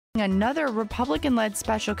Another Republican-led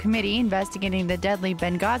special committee investigating the deadly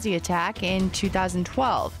Benghazi attack in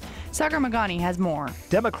 2012. Sagar Magani has more.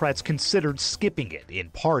 Democrats considered skipping it, in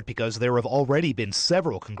part because there have already been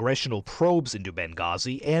several congressional probes into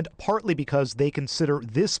Benghazi, and partly because they consider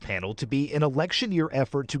this panel to be an election year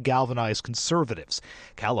effort to galvanize conservatives.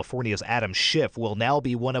 California's Adam Schiff will now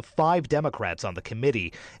be one of 5 Democrats on the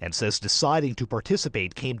committee, and says deciding to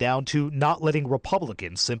participate came down to not letting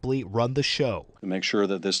Republicans simply run the show. To make sure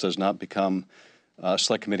that this does not become a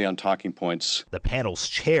select committee on talking points. The panel's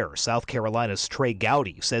chair, South Carolina's Trey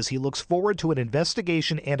Gowdy, says he looks forward to an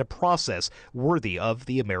investigation and a process worthy of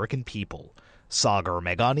the American people. Sagar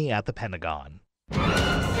Meghani at the Pentagon.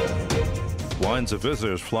 Lines of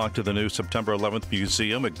visitors flocked to the new September 11th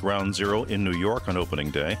museum at Ground Zero in New York on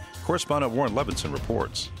opening day. Correspondent Warren Levinson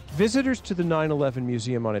reports. Visitors to the 9/11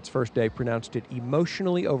 Museum on its first day pronounced it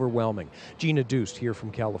emotionally overwhelming. Gina Doost, here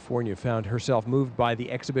from California, found herself moved by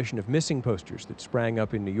the exhibition of missing posters that sprang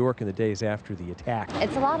up in New York in the days after the attack.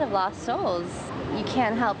 It's a lot of lost souls. You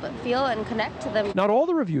can't help but feel and connect to them. Not all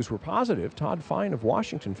the reviews were positive. Todd Fine of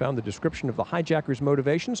Washington found the description of the hijackers'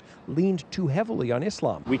 motivations leaned too heavily on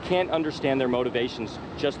Islam. We can't understand their motivations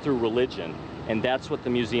just through religion. And that's what the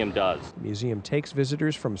museum does. The museum takes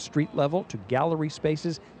visitors from street level to gallery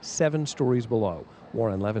spaces 7 stories below.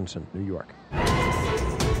 Warren Levinson, New York.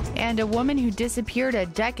 And a woman who disappeared a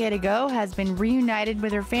decade ago has been reunited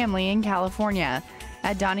with her family in California.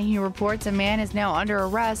 Ed Donahue reports a man is now under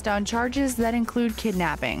arrest on charges that include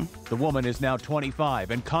kidnapping. The woman is now 25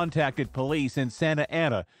 and contacted police in Santa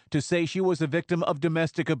Ana to say she was a victim of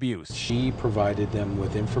domestic abuse. She provided them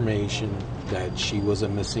with information that she was a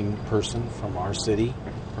missing person from our city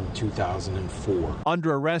from 2004.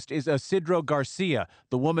 Under arrest is Isidro Garcia,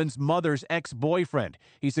 the woman's mother's ex-boyfriend.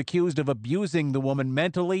 He's accused of abusing the woman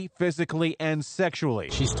mentally, physically, and sexually.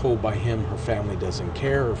 She's told by him her family doesn't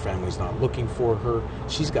care, her family's not looking for her,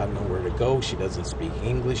 she's got nowhere to go, she doesn't speak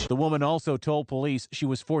English. The woman also told police she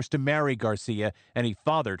was forced to marry Garcia and he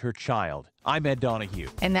fathered her child. I'm Ed Donahue.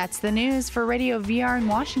 And that's the news for Radio VR in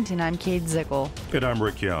Washington. I'm Kate Zickel. And I'm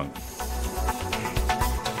Rick Young.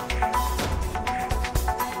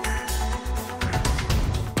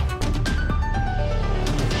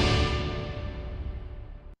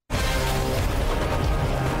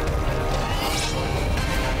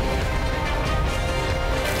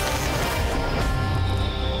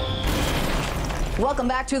 Welcome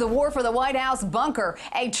back to the War for the White House bunker.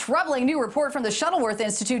 A troubling new report from the Shuttleworth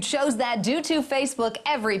Institute shows that due to Facebook,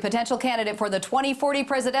 every potential candidate for the 2040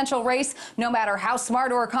 presidential race, no matter how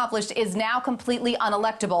smart or accomplished, is now completely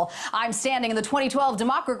unelectable. I'm standing in the 2012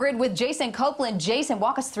 Democrat with Jason Copeland. Jason,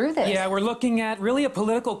 walk us through this. Yeah, we're looking at really a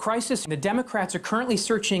political crisis. The Democrats are currently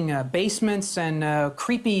searching basements and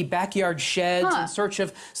creepy backyard sheds in search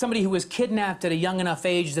of somebody who was kidnapped at a young enough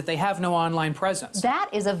age that they have no online presence. That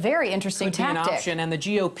is a very interesting Could be an tactic. option. And the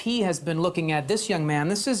GOP has been looking at this young man.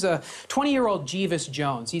 This is a 20-year-old Jeeves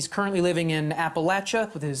Jones. He's currently living in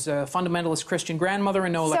Appalachia with his fundamentalist Christian grandmother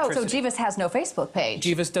and no electricity. So Jeeves has no Facebook page?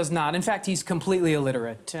 Jeeves does not. In fact, he's completely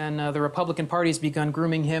illiterate. And the Republican Party has begun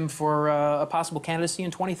grooming him for a possible candidacy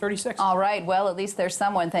in 2036. All right. Well, at least there's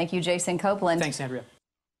someone. Thank you, Jason Copeland. Thanks, Andrea.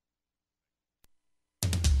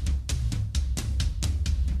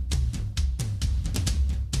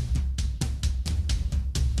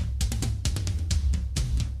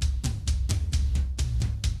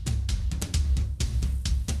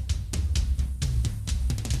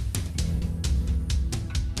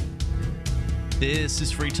 This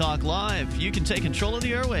is Free Talk Live. You can take control of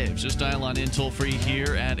the airwaves. Just dial on in toll-free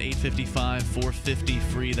here at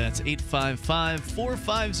 855-450-FREE. That's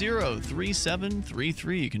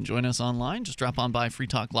 855-450-3733. You can join us online. Just drop on by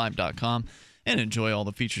freetalklive.com and enjoy all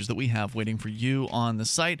the features that we have waiting for you on the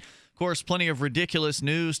site. Of course, plenty of ridiculous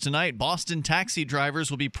news tonight. Boston taxi drivers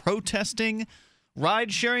will be protesting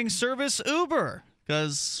ride-sharing service Uber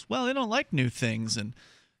because, well, they don't like new things and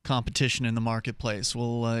competition in the marketplace.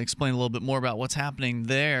 We'll explain a little bit more about what's happening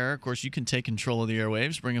there. Of course, you can take control of the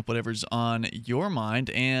airwaves, bring up whatever's on your mind,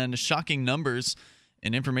 and shocking numbers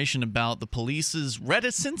and information about the police's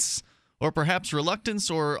reticence or perhaps reluctance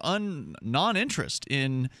or non-interest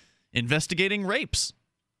in investigating rapes.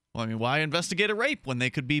 Well, I mean, why investigate a rape when they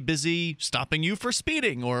could be busy stopping you for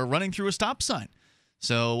speeding or running through a stop sign?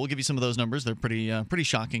 So we'll give you some of those numbers. They're pretty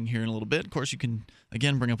shocking here in a little bit. Of course, you can,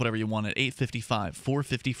 again, bring up whatever you want at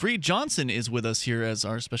 855-450-FREE. Johnson is with us here as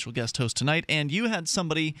our special guest host tonight, and you had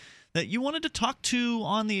somebody that you wanted to talk to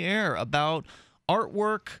on the air about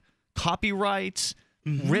artwork, copyright,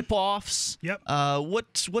 rip-offs. Yep.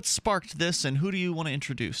 What sparked this, and who do you want to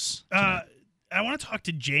introduce? I want to talk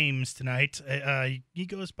to James tonight. He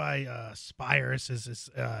goes by Spires as his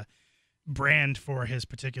brand for his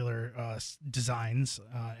particular designs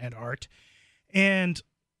and art. And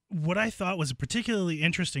what I thought was a particularly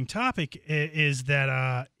interesting topic is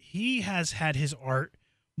that he has had his art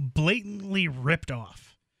blatantly ripped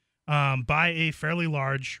off by a fairly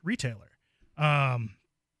large retailer.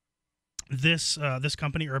 This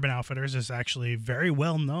company, Urban Outfitters, is actually very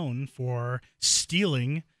well known for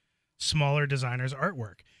stealing smaller designers'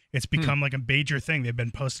 artwork. It's become like a major thing. They've been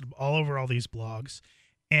posted all over all these blogs.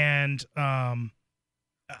 And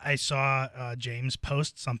I saw James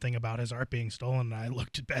post something about his art being stolen, and I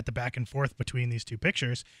looked at the back and forth between these two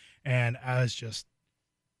pictures, and I was just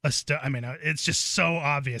it's just so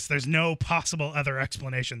obvious. There's no possible other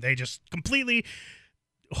explanation. They just completely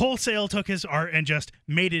wholesale took his art and just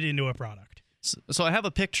made it into a product. So I have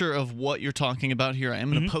a picture of what you're talking about here.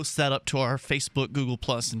 I'm going to post that up to our Facebook, Google+,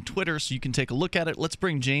 and Twitter so you can take a look at it. Let's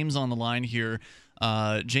bring James on the line here.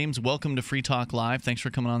 James, welcome to Free Talk Live. Thanks for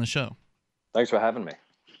coming on the show. Thanks for having me.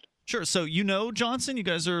 Sure. So you know Johnson? You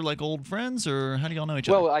guys are like old friends, or how do y'all know each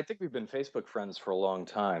other? Well, I think we've been Facebook friends for a long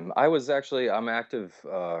time. I'm active,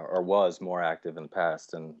 or was more active in the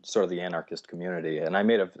past in sort of the anarchist community. And I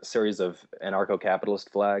made a series of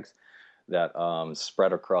anarcho-capitalist flags that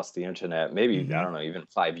spread across the internet, maybe, I don't know, even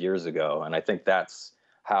 5 years ago. And I think that's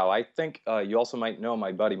how I think you also might know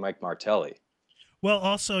my buddy Mike Martelli. Well,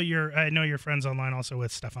 also, I know you're friends online also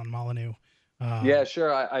with Stefan Molyneux. Yeah,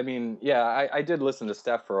 sure. I did listen to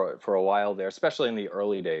Steph for a while there, especially in the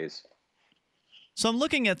early days. So I'm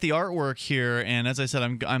looking at the artwork here, and as I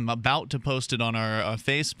said, I'm about to post it on our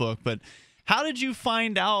Facebook. But how did you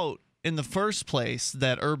find out in the first place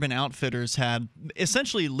that Urban Outfitters had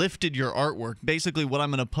essentially lifted your artwork? Basically, what I'm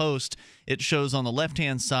going to post, it shows on the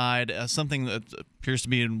left-hand side something that appears to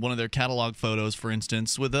be in one of their catalog photos, for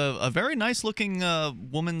instance, with a very nice-looking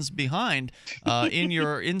woman's behind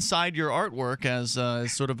inside your artwork as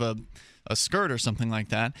sort of a skirt or something like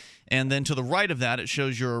that. And then to the right of that, it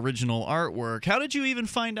shows your original artwork. How did you even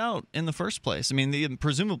find out in the first place? I mean,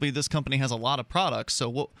 presumably this company has a lot of products, so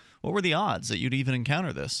what were the odds that you'd even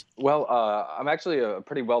encounter this? Well, I'm actually a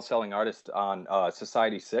pretty well-selling artist on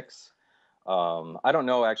Society 6. I don't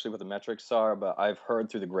know actually what the metrics are, but I've heard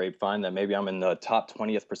through the grapevine that maybe I'm in the top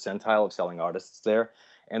 20th percentile of selling artists there.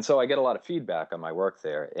 And so I get a lot of feedback on my work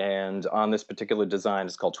there. And on this particular design,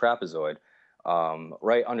 it's called Trapezoid.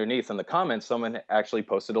 Right underneath in the comments, someone actually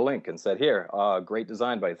posted a link and said, here, great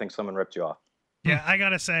design, but I think someone ripped you off. Yeah, I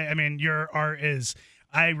gotta say, I mean, your art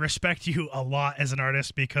I respect you a lot as an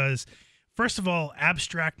artist because, first of all,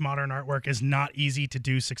 abstract modern artwork is not easy to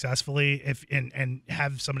do successfully and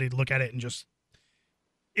have somebody look at it and just,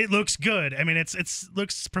 it looks good. I mean, it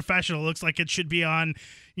looks professional. It looks like it should be on,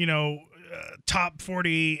 top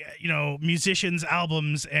 40, musicians'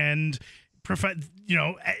 albums and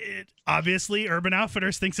obviously Urban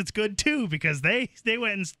Outfitters thinks it's good too because they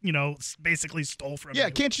went and basically stole from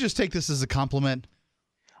you. Can't you just take this as a compliment?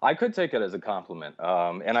 I could take it as a compliment,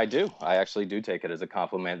 and I do. I actually do take it as a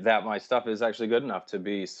compliment that my stuff is actually good enough to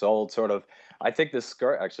be sold sort of. I think this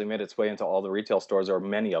skirt actually made its way into all the retail stores, or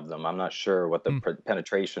many of them. I'm not sure what the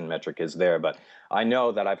penetration metric is there, but I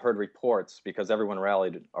know that I've heard reports because everyone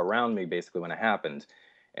rallied around me basically when it happened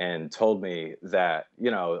and told me that,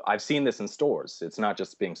 I've seen this in stores. It's not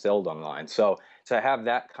just being sold online. So to have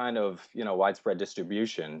that kind of, widespread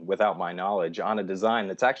distribution without my knowledge on a design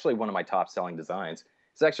that's actually one of my top selling designs,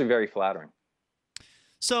 it's actually very flattering.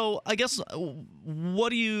 So I guess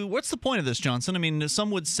what's the point of this, Johnson? I mean,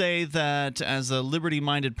 some would say that as a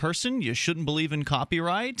liberty-minded person, you shouldn't believe in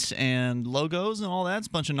copyright and logos and all that. It's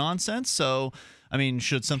a bunch of nonsense. So, I mean,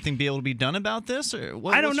 should something be able to be done about this? Or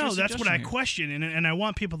I don't know. That's what I question, and I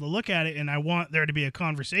want people to look at it, and I want there to be a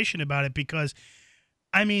conversation about it because,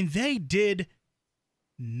 I mean, they did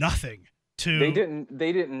nothing to.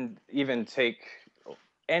 They didn't even take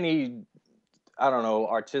any,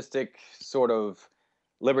 artistic sort of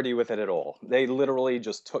liberty with it at all. They literally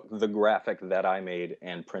just took the graphic that I made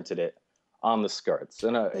and printed it on the skirts.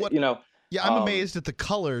 And yeah, I'm amazed at the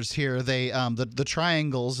colors here. They the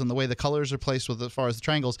triangles and the way the colors are placed with as far as the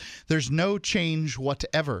triangles. There's no change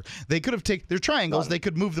whatever. They could have taken their triangles. They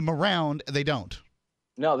could move them around. They don't.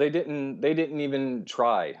 No, they didn't. They didn't even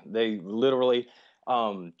try. They literally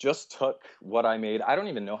just took what I made. I don't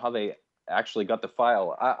even know how they actually got the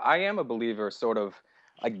file. I am a believer sort of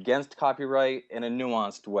against copyright in a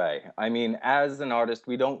nuanced way. I mean, as an artist,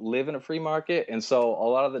 we don't live in a free market, and so a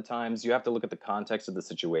lot of the times you have to look at the context of the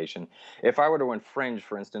situation. If I were to infringe,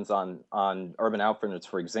 for instance, on Urban Outfitters,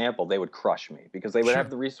 for example, they would crush me because they would have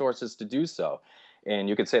the resources to do so. And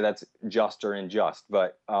you could say that's just or unjust,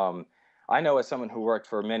 but I know as someone who worked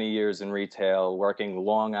for many years in retail, working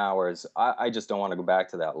long hours, I just don't want to go back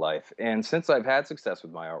to that life. And since I've had success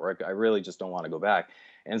with my artwork, I really just don't want to go back.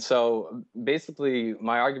 And so basically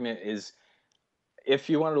my argument is, if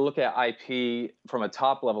you wanted to look at IP from a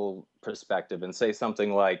top level perspective and say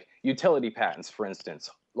something like utility patents, for instance,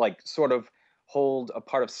 like sort of hold a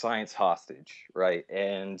part of science hostage, right?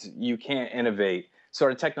 And you can't innovate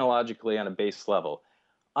sort of technologically on a base level.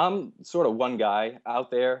 I'm sort of one guy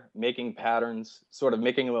out there making patterns, sort of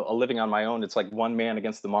making a living on my own. It's like one man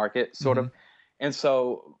against the market, sort of. And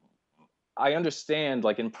so I understand,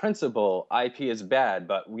 like, in principle, IP is bad,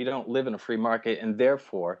 but we don't live in a free market, and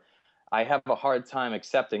therefore I have a hard time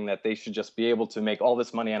accepting that they should just be able to make all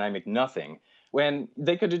this money and I make nothing, when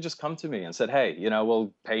they could have just come to me and said, hey, you know,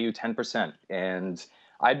 we'll pay you 10%. And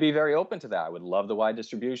I'd be very open to that. I would love the wide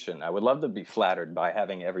distribution. I would love to be flattered by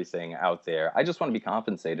having everything out there. I just want to be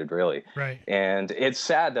compensated, really. Right. And it's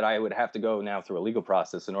sad that I would have to go now through a legal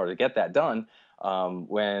process in order to get that done,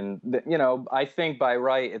 when, you know, I think by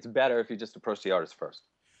right, it's better if you just approach the artist first.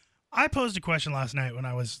 I posed a question last night when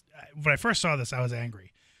I first saw this, I was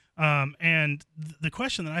angry. And the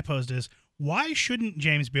question that I posed is, why shouldn't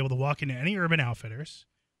James be able to walk into any Urban Outfitters,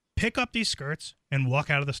 pick up these skirts, and walk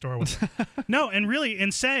out of the store with them? No, and really,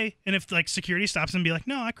 and if like security stops and be like,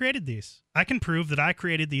 no, I created these. I can prove that I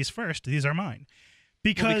created these first. These are mine.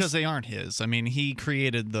 Because they aren't his. I mean, he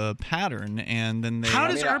created the pattern, and then How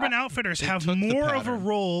does Urban Outfitters have more of a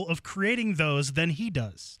role of creating those than he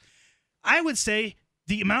does? I would say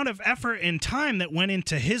the amount of effort and time that went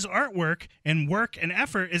into his artwork and work and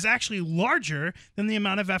effort is actually larger than the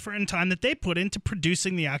amount of effort and time that they put into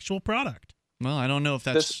producing the actual product. Well, I don't know if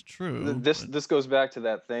that's true. This goes back to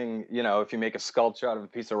that thing, you know, if you make a sculpture out of a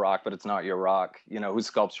piece of rock, but it's not your rock, you know, whose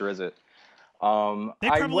sculpture is it? They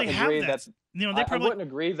probably have that. I wouldn't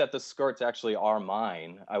agree that the skirts actually are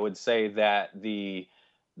mine. I would say that the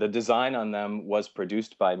design on them was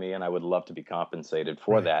produced by me, and I would love to be compensated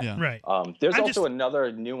for that. Yeah. Right. There's also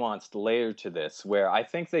another nuanced layer to this, where I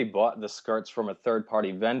think they bought the skirts from a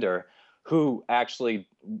third-party vendor who actually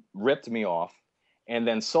ripped me off and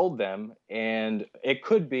then sold them, and it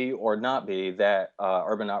could be or not be that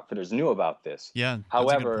Urban Outfitters knew about this. Yeah.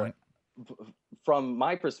 However, from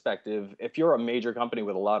my perspective, if you're a major company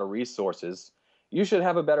with a lot of resources, you should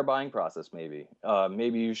have a better buying process. Maybe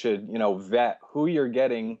you should, you know, vet who you're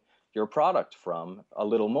getting your product from a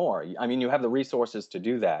little more. I mean, you have the resources to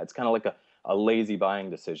do that. It's kind of like a lazy buying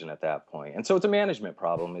decision at that point. And so it's a management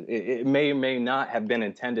problem. It may or may not have been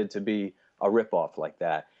intended to be a ripoff like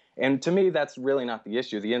that. And to me, that's really not the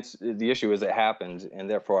issue. The issue is it happened, and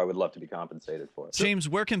therefore I would love to be compensated for it. James,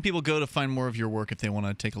 where can people go to find more of your work if they want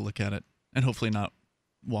to take a look at it and hopefully not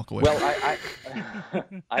walk away? Well,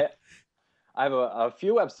 I have a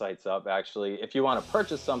few websites up, actually. If you want to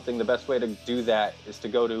purchase something, the best way to do that is to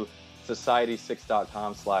go to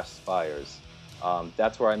society6.com/spires.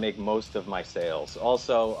 That's where I make most of my sales.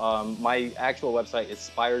 Also, my actual website is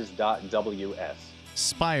spires.ws.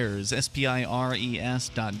 Spires,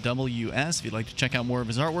 SPIRES.WS. If you'd like to check out more of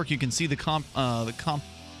his artwork, you can see the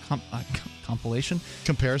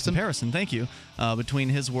comparison, thank you, between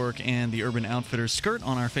his work and the Urban Outfitters skirt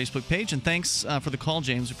on our Facebook page. And thanks for the call,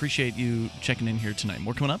 James. Appreciate you checking in here tonight.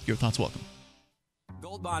 More coming up. Your thoughts welcome.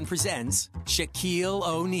 Gold Bond presents Shaquille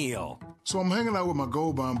O'Neal. So I'm hanging out with my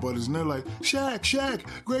Gold Bond buddies, and they're like, Shaq,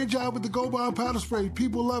 great job with the Gold Bond powder spray.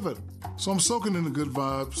 People love it. So I'm soaking in the good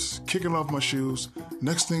vibes, kicking off my shoes.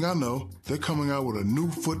 Next thing I know, they're coming out with a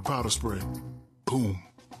new foot powder spray. Boom.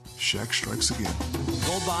 Shaq strikes again.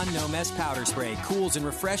 Gold Bond No Mess powder spray cools and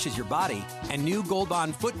refreshes your body. And new Gold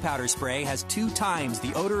Bond foot powder spray has 2 times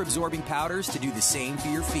the odor-absorbing powders to do the same for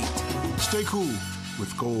your feet. Stay cool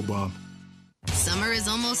with Gold Bond. Summer is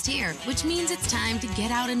almost here, which means it's time to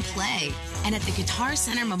get out and play. And at the Guitar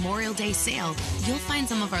Center Memorial Day sale, you'll find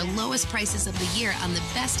some of our lowest prices of the year on the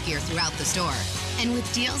best gear throughout the store. And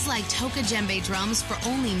with deals like Toka Djembe drums for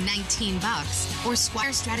only $19, or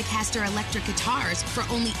Squier Stratocaster electric guitars for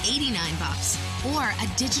only $89, or a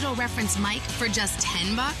digital reference mic for just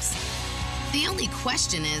 $10, the only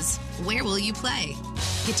question is, where will you play?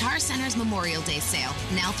 Guitar Center's Memorial Day sale,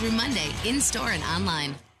 now through Monday, in-store and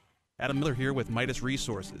online. Adam Miller here with Midas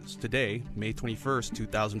Resources. Today, May 21st,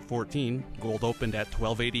 2014, gold opened at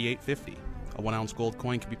 $1288.50. A 1-ounce gold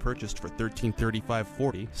coin can be purchased for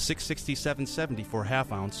 $1335.40, $667.70 for a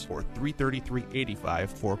half ounce, or $333.85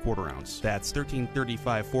 for a quarter ounce. That's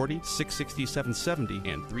 $1335.40,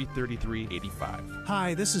 $667.70, and $333.85.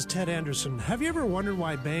 Hi, this is Ted Anderson. Have you ever wondered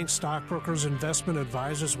why banks, stockbrokers, investment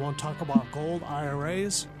advisors won't talk about gold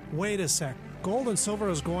IRAs? Wait a sec. Gold and silver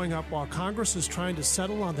is going up while Congress is trying to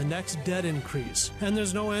settle on the next debt increase. And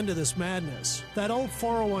there's no end to this madness. That old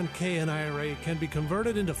 401k and IRA can be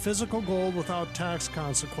converted into physical gold without tax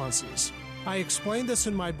consequences. I explained this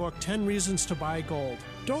in my book, 10 Reasons to Buy Gold.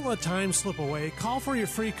 Don't let time slip away. Call for your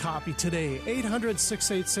free copy today,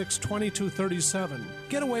 800-686-2237.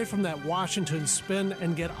 Get away from that Washington spin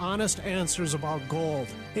and get honest answers about gold.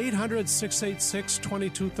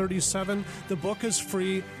 800-686-2237. The book is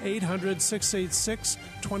free,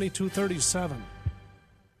 800-686-2237.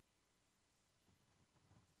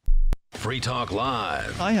 Free Talk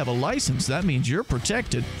Live. I have a license. That means you're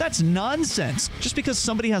protected. That's nonsense. Just because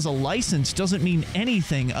somebody has a license doesn't mean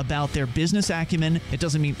anything about their business acumen. It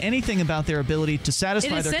doesn't mean anything about their ability to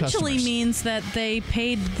satisfy their customers. It essentially means that they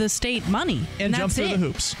paid the state money. And jumped through that's the it.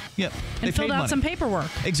 hoops. Yep. And filled out some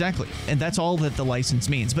paperwork. Exactly. And that's all that the license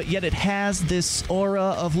means. But yet it has this aura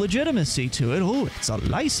of legitimacy to it. Oh, it's a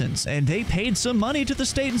license. And they paid some money to the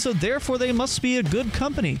state, and so therefore they must be a good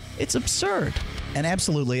company. It's absurd. And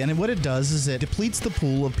absolutely. And what it does is it depletes the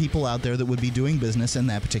pool of people out there that would be doing business in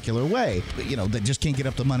that particular way. You know, they just can't get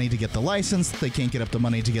up the money to get the license. They can't get up the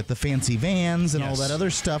money to get the fancy vans and all that other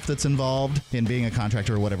stuff that's involved in being a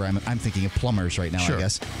contractor or whatever. I'm thinking of plumbers right now, I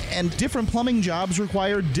guess. And different plumbing jobs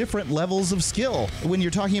require different levels of skill. When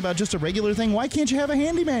you're talking about just a regular thing, why can't you have a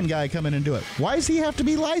handyman guy come in and do it? Why does he have to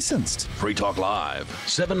be licensed? Free Talk Live,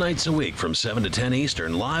 7 nights a week from 7 to 10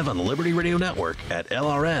 Eastern, live on the Liberty Radio Network at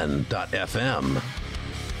LRN.FM.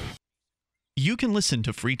 You can listen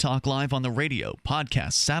to Free Talk Live on the radio,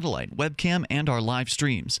 podcast, satellite, webcam, and our live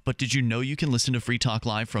streams. But did you know you can listen to Free Talk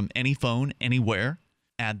Live from any phone, anywhere?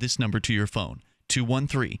 Add this number to your phone,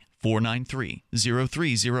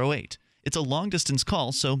 213-493-0308. It's a long-distance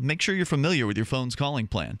call, so make sure you're familiar with your phone's calling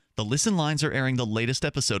plan. The Listen lines are airing the latest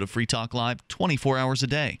episode of Free Talk Live 24 hours a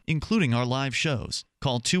day, including our live shows.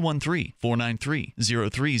 Call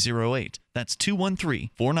 213-493-0308. That's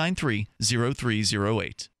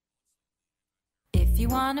 213-493-0308. If you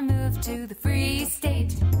want to move to the Free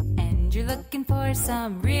State and you're looking for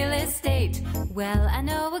some real estate, well, I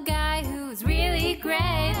know a guy who's really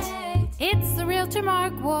great. It's the Realtor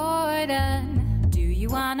Mark Warden. Do you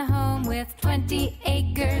want a home with 20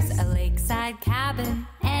 acres, a lakeside cabin?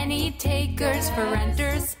 Any takers for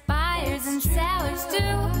renters, buyers, and sellers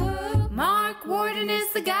too? Mark Warden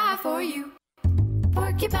is the guy for you.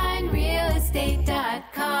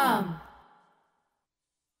 PorcupineRealEstate.com.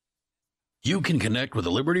 You can connect with the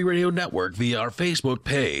Liberty Radio Network via our Facebook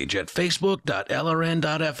page at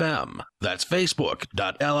facebook.lrn.fm. That's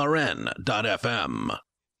facebook.lrn.fm.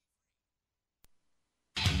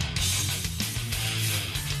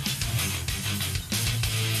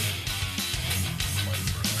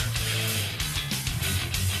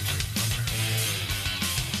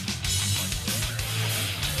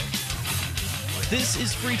 This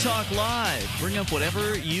is Free Talk Live. Bring up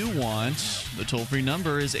whatever you want. The toll-free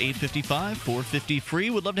number is 855-450-FREE.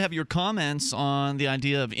 Would love to have your comments on the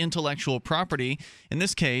idea of intellectual property. In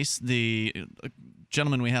this case, the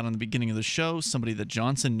gentleman we had on the beginning of the show, somebody that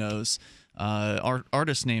Johnson knows,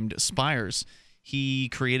 artist named Spires, he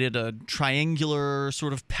created a triangular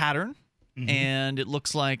sort of pattern, and it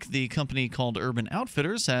looks like the company called Urban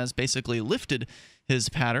Outfitters has basically lifted his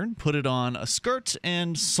pattern, put it on a skirt,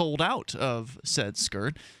 and sold out of said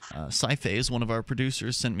skirt. Sci-Phase, one of our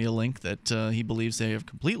producers, sent me a link that he believes they have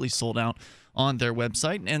completely sold out on their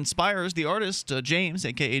website. And Spires, the artist, James,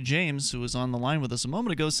 a.k.a. James, who was on the line with us a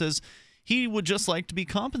moment ago, says he would just like to be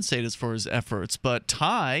compensated for his efforts. But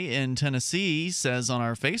Ty in Tennessee says on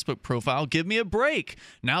our Facebook profile, give me a break.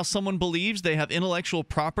 Now someone believes they have intellectual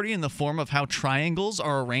property in the form of how triangles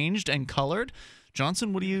are arranged and colored.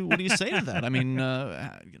 Johnson, what do you say to that? I mean,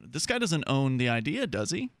 this guy doesn't own the idea,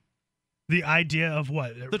 does he? The idea of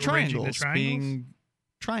what? The triangles being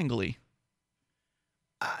triangle-y.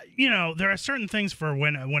 You know, there are certain things for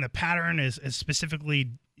when a pattern is specifically,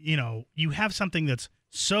 you know, you have something that's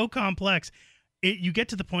so complex, you get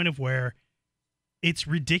to the point of where it's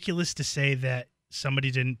ridiculous to say that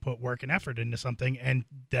somebody didn't put work and effort into something and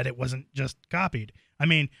that it wasn't just copied. I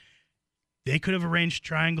mean, they could have arranged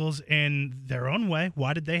triangles in their own way.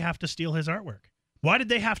 Why did they have to steal his artwork? Why did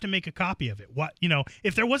they have to make a copy of it? What, you know,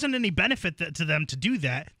 if there wasn't any benefit to them to do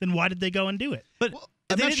that, then why did they go and do it? But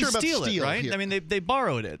I'm they not didn't sure about steal it, steal right? here. I mean, they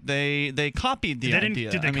borrowed it. They copied the idea.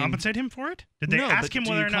 Did they compensate him for it? Did they ask him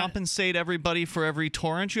whether or not? Do you compensate everybody for every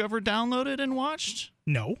torrent you ever downloaded and watched?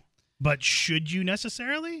 No, but should you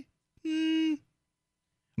necessarily? Maybe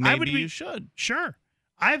you should. Sure.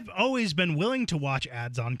 I've always been willing to watch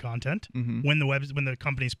ads on content when the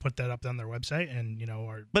companies put that up on their website, and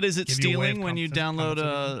are. But is it give you a way of stealing when you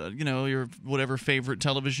download your whatever favorite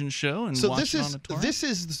television show and watch it on a torrent? This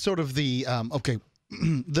is sort of the okay.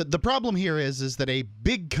 The problem here is that a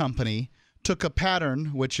big company took a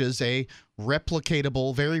pattern, which is a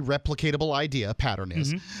replicatable, very replicatable idea. Pattern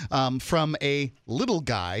is from a little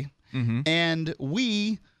guy, and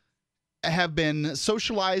we have been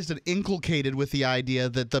socialized and inculcated with the idea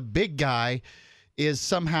that the big guy is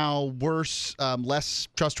somehow worse, less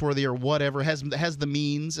trustworthy, or whatever, has the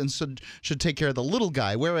means, and should take care of the little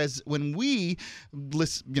guy. Whereas when we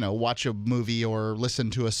watch a movie or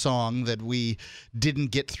listen to a song that we didn't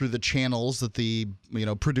get through the channels that the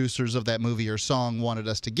producers of that movie or song wanted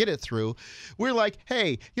us to get it through, we're like,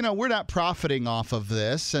 hey, we're not profiting off of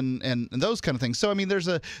this, and those kind of things. So I mean, there's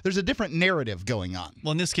a different narrative going on.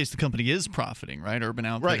 Well, in this case, the company is profiting, right? Urban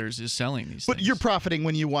Outfitters is selling these But things. you're profiting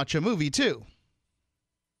when you watch a movie too.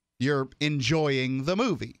 You're enjoying the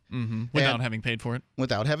movie. Without having paid for it.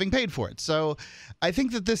 Without having paid for it. So I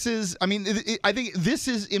think that this is, I think this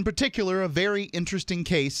is in particular a very interesting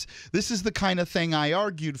case. This is the kind of thing I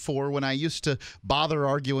argued for when I used to bother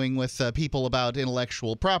arguing with people about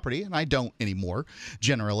intellectual property, and I don't anymore,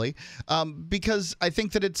 generally, because I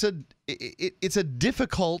think that it's a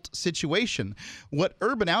difficult situation. What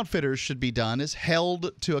Urban Outfitters should be done is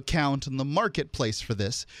held to account in the marketplace for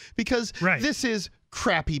this, because this is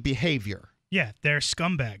crappy behavior. Yeah, they're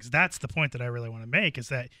scumbags. That's the point that I really want to make, is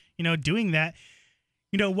that, doing that,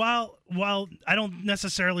 while I don't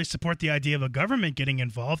necessarily support the idea of a government getting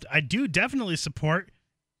involved, I do definitely support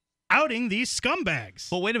outing these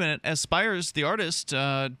scumbags. Well, wait a minute. As Spires, the artist,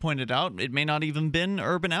 pointed out, it may not even been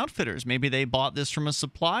Urban Outfitters. Maybe they bought this from a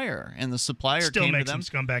supplier, and the supplier still came to makes them.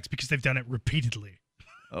 them scumbags because they've done it repeatedly.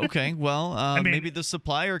 Okay, well, maybe the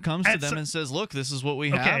supplier comes to them and says, look, this is what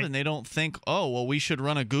we have, and they don't think, oh, well, we should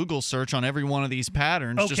run a Google search on every one of these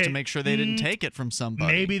patterns just to make sure they didn't take it from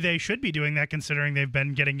somebody. Maybe they should be doing that, considering they've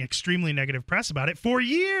been getting extremely negative press about it for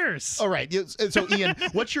years. All right, so Ian,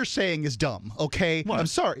 what you're saying is dumb, okay? What? I'm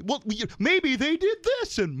sorry. Well, maybe they did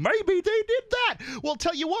this, and maybe they did that. Well,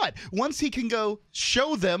 tell you what, once he can go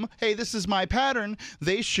show them, hey, this is my pattern,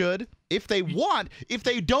 they should... If they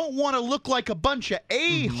don't want to look like a bunch of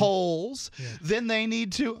a-holes, then they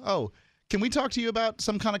need to, can we talk to you about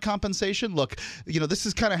some kind of compensation? Look, this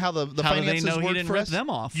is kind of how the finances work for us. How do they know he didn't rip them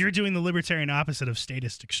off? You're doing the libertarian opposite of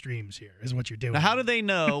statist extremes here, is what you're doing. Now, how do they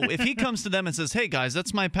know? If he comes to them and says, hey, guys,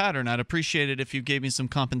 that's my pattern. I'd appreciate it if you gave me some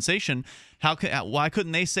compensation. Why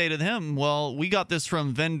couldn't they say to him, well, we got this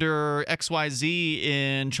from vendor XYZ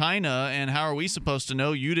in China, and how are we supposed to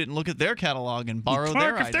know you didn't look at their catalog and borrow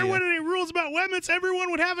their idea? If there weren't any rules about weapons, everyone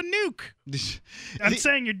would have a nuke. I'm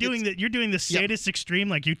saying you're doing the statist extreme,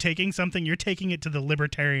 like you're taking it to the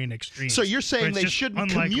libertarian extreme. So you're saying they shouldn't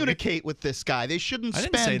communicate with this guy. They shouldn't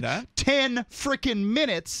spend 10 freaking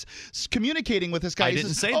minutes communicating with this guy. I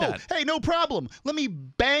didn't say that. Hey, no problem. Let me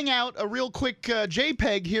bang out a real quick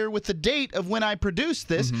JPEG here with the date of when I produced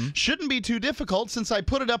this. Shouldn't be too difficult since I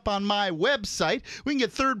put it up on my website. We can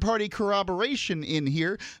get third-party corroboration in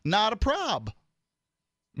here. Not a prob.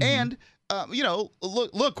 And,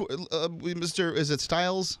 look, Mr. Is it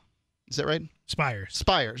Stiles? Is that right?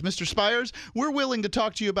 Spires. Mr. Spires, we're willing to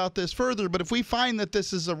talk to you about this further, but if we find that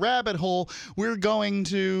this is a rabbit hole, we're going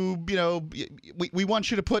to, we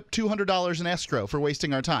want you to put $200 in escrow for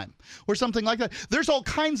wasting our time or something like that. There's all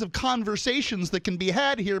kinds of conversations that can be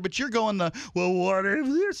had here, but you're going well, what if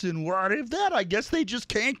this and what if that? I guess they just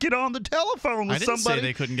can't get on the telephone with somebody. I didn't say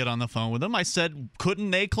they couldn't get on the phone with them. I said,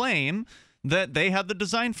 couldn't they claim that they had the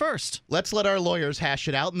design first? Let's let our lawyers hash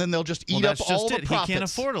it out, and then they'll just eat up all the profits. He can't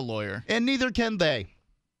afford a lawyer. And neither can they.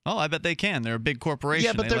 Oh, I bet they can. They're a big corporation.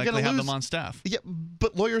 Yeah, but they likely have them on staff. Yeah,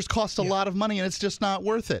 but lawyers cost a lot of money, and it's just not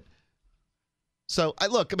worth it. So,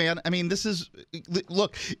 look, man,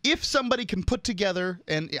 look, if somebody can put together,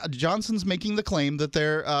 and Johnson's making the claim that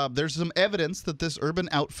there's some evidence that this Urban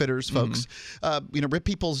Outfitters folks, rip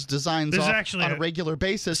people's designs off on a regular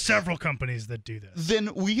basis. Several companies that do this.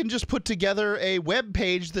 Then we can just put together a web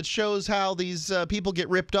page that shows how these people get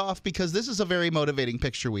ripped off, because this is a very motivating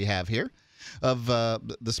picture we have here of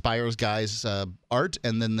the Spires guy's art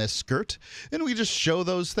and then this skirt. And we just show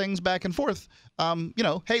those things back and forth.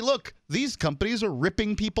 Hey, look, these companies are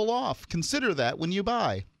ripping people off. Consider that when you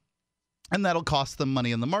buy. And that'll cost them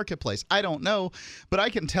money in the marketplace. I don't know, but I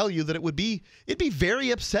can tell you that it'd be very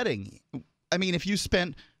upsetting. I mean, if you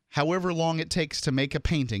spent however long it takes to make a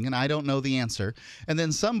painting, and I don't know the answer, and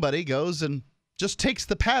then somebody goes and just takes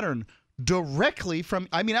the pattern directly from,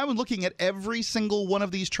 I was looking at every single one of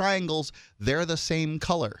these triangles. They're the same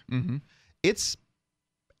color. It's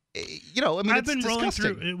I've been rolling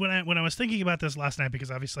through when I was thinking about this last night,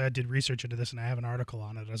 because obviously I did research into this and I have an article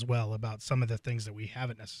on it as well about some of the things that we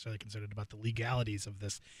haven't necessarily considered about the legalities of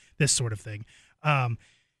this sort of thing.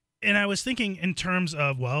 And I was thinking in terms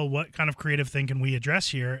of, well, what kind of creative thing can we address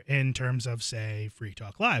here in terms of, say, Free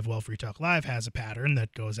Talk Live? Well, Free Talk Live has a pattern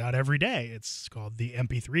that goes out every day. It's called the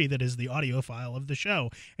MP3, that is the audio file of the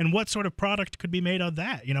show. And what sort of product could be made of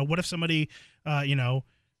that? What if somebody,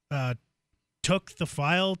 took the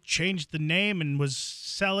file, changed the name, and was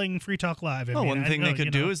selling Free Talk Live? One thing they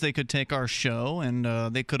could do is they could take our show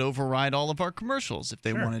and they could override all of our commercials if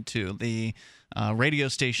they wanted to. The radio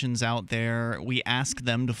stations out there, we ask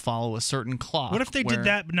them to follow a certain clock. What if they did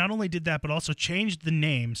that, not only did that, but also changed the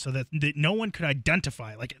name so that no one could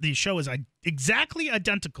identify? Like, the show is exactly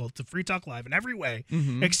identical to Free Talk Live in every way,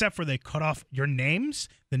 except for they cut off your names,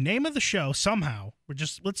 the name of the show somehow.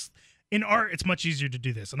 In art, it's much easier to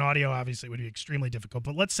do this. In audio, obviously, it would be extremely difficult.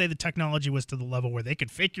 But let's say the technology was to the level where they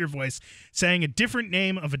could fake your voice saying a different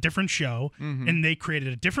name of a different show, and they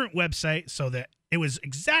created a different website so that it was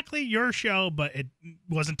exactly your show, but it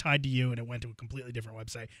wasn't tied to you, and it went to a completely different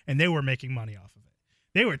website, and they were making money off of it.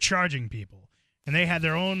 They were charging people. And they had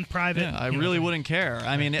their own private. Yeah, I really wouldn't care.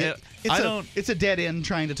 I mean, it's a dead end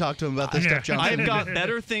trying to talk to him about this stuff, John. I've got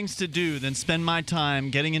better things to do than spend my time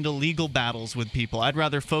getting into legal battles with people. I'd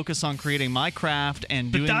rather focus on creating my craft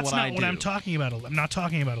and doing what I do. But that's not what I'm talking about. I'm not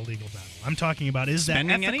talking about a legal battle. I'm talking about, is that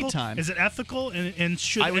spending ethical? any time. Is it ethical, and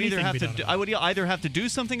should I would anything either be done? I would either have to do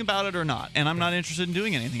something about it or not, and I'm not interested in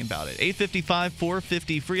doing anything about it.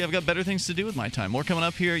 855-450 free. I've got better things to do with my time. More coming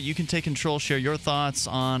up here. You can take control. Share your thoughts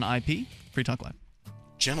on IP. Free Talk Live.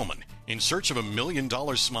 Gentlemen, in search of $1 million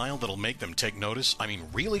smile that'll make them take notice,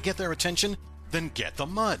 really get their attention? Then get the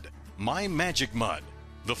mud. My Magic Mud.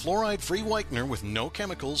 The fluoride-free whitener with no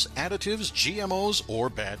chemicals, additives, GMOs, or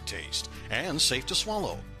bad taste. And safe to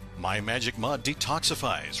swallow. My Magic Mud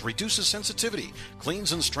detoxifies, reduces sensitivity,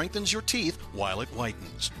 cleans and strengthens your teeth while it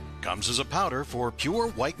whitens. Comes as a powder for pure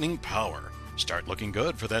whitening power. Start looking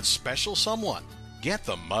good for that special someone. Get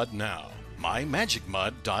the mud now.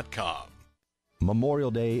 MyMagicMud.com. Memorial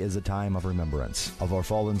Day is a time of remembrance of our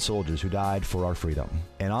fallen soldiers who died for our freedom.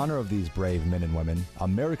 In honor of these brave men and women,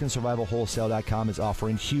 AmericanSurvivalWholesale.com is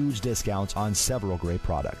offering huge discounts on several great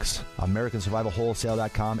products.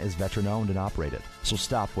 AmericanSurvivalWholesale.com is veteran-owned and operated, so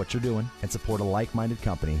stop what you're doing and support a like-minded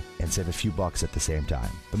company and save a few bucks at the same time.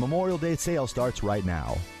 The Memorial Day sale starts right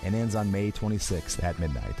now and ends on May 26th at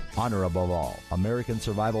midnight. Honor above all.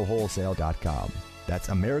 AmericanSurvivalWholesale.com. That's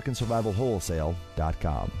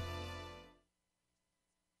AmericanSurvivalWholesale.com.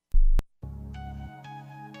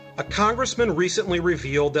 A congressman recently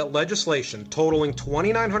revealed that legislation totaling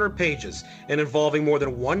 2,900 pages and involving more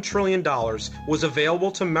than $1 trillion was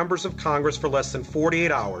available to members of Congress for less than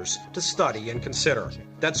 48 hours to study and consider.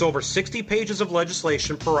 That's over 60 pages of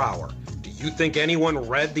legislation per hour. Do you think anyone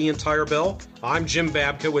read the entire bill? I'm Jim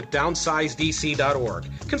Babka with DownsizeDC.org.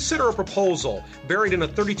 Consider a proposal buried in a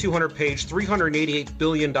 3,200-page, $388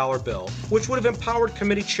 billion bill, which would have empowered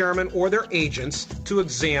committee chairmen or their agents to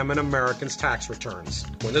examine Americans' tax returns.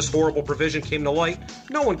 When this horrible provision came to light,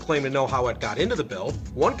 no one claimed to know how it got into the bill.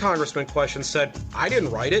 One congressman questioned said, "I didn't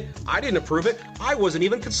write it, I didn't approve it, I wasn't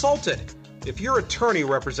even consulted." If your attorney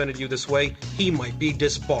represented you this way, he might be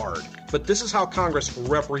disbarred. But this is how Congress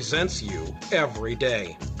represents you every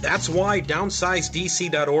day. That's why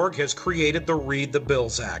DownsizeDC.org has created the Read the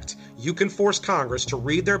Bills Act. You can force Congress to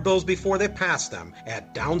read their bills before they pass them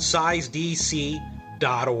at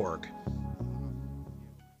DownsizeDC.org.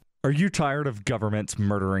 Are you tired of governments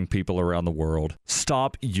murdering people around the world?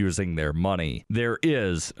 Stop using their money. There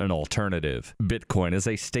is an alternative. Bitcoin is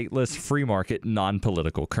a stateless, free market,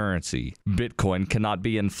 non-political currency. Bitcoin cannot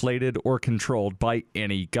be inflated or controlled by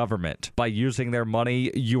any government. By using their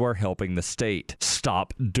money, you are helping the state.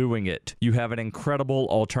 Stop doing it. You have an incredible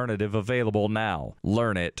alternative available now.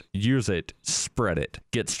 Learn it, use it, spread it.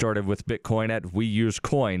 Get started with Bitcoin at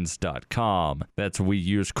WeUseCoins.com. That's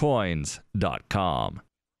WeUseCoins.com.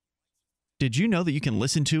 Did you know that you can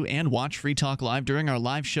listen to and watch Free Talk Live during our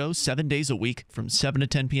live show 7 days a week from 7 to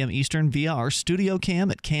 10 p.m. Eastern via our studio cam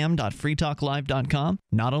at cam.freetalklive.com?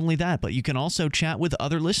 Not only that, but you can also chat with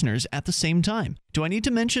other listeners at the same time. Do I need to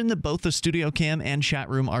mention that both the studio cam and chat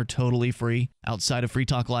room are totally free? Outside of Free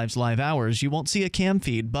Talk Live's live hours, you won't see a cam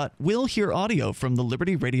feed, but will hear audio from the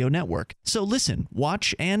Liberty Radio Network. So listen,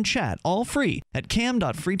 watch, and chat all free at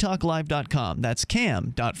cam.freetalklive.com. That's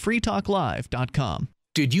cam.freetalklive.com.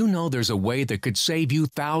 Did you know there's a way that could save you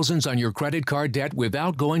thousands on your credit card debt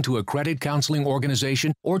without going to a credit counseling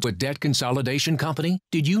organization or to a debt consolidation company?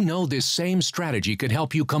 Did you know this same strategy could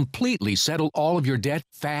help you completely settle all of your debt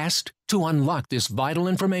fast? To unlock this vital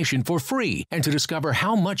information for free and to discover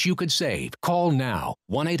how much you could save, call now.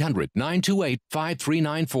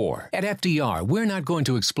 1-800-928-5394. At FDR, we're not going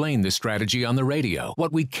to explain this strategy on the radio.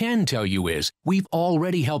 What we can tell you is we've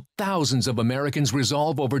already helped thousands of Americans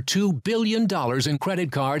resolve over $2 billion in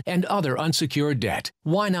credit card and other unsecured debt.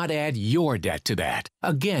 Why not add your debt to that?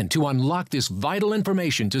 Again, to unlock this vital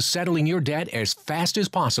information to settling your debt as fast as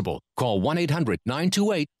possible, call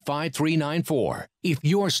 1-800-928-5394. If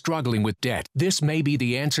you're struggling with debt, this may be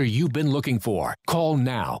the answer you've been looking for. Call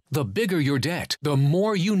now. The bigger your debt, the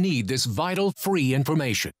more you need this vital free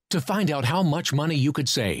information. To find out how much money you could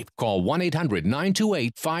save, call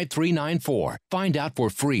 1-800-928-5394. Find out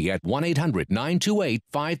for free at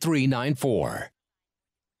 1-800-928-5394.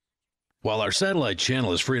 While our satellite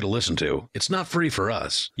channel is free to listen to, it's not free for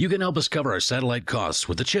us. You can help us cover our satellite costs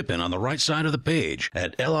with the chip-in on the right side of the page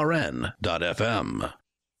at lrn.fm.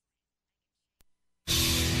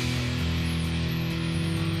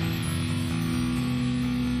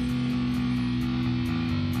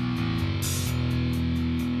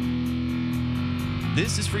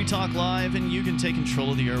 This is Free Talk Live, and you can take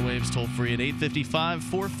control of the airwaves toll-free at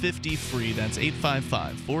 855-450-FREE. That's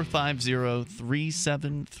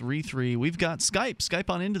 855-450-3733. We've got Skype. Skype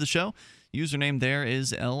on into the show. Username there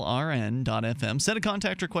is lrn.fm. Send a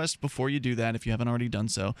contact request before you do that if you haven't already done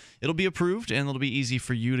so. It'll be approved, and it'll be easy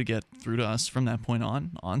for you to get through to us from that point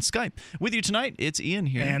on Skype. With you tonight, it's Ian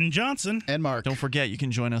here. And Johnson. And Mark. Don't forget, you can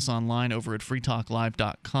join us online over at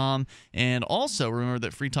freetalklive.com. And also, remember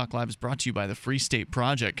that Free Talk Live is brought to you by the Free State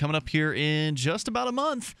Project. Coming up here in just about a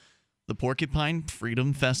month, the Porcupine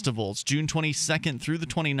Freedom Festival. It's June 22nd through the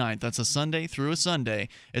 29th. That's a Sunday through a Sunday.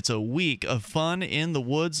 It's a week of fun in the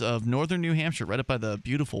woods of northern New Hampshire, right up by the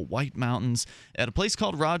beautiful White Mountains, at a place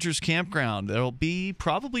called Rogers Campground. There'll be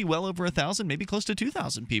probably well over 1,000, maybe close to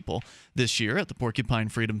 2,000 people this year at the Porcupine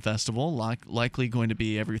Freedom Festival. Likely going to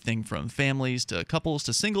be everything from families to couples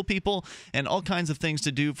to single people, and all kinds of things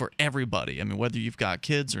to do for everybody. I mean, whether you've got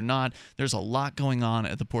kids or not, there's a lot going on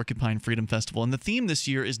at the Porcupine Freedom Festival. And the theme this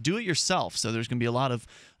year is do it yourself. So there's going to be a lot of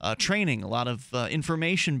training, a lot of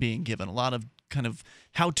information being given, a lot of kind of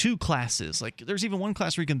how-to classes. Like there's even one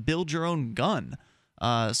class where you can build your own gun.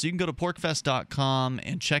 So you can go to porkfest.com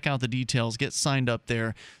and check out the details, get signed up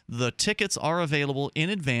there. The tickets are available in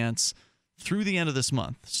advance through the end of this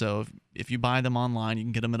month. So if you buy them online, you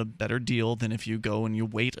can get them at a better deal than if you go and you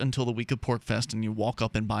wait until the week of PorkFest and you walk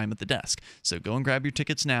up and buy them at the desk. So go and grab your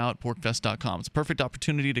tickets now at porkfest.com. It's a perfect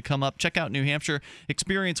opportunity to come up, check out New Hampshire,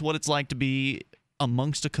 experience what it's like to be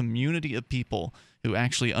amongst a community of people who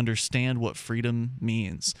actually understand what freedom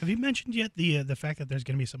means. Have you mentioned yet the fact that there's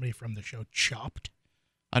going to be somebody from the show Chopped?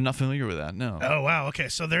 I'm not familiar with that, no. Oh, wow. Okay,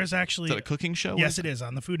 so there's actually... Is that a cooking show? Yes, it is.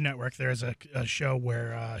 On the Food Network, there's a show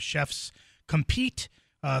where chefs compete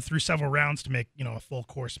through several rounds to make, a full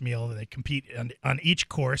course meal. They compete on each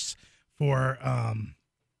course for a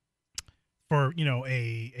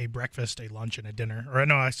breakfast, a lunch, and a dinner. Or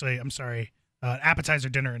no, actually, I'm sorry, appetizer,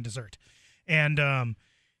 dinner, and dessert. And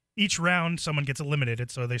each round, someone gets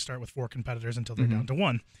eliminated, so they start with 4 competitors until they're down to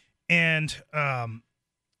 1. And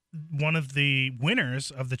one of the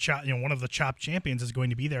winners of the one of the Chopped champions is going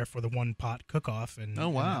to be there for the one pot cook-off and,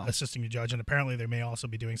 and assisting the judge. And apparently they may also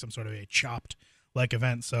be doing some sort of a Chopped-like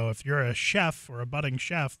event. So if you're a chef or a budding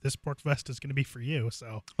chef, this PorkFest is going to be for you. So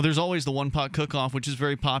well, there's always the one pot cook-off, which is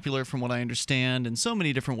very popular from what I understand, and so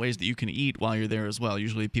many different ways that you can eat while you're there as well.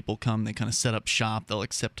 Usually people come, they kind of set up shop. They'll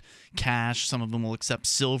accept cash. Some of them will accept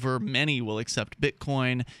silver. Many will accept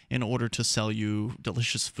Bitcoin in order to sell you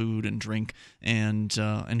delicious food and drink and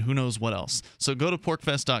who knows what else. So go to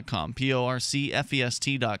porkfest.com,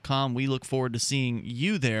 porcfest.com. We look forward to seeing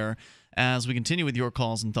you there as we continue with your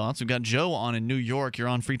calls and thoughts. We've got Joe on in New York. You're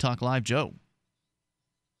on Free Talk Live. Joe.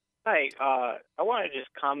 Hi. I want to just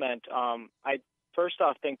comment. I first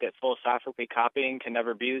off think that philosophically copying can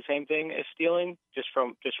never be the same thing as stealing, just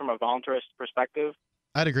from a voluntarist perspective.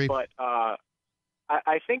 I'd agree. But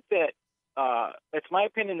I think that it's my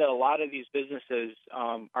opinion that a lot of these businesses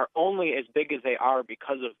are only as big as they are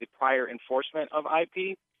because of the prior enforcement of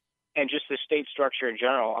IP and just the state structure in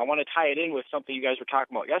general. I want to tie it in with something you guys were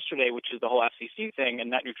talking about yesterday, which is the whole FCC thing and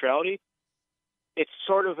net neutrality. It's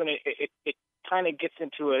sort of it kind of gets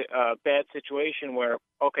into a bad situation where,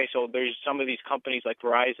 okay, so there's some of these companies like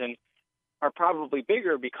Verizon are probably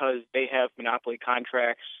bigger because they have monopoly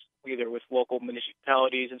contracts either with local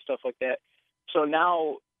municipalities and stuff like that. So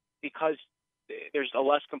now, because there's a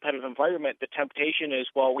less competitive environment, the temptation is,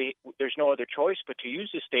 there's no other choice but to use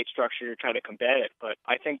the state structure to try to combat it. But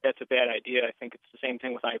I think that's a bad idea. I think it's the same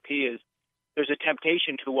thing with IP is there's a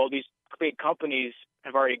temptation to, these big companies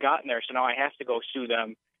have already gotten there, so now I have to go sue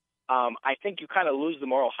them I think you kind of lose the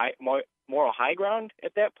moral high ground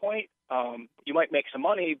at that point. You might make some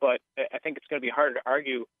money, but I think it's going to be harder to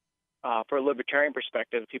argue for a libertarian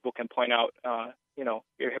perspective. People can point out,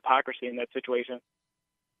 your hypocrisy in that situation.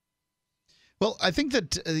 Well, I think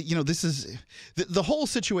that, this is the whole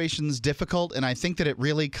situation's difficult, and I think that it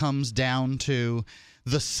really comes down to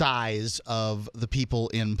the size of the people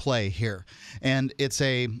in play here. And it's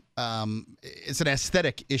an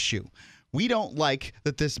aesthetic issue. We don't like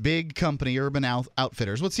that this big company, Urban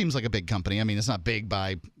Outfitters, what seems like a big company. I mean, it's not big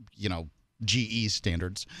by, GE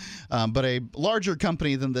standards, but a larger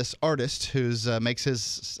company than this artist who's makes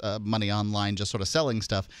his money online just sort of selling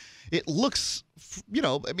stuff. It looks,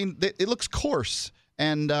 it looks coarse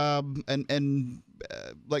and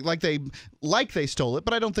like they stole it,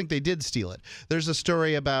 but I don't think they did steal it. There's a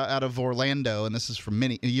story out of Orlando, and this is from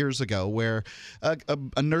many years ago, where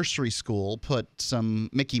a nursery school put some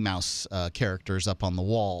Mickey Mouse characters up on the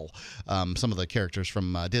wall, some of the characters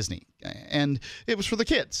from Disney, and it was for the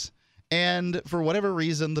kids. And for whatever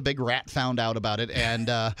reason, the big rat found out about it, and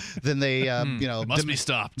then they, it must be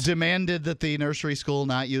stopped. Demanded that the nursery school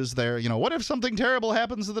not use their, what if something terrible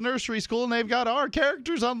happens to the nursery school and they've got our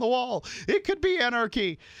characters on the wall? It could be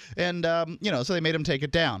anarchy. And, so they made them take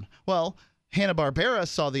it down. Well, Hanna-Barbera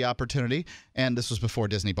saw the opportunity, and this was before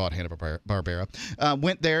Disney bought Hanna-Barbera,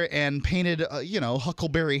 went there and painted,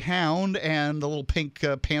 Huckleberry Hound and the little pink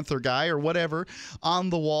panther guy or whatever on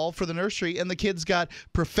the wall for the nursery, and the kids got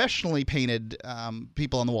professionally painted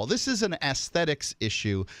people on the wall. This is an aesthetics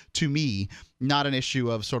issue to me, not an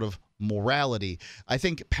issue of sort of morality. I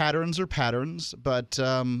think patterns are patterns, but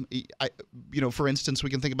for instance, we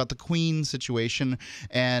can think about the Queen situation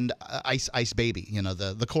and Ice Baby.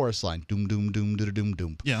 The chorus line, doom doom doom doom doom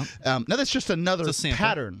doom. Yeah. Now that's just another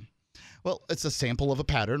pattern. Well, it's a sample of a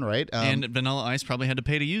pattern, right? And Vanilla Ice probably had to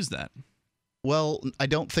pay to use that. Well, I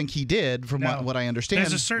don't think he did, from what I understand.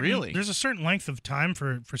 There's a certain length of time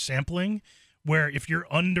for sampling, where if you're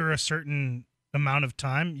under a certain amount of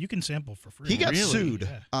time, you can sample for free. He got sued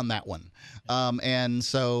on that one, and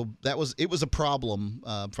so it was a problem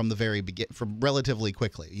from the very beginning, from relatively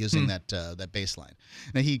quickly using that bass line.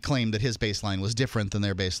 Now he claimed that his bass line was different than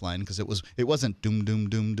their bass line because it wasn't doom doom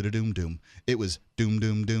doom da doom doom. It was doom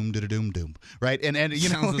doom doom da doom doom. Right, and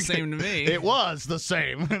sounds the same to me. It was the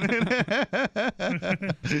same,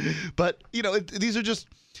 but these are just.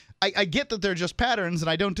 I get that they're just patterns, and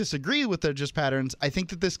I don't disagree with they're just patterns. I think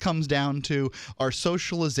that this comes down to our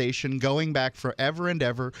socialization going back forever and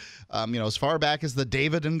ever, as far back as the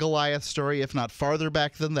David and Goliath story, if not farther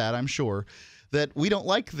back than that, I'm sure, that we don't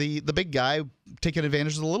like the big guy taking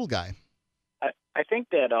advantage of the little guy. I think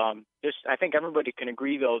that I think everybody can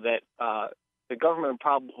agree, though, that the government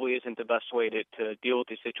probably isn't the best way to deal with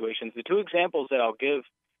these situations. The two examples that I'll give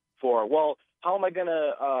for, how am I going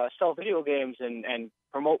to sell video games and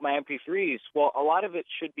promote my MP3s? Well, a lot of it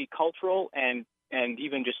should be cultural and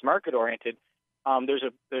even just market oriented. There's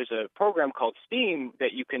a program called Steam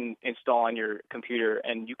that you can install on your computer,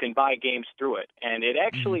 and you can buy games through it. And it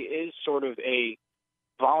actually is sort of a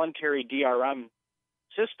voluntary DRM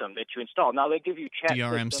system that you install. Now they give you chat.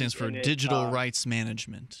 DRM stands for Digital Rights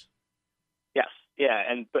Management. Yes, yeah,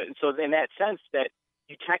 but so in that sense that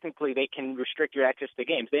they can restrict your access to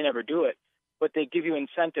games. They never do it. But they give you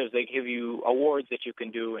incentives. They give you awards that you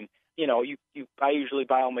can do, and I usually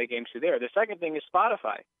buy all my games through there. The second thing is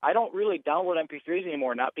Spotify. I don't really download MP3s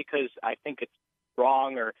anymore, not because I think it's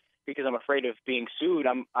wrong or because I'm afraid of being sued.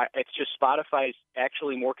 It's just Spotify's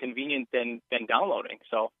actually more convenient than downloading.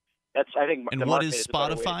 So that's, I think. And what is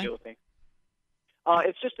Spotify?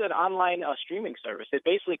 It's just an online streaming service. It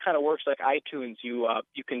basically kind of works like iTunes. You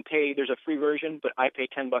can pay. There's a free version, but I pay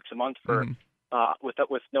 $10 a month for.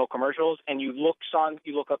 With no commercials, and you look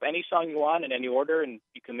up any song you want in any order, and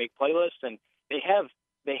you can make playlists, and they have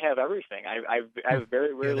everything. I've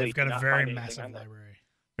very rarely. They've got a very massive library.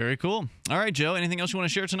 Very cool. All right, Joe. Anything else you want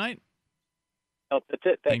to share tonight? Oh, that's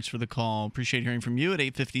it. Thanks for the call. Appreciate hearing from you at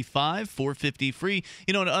 855-450-FREE.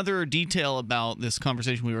 Another detail about this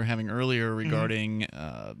conversation we were having earlier regarding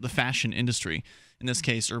the fashion industry. In this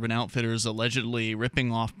case, Urban Outfitters allegedly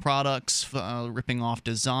ripping off products, ripping off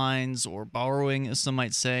designs, or borrowing, as some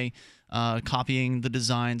might say, copying the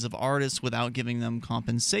designs of artists without giving them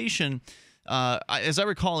compensation. As I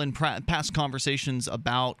recall in past conversations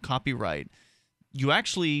about copyright, you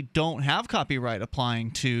actually don't have copyright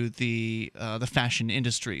applying to the fashion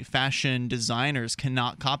industry. Fashion designers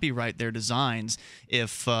cannot copyright their designs.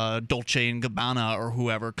 If Dolce & Gabbana or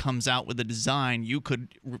whoever comes out with a design, you could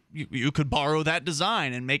borrow that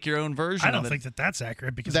design and make your own version of it. I don't think that that's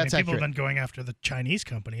accurate, because people have been going after the Chinese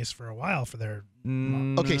companies for a while for their...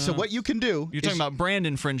 Okay, so what you can do... You're talking about brand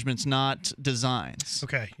infringements, not designs.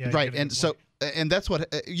 Okay. Yeah, right, and so... And that's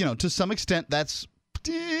what, to some extent, that's...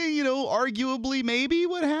 arguably maybe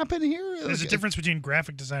what happened here. There's a difference between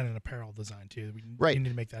graphic design and apparel design too. We need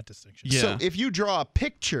to make that distinction. Yeah. So if you draw a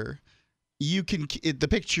picture, you can the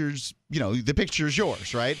picture's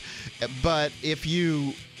yours, right? But if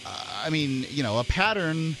you a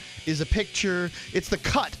pattern is a picture. It's the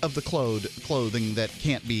cut of the clothing that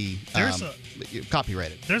can't be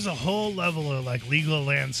copyrighted. There's a whole level of legal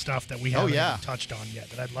land stuff that we haven't even touched on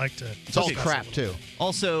yet that I'd like to. It's all crap too.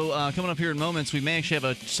 Also, coming up here in moments, we may actually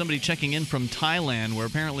have somebody checking in from Thailand, where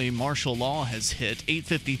apparently martial law has hit.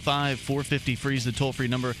 855-450-FREE is the toll-free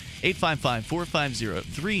number.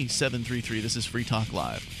 855-450-3733. This is Free Talk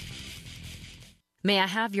Live. May I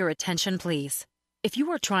have your attention, please? If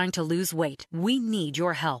you are trying to lose weight, we need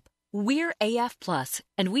your help. We're AF Plus,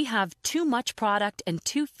 and we have too much product and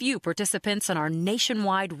too few participants on our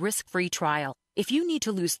nationwide risk-free trial. If you need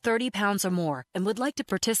to lose 30 pounds or more and would like to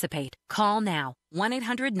participate, call now.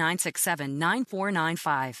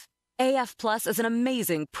 1-800-967-9495. AF Plus is an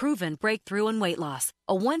amazing, proven breakthrough in weight loss.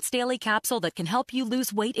 A once-daily capsule that can help you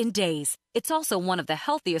lose weight in days. It's also one of the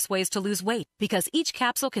healthiest ways to lose weight because each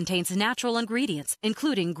capsule contains natural ingredients,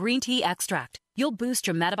 including green tea extract. You'll boost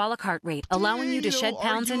your metabolic heart rate, allowing you to shed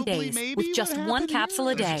pounds in days with just one capsule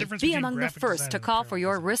a day. Be among the first to call for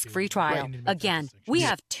your risk-free trial. Again, we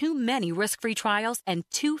have too many risk-free trials and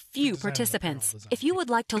too few participants. If you would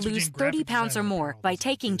like to lose 30 pounds or more by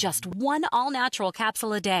taking just one all-natural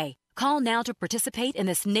capsule a day, call now to participate in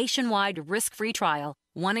this nationwide risk-free trial.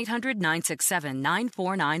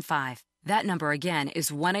 1-800-967-9495. That number again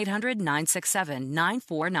is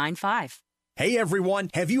 1-800-967-9495. Hey everyone,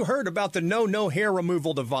 have you heard about the No hair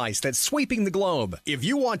removal device that's sweeping the globe? If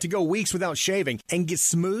you want to go weeks without shaving and get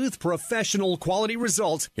smooth, professional quality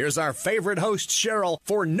results, here's our favorite host, Cheryl,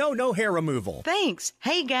 for No hair removal. Thanks.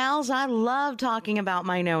 Hey gals, I love talking about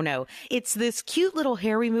my No. It's this cute little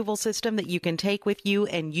hair removal system that you can take with you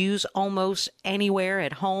and use almost anywhere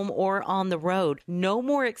at home or on the road. No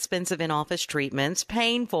more expensive in-office treatments,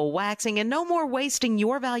 painful waxing, and no more wasting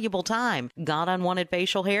your valuable time. Got unwanted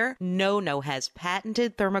facial hair? No has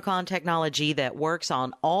patented Thermocon technology that works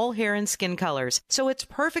on all hair and skin colors, so it's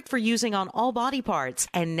perfect for using on all body parts.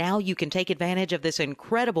 And now you can take advantage of this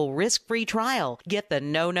incredible risk-free trial. Get the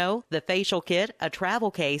No, the facial kit, a travel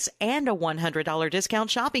case, and a $100 discount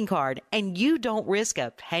shopping card, and you don't risk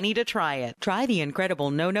a penny to try it. Try the incredible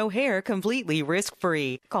No hair completely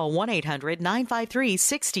risk-free. Call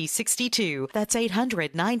 1-800-953-6062. That's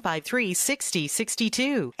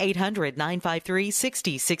 800-953-6062.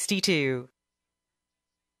 800-953-6062.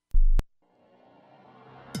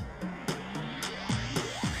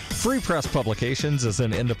 Free Press Publications is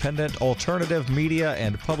an independent alternative media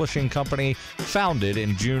and publishing company founded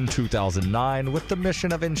in June 2009 with the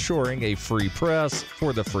mission of ensuring a free press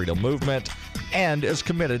for the freedom movement and is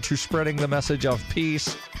committed to spreading the message of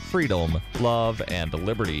peace, freedom, love, and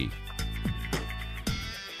liberty.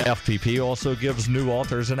 FPP also gives new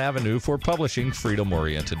authors an avenue for publishing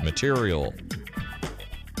freedom-oriented material.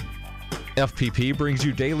 FPP brings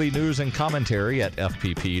you daily news and commentary at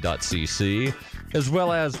fpp.cc, as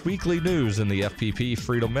well as weekly news in the FPP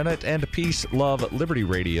Freedom Minute and Peace, Love, Liberty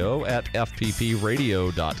Radio at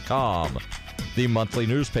fppradio.com. The monthly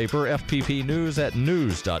newspaper FPP News at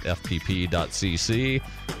news.fpp.cc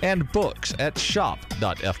and books at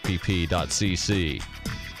shop.fpp.cc.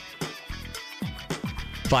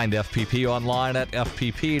 Find FPP online at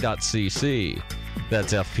fpp.cc.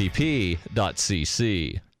 That's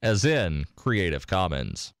fpp.cc, as in Creative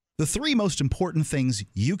Commons. The three most important things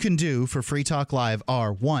you can do for Free Talk Live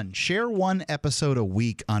are: 1, share one episode a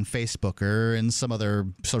week on Facebook or in some other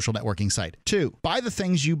social networking site. 2, buy the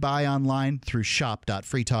things you buy online through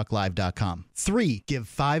shop.freetalklive.com. 3, give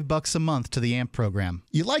 $5 a month to the AMP program.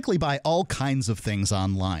 You likely buy all kinds of things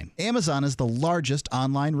online. Amazon is the largest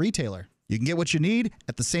online retailer. You can get what you need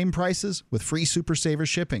at the same prices with free Super Saver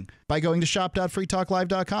shipping by going to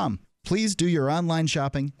shop.freetalklive.com. Please do your online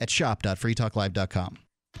shopping at shop.freetalklive.com.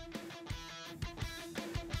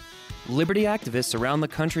 Liberty activists around the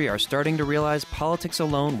country are starting to realize politics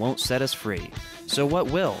alone won't set us free. So what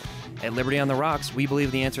will? At Liberty on the Rocks, we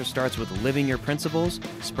believe the answer starts with living your principles,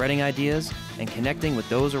 spreading ideas, and connecting with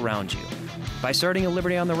those around you. By starting a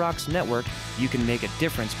Liberty on the Rocks network, you can make a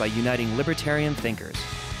difference by uniting libertarian thinkers.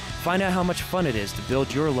 Find out how much fun it is to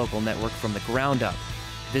build your local network from the ground up.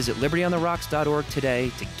 Visit libertyontherocks.org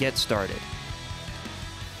today to get started.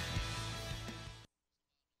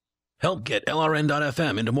 Help get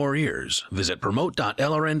LRN.FM into more ears. Visit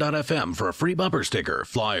promote.lrn.fm for a free bumper sticker,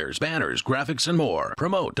 flyers, banners, graphics, and more.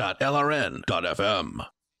 Promote.lrn.fm.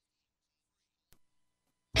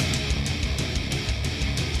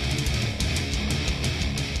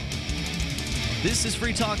 This is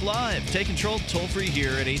Free Talk Live. Take control toll-free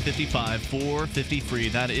here at 855-450-FREE.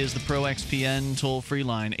 That is the ProXPN toll-free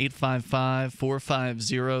line,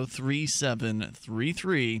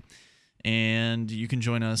 855-450-3733. And you can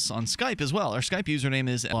join us on Skype as well. Our Skype username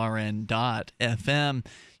is LRN.FM.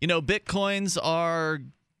 You know, Bitcoins are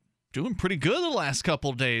doing pretty good the last couple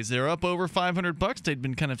of days. They're up over $500. They'd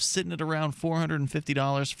been kind of sitting at around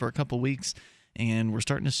 $450 for a couple weeks. And we're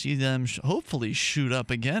starting to see them hopefully shoot up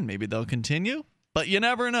again. Maybe they'll continue. But you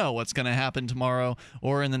never know what's going to happen tomorrow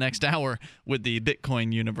or in the next hour with the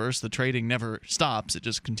Bitcoin universe. The trading never stops. It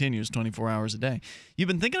just continues 24 hours a day. You've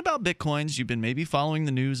been thinking about Bitcoins. You've been maybe following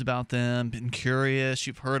the news about them, been curious.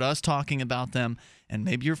 You've heard us talking about them. And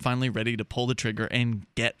maybe you're finally ready to pull the trigger and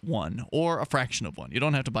get one or a fraction of one. You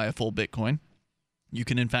don't have to buy a full Bitcoin. You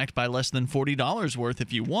can, in fact, buy less than $40 worth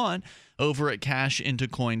if you want over at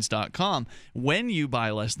cashintocoins.com. When you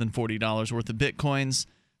buy less than $40 worth of Bitcoins,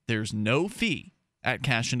 there's no fee at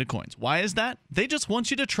Cash Into Coins. Why is that? They just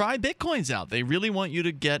want you to try Bitcoins out. They really want you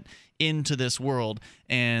to get into this world,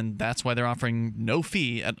 and that's why they're offering no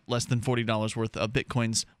fee at less than $40 worth of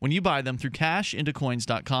Bitcoins when you buy them through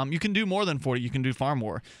cashintocoins.com. You can do more than 40. You can do far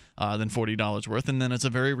more than $40 worth, and then it's a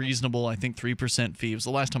very reasonable, I think, 3% fee. It was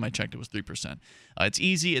the last time I checked, it was 3%. It's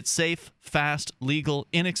easy, it's safe, fast, legal,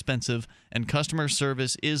 inexpensive, and customer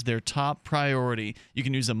service is their top priority. You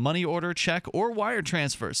can use a money order, check, or wire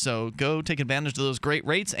transfer, so go take advantage of those great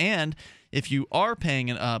rates. And if you are buying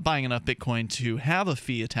enough Bitcoin to have a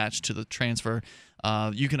fee attached to the transfer,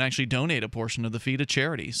 you can actually donate a portion of the fee to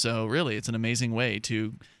charity. So really, it's an amazing way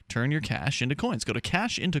to turn your cash into coins. Go to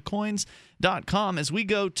cashintocoins.com. As we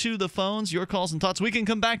go to the phones, your calls and thoughts. We can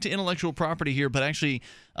come back to intellectual property here, but actually,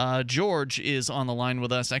 George is on the line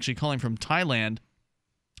with us, actually calling from Thailand.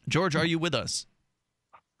 George, are you with us?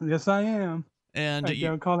 Yes, I am. And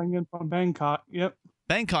I'm calling in from Bangkok. Yep.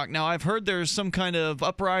 Bangkok. Now, I've heard there's some kind of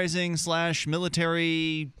uprising /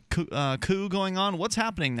 military coup going on. What's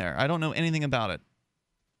happening there? I don't know anything about it.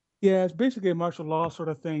 Yeah, it's basically a martial law sort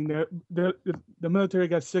of thing. The military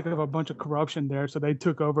got sick of a bunch of corruption there, so they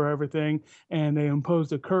took over everything, and they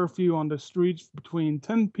imposed a curfew on the streets between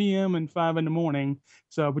 10 p.m. and 5 in the morning.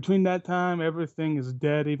 So between that time, everything is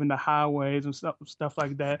dead, even the highways and stuff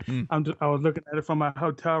like that. I was looking at it from my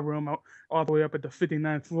hotel room all the way up at the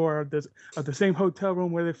 59th floor of the same hotel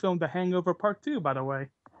room where they filmed The Hangover Part 2, by the way.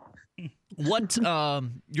 What?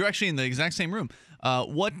 You're actually in the exact same room.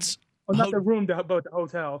 What? Well, not the room, but the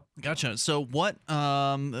hotel. Gotcha. So what?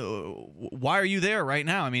 Why are you there right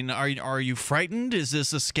now? I mean, are you frightened? Is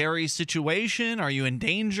this a scary situation? Are you in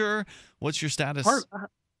danger? What's your status?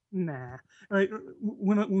 Nah. Right.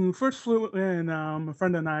 When we first flew in, a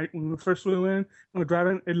friend and I, when we first flew in, we were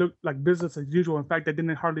driving, it looked like business as usual. In fact, I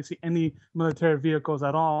didn't hardly see any military vehicles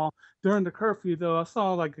at all. During the curfew, though, I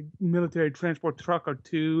saw like a military transport truck or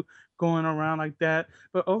two going around like that.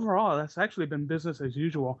 But overall, that's actually been business as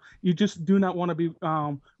usual. You just do not want to be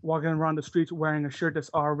walking around the streets wearing a shirt that's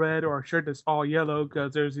all red or a shirt that's all yellow,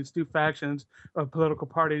 because there's these two factions of political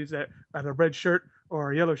parties that have a red shirt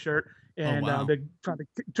or a yellow shirt. And they're trying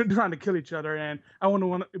to kill each other, and I wouldn't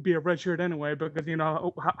want to be a red shirt anyway, because you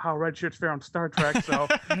know how red shirts fare on Star Trek. So,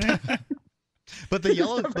 but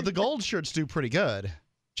the gold shirts do pretty good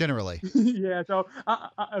generally. Yeah. So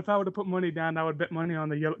if I were to put money down, I would bet money on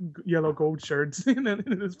the yellow gold shirts in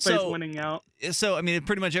this place winning out. So I mean,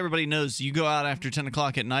 pretty much everybody knows you go out after 10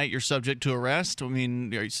 o'clock at night, you're subject to arrest. I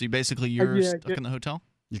mean, so basically you're stuck in the hotel.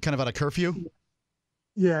 You're kind of at a curfew.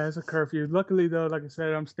 Yeah, it's a curfew. Luckily, though, like I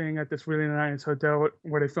said, I'm staying at this really nice hotel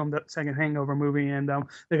where they filmed that second Hangover movie, and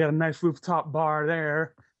they got a nice rooftop bar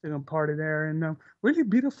there. They're gonna party there, and really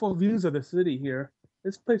beautiful views of the city here.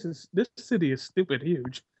 This city is stupid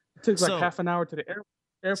huge. It takes like half an hour to the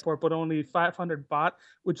airport, but only 500 baht,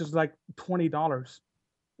 which is like $20,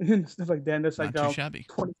 and stuff like that. And it's like not too shabby.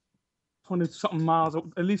 20 something miles,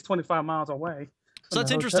 at least 25 miles away. So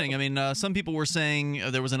that's interesting. I mean, some people were saying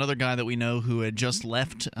there was another guy that we know who had just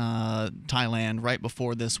left Thailand right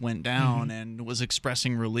before this went down and was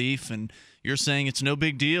expressing relief. And you're saying it's no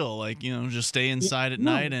big deal. Like, you know, just stay inside at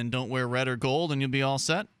night and don't wear red or gold and you'll be all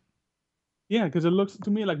set? Yeah, because it looks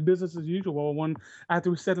to me like business as usual. When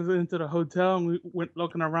after we settled into the hotel and we went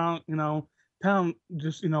looking around, town,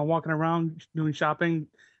 just walking around doing shopping,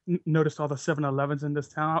 noticed all the 7-Elevens in this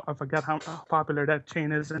town. I forgot how popular that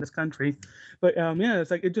chain is in this country, but yeah,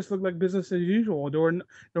 it's like it just looked like business as usual. There weren't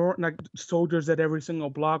like soldiers at every single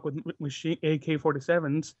block with machine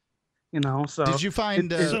AK-47s. So did you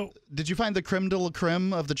find the creme de la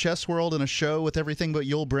creme of the chess world in a show with everything but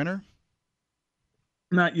Yul Brynner?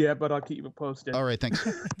 Not yet, but I'll keep you posted. All right, thanks.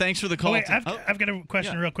 Thanks for the call. Oh, wait, I've got a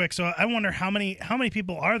question real quick. So I wonder how many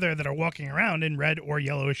people are there that are walking around in red or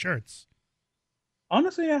yellow shirts?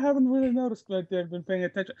 Honestly, I haven't really noticed that they've been paying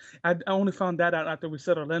attention. I only found that out after we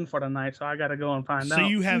settled in for the night, so I got to go and find out. So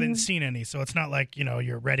you haven't seen any. So it's not like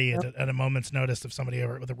you're ready at a moment's notice if somebody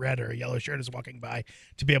with a red or a yellow shirt is walking by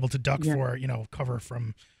to be able to duck for cover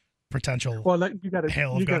from potential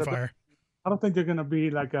hail of gunfire. I don't think they're gonna be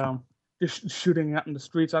like just shooting out in the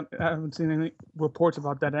streets. I haven't seen any reports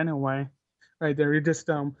about that anyway. Right there, you just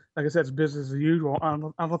like I said, it's business as usual. I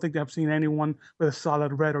don't think I've seen anyone with a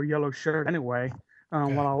solid red or yellow shirt anyway.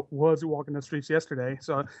 While I was walking the streets yesterday,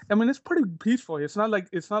 so I mean it's pretty peaceful. It's not like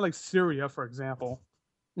Syria, for example.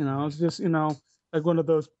 It's just like one of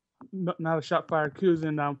those not a shot fired coups,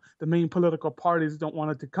 and the main political parties don't want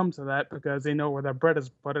it to come to that because they know where their bread is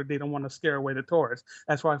buttered. They don't want to scare away the tourists.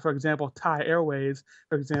 That's why, for example, Thai Airways,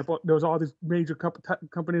 for example, there's all these major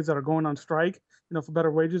companies that are going on strike, for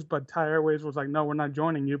better wages, but Thai Airways was like, no, we're not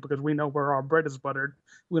joining you because we know where our bread is buttered.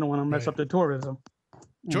 We don't want to mess up the tourism.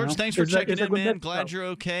 George, thanks for checking in, man. Glad you're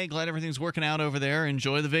okay. Glad everything's working out over there.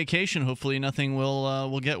 Enjoy the vacation. Hopefully nothing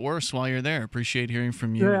will get worse while you're there. Appreciate hearing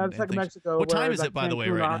from you. Yeah, it's like Mexico. What time is it, by the way,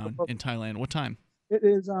 right now in Thailand? What time? It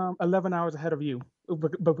is 11 hours ahead of you.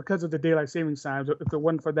 But because of the daylight savings times, if it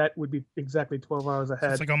wasn't for that, it would be exactly 12 hours ahead.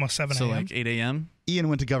 So it's like almost 7 a.m. So like 8 a.m.? Ian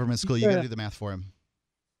went to government school. You got to do the math for him.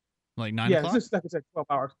 Like 9 o'clock? Yeah, it's just like I said, 12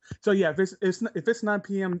 hours. So yeah, if it's 9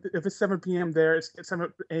 p.m., if it's 7 p.m. there, it's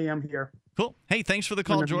 7 a.m. here. Cool. Hey, thanks for the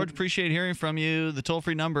call, George. Appreciate hearing from you. The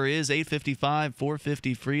toll-free number is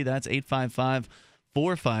 855-450-FREE. That's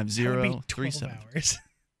 855-450-37. Hours.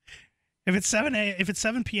 If it's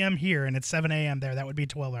 7 p.m. here and it's 7 a.m. there, that would be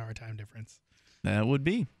 12-hour time difference. That would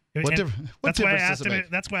be. That's why I asked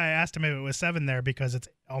him if it was 7 there, because it's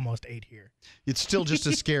almost 8 here. It's still just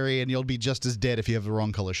as scary, and you'll be just as dead if you have the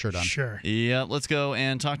wrong color shirt on. Sure. Yeah, let's go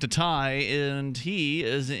and talk to Ty, and he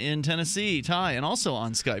is in Tennessee. Ty, and also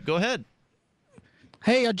on Skype. Go ahead.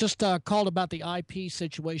 Hey, I just called about the IP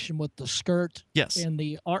situation with the skirt and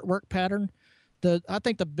the artwork pattern. I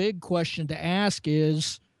think the big question to ask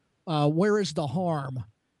is, where is the harm?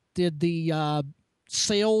 Did the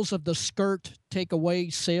sales of the skirt take away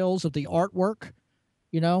sales of the artwork?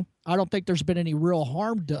 I don't think there's been any real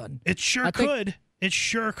harm done. It sure could. It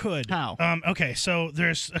sure could. How? Okay, so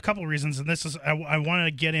there's a couple of reasons, and this is I want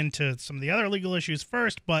to get into some of the other legal issues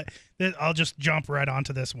first, but I'll just jump right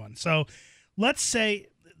onto this one. So let's say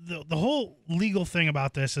the whole legal thing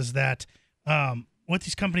about this is that what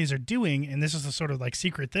these companies are doing, and this is the sort of like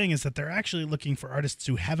secret thing, is that they're actually looking for artists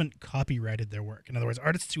who haven't copyrighted their work. In other words,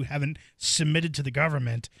 artists who haven't submitted to the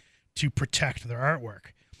government to protect their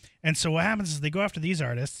artwork. And so what happens is they go after these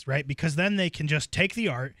artists, right? Because then they can just take the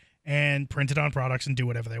art and print it on products and do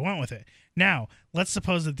whatever they want with it. Now, let's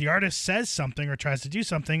suppose that the artist says something or tries to do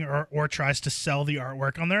something or tries to sell the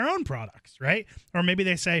artwork on their own products, right? Or maybe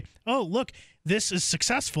they say, oh, look, this is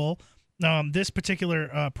successful. This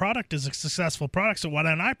particular product is a successful product, so why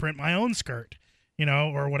don't I print my own skirt,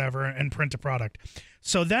 or whatever, and print a product?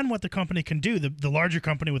 So then what the company can do, the larger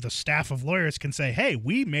company with a staff of lawyers can say, hey,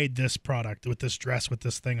 we made this product with this dress with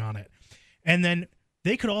this thing on it. And then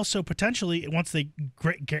they could also potentially, once they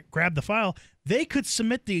grab the file, they could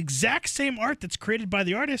submit the exact same art that's created by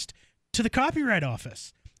the artist to the Copyright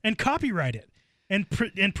Office and copyright it. And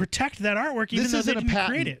protect that artwork, even though they didn't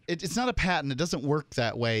create it. It's not a patent. It doesn't work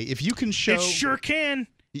that way. If you can show, it sure can.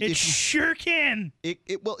 It sure can.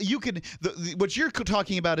 Well, you can. What you're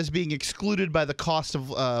talking about is being excluded by the cost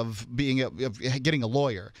of getting a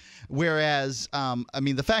lawyer. Whereas,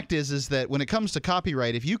 the fact is that when it comes to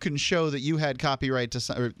copyright, if you can show that you had copyright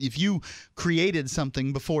to, or if you created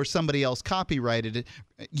something before somebody else copyrighted it,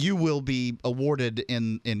 you will be awarded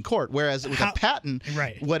in court. Whereas with a patent,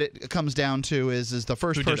 what it comes down to is the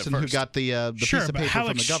first person who got the piece of paper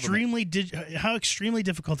from the government. How extremely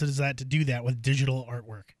difficult is that to do that with digital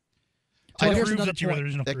artwork?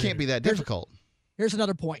 That can't be that difficult. Here's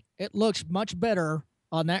another point. It looks much better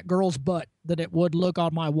on that girl's butt than it would look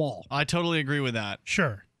on my wall. I totally agree with that.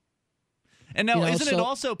 Sure. And now, isn't it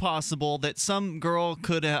also possible that some girl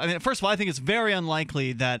could I mean, first of all, I think it's very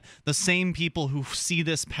unlikely that the same people who see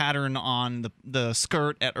this pattern on the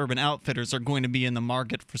skirt at Urban Outfitters are going to be in the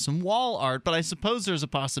market for some wall art, but I suppose there's a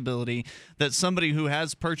possibility that somebody who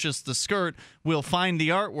has purchased the skirt will find the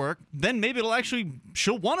artwork, then maybe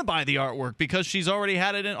she'll want to buy the artwork because she's already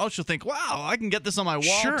had it in. Oh, she'll think, wow, I can get this on my wall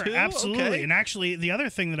sure, too. Absolutely. Okay. And actually, the other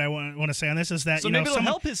thing that I want to say on this is that maybe it'll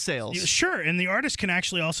help his sales. Sure, and the artist can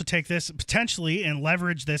actually also take this potentially and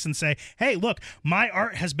leverage this and say, hey, look, my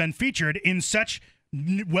art has been featured in such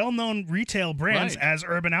well-known retail brands as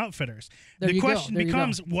Urban Outfitters. The question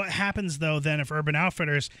becomes, what happens though then if Urban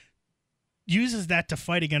Outfitters uses that to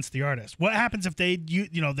fight against the artist? What happens if they're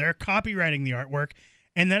copywriting the artwork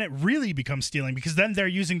and then it really becomes stealing, because then they're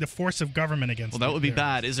using the force of government against them? Well, that would be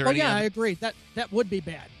bad. Is there any I agree. That would be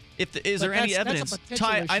bad. Is there any evidence?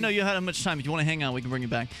 Ty, I know you had much time. If you want to hang on, we can bring you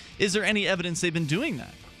back. Is there any evidence they've been doing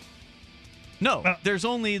that? No. There's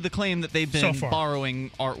only the claim that they've been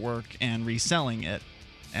borrowing artwork and reselling it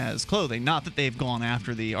as clothing, not that they've gone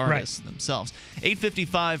after the artists themselves.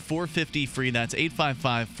 855-450-FREE. That's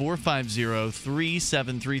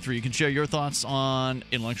 855-450-3733. You can share your thoughts on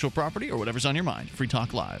intellectual property or whatever's on your mind. Free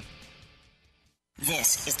Talk Live.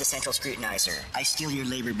 This is the Central Scrutinizer. I steal your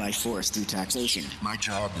labor by force through taxation. My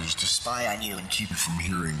job is to spy on you and keep you from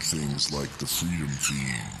hearing things like the Freedom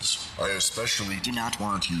Fiends. I especially do not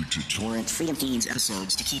want you to torrent Freedom Fiends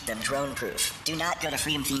episodes to keep them drone-proof. Do not go to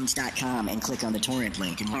freedomfiends.com and click on the torrent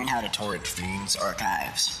link and learn how to torrent Fiends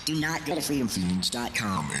archives. Do not go to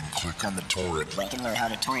freedomfiends.com and click on the torrent link and learn how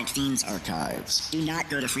to torrent Fiends archives. Do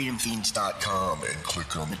not go to freedomfiends.com and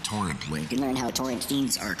click on the torrent link and learn how to torrent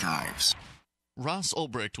Fiends archives. Ross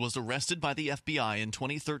Ulbricht was arrested by the FBI in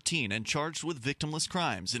 2013 and charged with victimless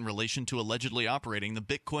crimes in relation to allegedly operating the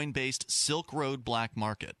Bitcoin-based Silk Road black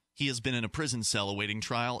market. He has been in a prison cell awaiting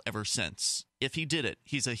trial ever since. If he did it,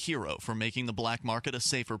 he's a hero for making the black market a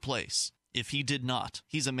safer place. If he did not,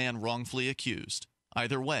 he's a man wrongfully accused.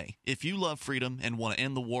 Either way, if you love freedom and want to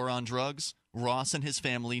end the war on drugs, Ross and his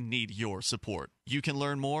family need your support. You can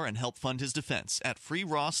learn more and help fund his defense at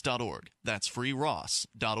freeross.org. That's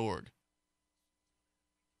freeross.org.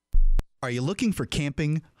 Are you looking for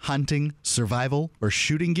camping, hunting, survival, or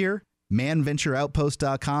shooting gear?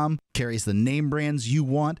 ManVentureOutpost.com carries the name brands you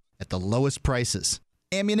want at the lowest prices.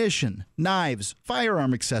 Ammunition, knives,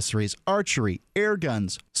 firearm accessories, archery, air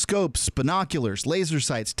guns, scopes, binoculars, laser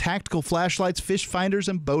sights, tactical flashlights, fish finders,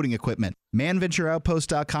 and boating equipment.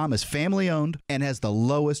 ManVentureOutpost.com is family-owned and has the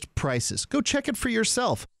lowest prices. Go check it for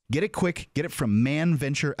yourself. Get it quick. Get it from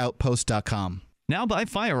ManVentureOutpost.com. Now buy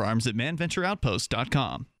firearms at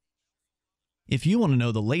ManVentureOutpost.com. If you want to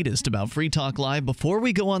know the latest about Free Talk Live before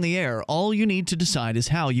we go on the air, all you need to decide is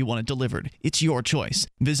how you want it delivered. It's your choice.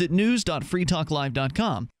 Visit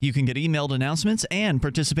news.freetalklive.com. You can get emailed announcements and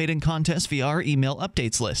participate in contests via our email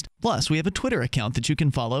updates list. Plus, we have a Twitter account that you can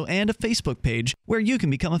follow and a Facebook page where you can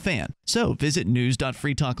become a fan. So visit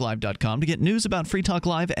news.freetalklive.com to get news about Free Talk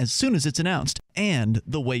Live as soon as it's announced and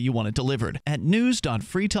the way you want it delivered at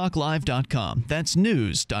news.freetalklive.com. That's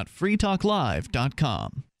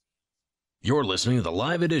news.freetalklive.com. You're listening to the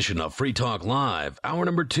live edition of Free Talk Live. Hour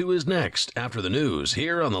number 2 is next after the news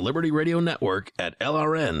here on the Liberty Radio Network at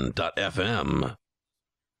LRN.FM.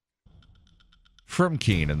 From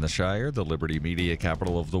Keene in the Shire, the Liberty Media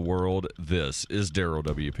capital of the world, this is Darryl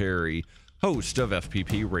W. Perry, host of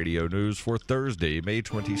FPP Radio News for Thursday, May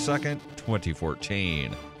 22nd,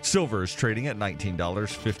 2014. Silver is trading at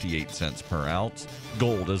 $19.58 per ounce.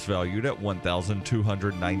 Gold is valued at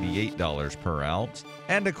 $1,298 per ounce.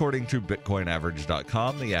 And according to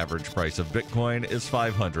BitcoinAverage.com, the average price of Bitcoin is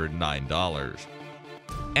 $509.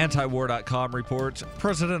 Antiwar.com reports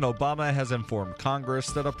President Obama has informed Congress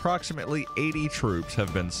that approximately 80 troops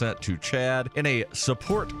have been sent to Chad in a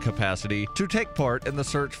support capacity to take part in the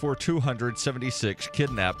search for 276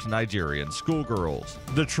 kidnapped Nigerian schoolgirls.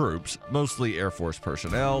 The troops, mostly Air Force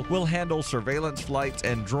personnel, will handle surveillance flights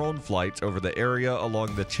and drone flights over the area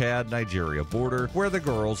along the Chad-Nigeria border where the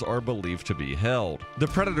girls are believed to be held. The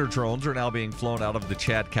Predator drones are now being flown out of the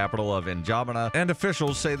Chad capital of N'Djamena, and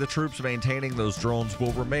officials say the troops maintaining those drones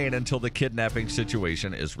will remain until the kidnapping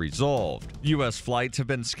situation is resolved. U.S. flights have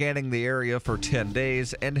been scanning the area for 10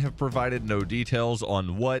 days and have provided no details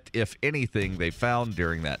on what, if anything, they found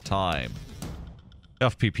during that time.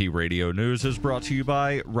 FPP Radio News is brought to you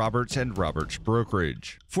by Roberts & Roberts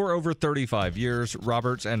Brokerage. For over 35 years,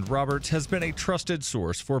 Roberts & Roberts has been a trusted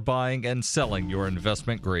source for buying and selling your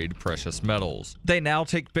investment-grade precious metals. They now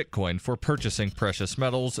take Bitcoin for purchasing precious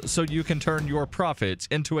metals so you can turn your profits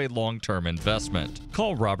into a long-term investment.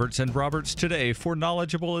 Call Roberts & Roberts today for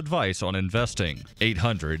knowledgeable advice on investing.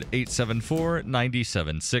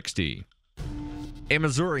 800-874-9760. A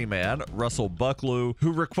Missouri man, Russell Bucklew,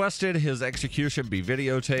 who requested his execution be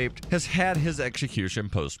videotaped, has had his execution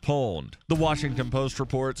postponed. The Washington Post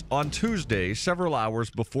reports on Tuesday, several hours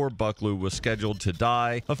before Bucklew was scheduled to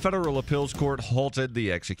die, a federal appeals court halted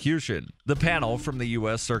the execution. The panel from the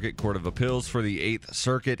U.S. Circuit Court of Appeals for the 8th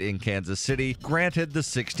Circuit in Kansas City granted the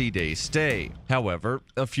 60-day stay. However,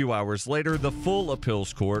 a few hours later, the full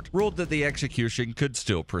appeals court ruled that the execution could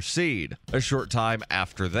still proceed. A short time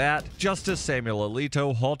after that, Justice Samuel Alito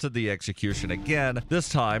halted the execution again, this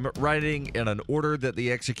time writing in an order that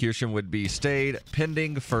the execution would be stayed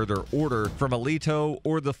pending further order from Alito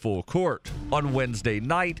or the full court. On Wednesday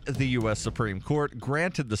night, the U.S. Supreme Court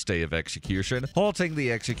granted the stay of execution, halting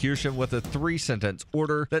the execution with a 3-sentence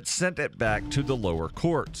order that sent it back to the lower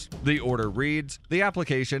courts. The order reads, "The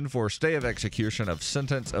application for stay of execution of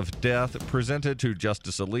sentence of death presented to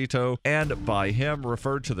Justice Alito and by him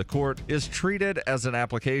referred to the court is treated as an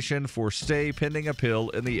application for stay pending appeal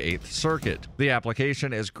in the 8th Circuit. The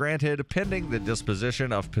application is granted pending the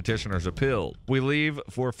disposition of petitioner's appeal. We leave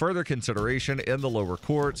for further consideration in the lower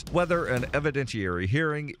courts whether an evidentiary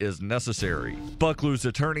hearing is necessary." Bucklew's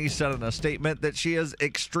attorney said in a statement that she is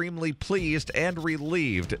extremely pleased and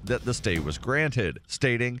relieved that the stay was granted,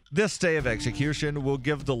 stating, "This stay of execution will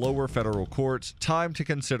give the lower federal courts time to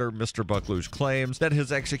consider Mr. Bucklew's claims that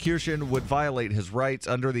his execution would violate his rights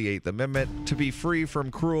under the 8th Amendment to be free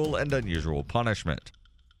from cruel and unusual punishment."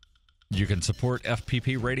 You can support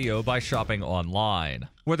FPP Radio by shopping online.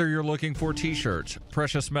 Whether you're looking for t-shirts,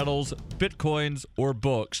 precious metals, bitcoins, or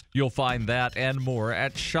books, you'll find that and more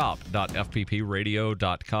at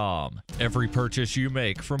shop.fppradio.com. Every purchase you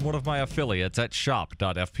make from one of my affiliates at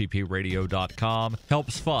shop.fppradio.com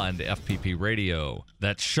helps fund FPP Radio.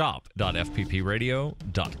 That's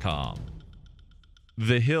shop.fppradio.com.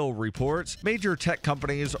 The Hill reports major tech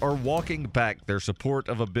companies are walking back their support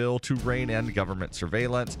of a bill to rein in government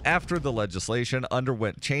surveillance after the legislation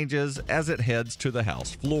underwent changes as it heads to the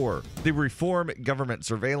House floor. The Reform Government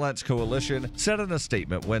Surveillance Coalition said in a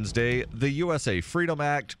statement Wednesday, the USA Freedom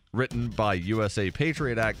Act, written by USA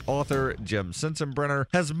Patriot Act author Jim Sensenbrenner,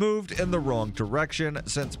 has moved in the wrong direction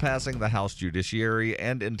since passing the House Judiciary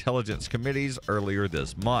and Intelligence Committees earlier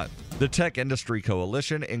this month. The Tech Industry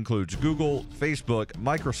Coalition includes Google, Facebook,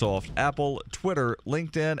 Microsoft, Apple, Twitter,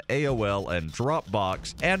 LinkedIn, AOL, and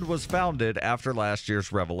Dropbox, and was founded after last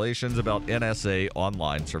year's revelations about NSA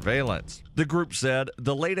online surveillance. The group said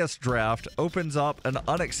the latest draft opens up an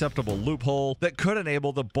unacceptable loophole that could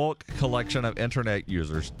enable the bulk collection of Internet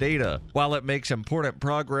users' data. While it makes important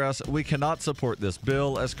progress, we cannot support this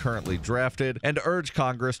bill as currently drafted and urge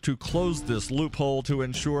Congress to close this loophole to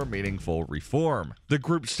ensure meaningful reform. The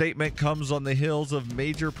group's statement comes on the heels of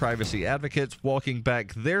major privacy advocates walking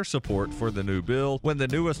back their support for the new bill when the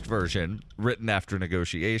newest version, written after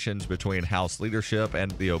negotiations between House leadership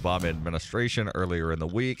and the Obama administration earlier in the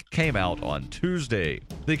week, came out on Tuesday.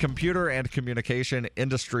 The Computer and Communication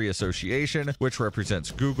Industry Association, which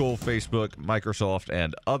represents Google, Facebook, Microsoft,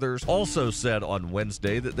 and others, also said on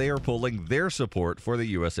Wednesday that they are pulling their support for the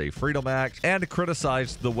USA Freedom Act and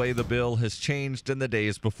criticized the way the bill has changed in the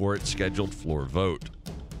days before its scheduled floor vote.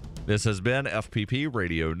 This has been FPP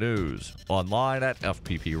Radio News, online at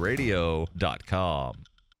fppradio.com.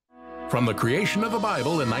 From the creation of the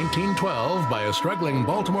Bible in 1912 by a struggling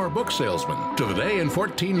Baltimore book salesman to the day in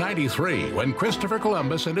 1493 when Christopher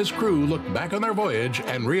Columbus and his crew looked back on their voyage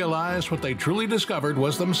and realized what they truly discovered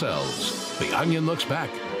was themselves. The Onion looks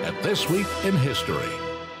back at This Week in History.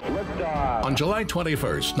 On July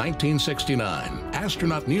 21st, 1969,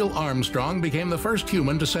 astronaut Neil Armstrong became the first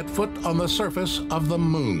human to set foot on the surface of the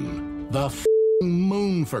moon. The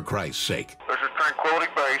moon, for Christ's sake. This is Tranquility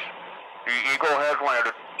Base. The Eagle has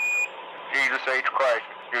landed. Jesus H. Christ,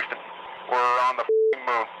 Houston. We're on the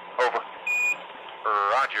moon. Over.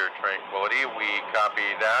 Roger, Tranquility. We copy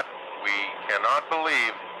that. We cannot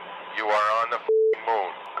believe you are on the moon.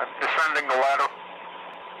 I'm descending the ladder.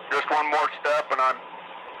 Just one more step and I'm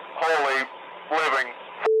wholly living.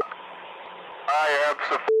 I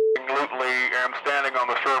absolutely am standing on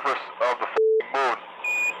the surface of the moon.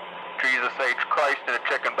 Jesus H. Christ in a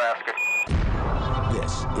chicken basket.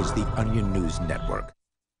 This is the Onion News Network.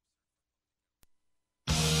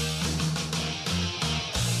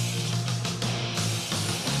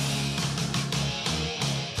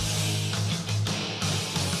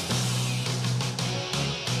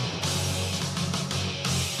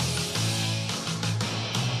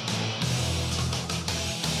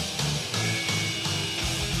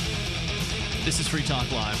 This is Free Talk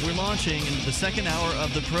Live. We're launching into the second hour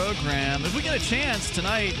of the program. If we get a chance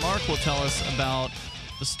tonight, Mark will tell us about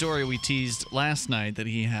the story we teased last night that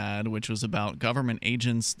he had, which was about government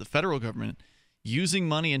agents, the federal government, using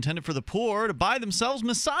money intended for the poor to buy themselves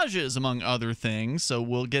massages, among other things. So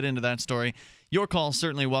we'll get into that story. Your call is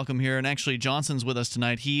certainly welcome here. And actually, Johnson's with us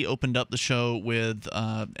tonight. He opened up the show with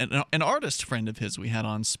an artist friend of his we had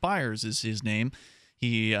on. Spires is his name.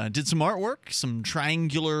 He did some artwork, some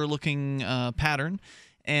triangular-looking pattern,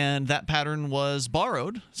 and that pattern was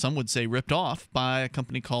borrowed, some would say ripped off, by a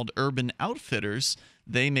company called Urban Outfitters.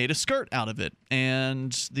 They made a skirt out of it,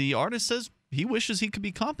 and the artist says he wishes he could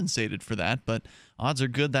be compensated for that, but odds are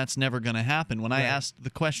good that's never going to happen. When I asked the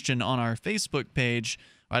question on our Facebook page,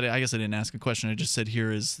 I guess I didn't ask a question. I just said here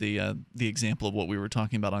is the example of what we were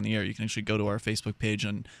talking about on the air. You can actually go to our Facebook page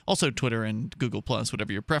and also Twitter and Google+,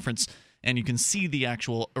 whatever your preference, and you can see the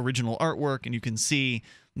actual original artwork, and you can see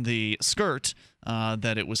the skirt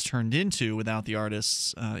that it was turned into without the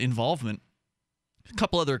artist's involvement. A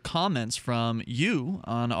couple other comments from you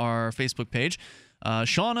on our Facebook page.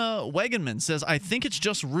 Shauna Wagenman says, I think it's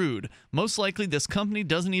just rude. Most likely this company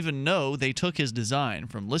doesn't even know they took his design.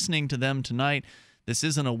 From listening to them tonight, this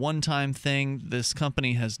isn't a one-time thing this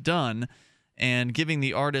company has done, and giving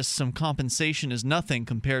the artist some compensation is nothing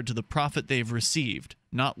compared to the profit they've received.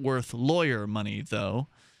 Not worth lawyer money, though.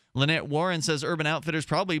 Lynette Warren says Urban Outfitters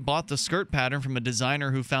probably bought the skirt pattern from a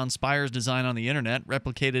designer who found Spires' design on the internet,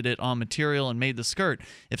 replicated it on material, and made the skirt.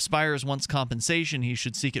 If Spires wants compensation, he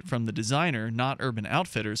should seek it from the designer, not Urban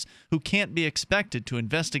Outfitters, who can't be expected to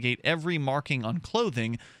investigate every marking on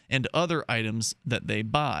clothing and other items that they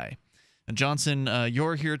buy. Johnson,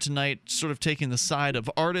 you're here tonight sort of taking the side of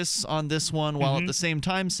artists on this one, while at the same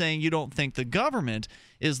time saying you don't think the government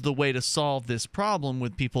is the way to solve this problem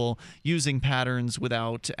with people using patterns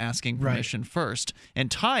without asking permission first. And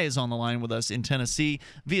Ty is on the line with us in Tennessee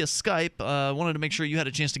via Skype. Wanted to make sure you had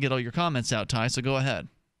a chance to get all your comments out, Ty, so go ahead.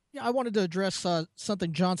 Yeah, I wanted to address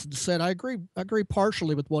something Johnson said. I agree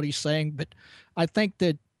partially with what he's saying, but I think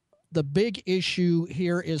that the big issue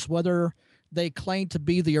here is whether they claim to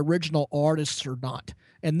be the original artists or not.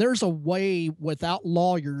 And there's a way without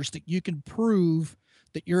lawyers that you can prove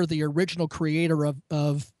that you're the original creator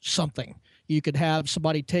of something. You could have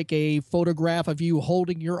somebody take a photograph of you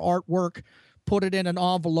holding your artwork, put it in an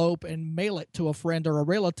envelope, and mail it to a friend or a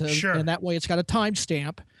relative. Sure. And that way it's got a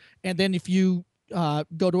timestamp. And then if you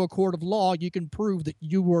go to a court of law, you can prove that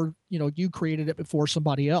you created it before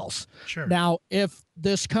somebody else. Sure. Now, if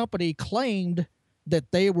this company claimed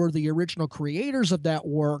that they were the original creators of that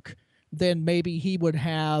work, then maybe he would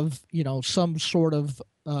have, some sort of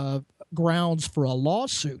grounds for a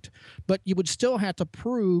lawsuit. But you would still have to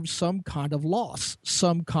prove some kind of loss,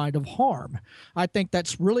 some kind of harm. I think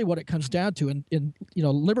that's really what it comes down to. In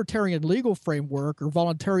libertarian legal framework or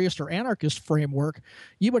voluntarist or anarchist framework,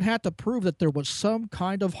 you would have to prove that there was some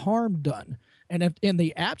kind of harm done. And if in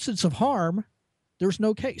the absence of harm, there's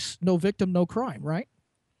no case, no victim, no crime, right?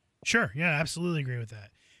 Sure. Yeah, I absolutely agree with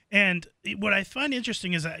that. And what I find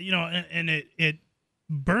interesting is that, and it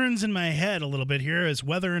burns in my head a little bit here is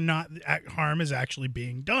whether or not harm is actually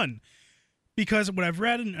being done. Because what I've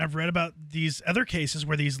read about these other cases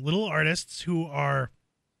where these little artists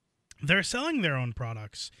they're selling their own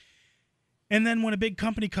products. And then when a big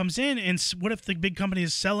company comes in, and what if the big company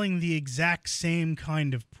is selling the exact same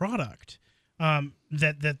kind of product?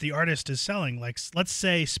 That the artist is selling. Like, let's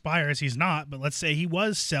say Spires, he's not, but let's say he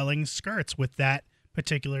was selling skirts with that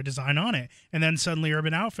particular design on it. And then suddenly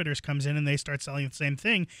Urban Outfitters comes in and they start selling the same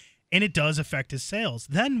thing, and it does affect his sales.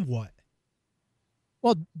 Then what?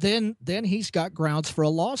 Well, then he's got grounds for a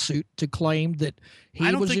lawsuit to claim that he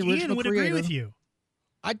was the original creator. I don't think Ian would agree with you.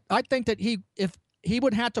 I think that if he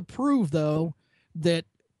would have to prove, though, that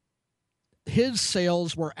his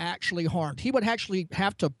sales were actually harmed. He would actually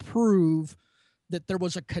have to prove that there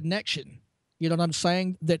was a connection. You know what I'm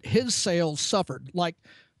saying? That his sales suffered. Like,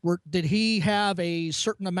 did he have a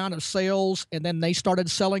certain amount of sales and then they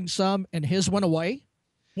started selling some and his went away?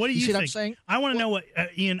 What do you see think? What I'm saying? I want to know what,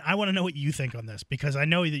 Ian, I want to know what you think on this, because I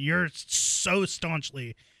know that you're so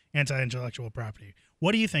staunchly anti-intellectual property.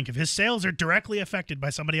 What do you think? If his sales are directly affected by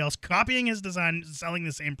somebody else copying his design, selling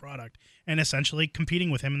the same product, and essentially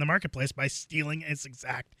competing with him in the marketplace by stealing his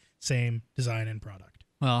exact same design and product?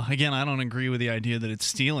 Well, again, I don't agree with the idea that it's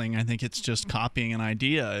stealing. I think it's just copying an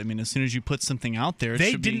idea. I mean, as soon as you put something out there,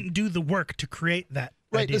 they didn't do the work to create that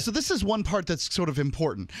Right. idea. So this is one part that's sort of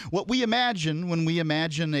important. What we imagine when we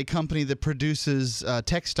imagine a company that produces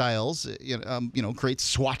textiles, creates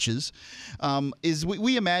swatches, is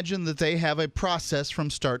we imagine that they have a process from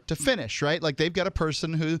start to finish, right? Like they've got a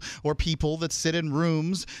person or people that sit in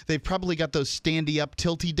rooms. They've probably got those standy up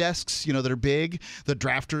tilty desks, that are big, the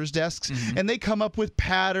drafters desks, and they come up with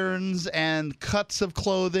patterns and cuts of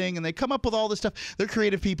clothing, and they come up with all this stuff. They're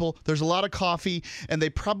creative people. There's a lot of coffee, and they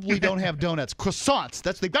probably don't have donuts. Croissants.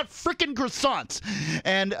 They've got freaking croissants,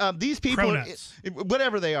 and these people,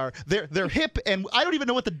 whatever they are, they're hip, and I don't even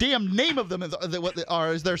know what the damn name of them what they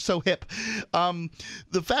are. Is they're so hip.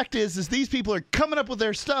 The fact is these people are coming up with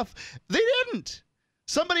their stuff. They didn't.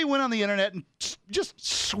 Somebody went on the internet and just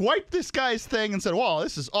swiped this guy's thing and said, "Wow,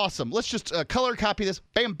 this is awesome. Let's just color copy this.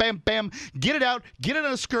 Bam, bam, bam. Get it out. Get it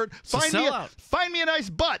on a skirt. Find me a nice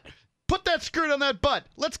butt." Put that skirt on that butt.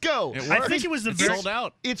 Let's go. I think it was sold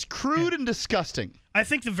out. It's crude and disgusting. I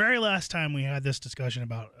think the very last time we had this discussion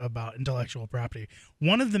about intellectual property,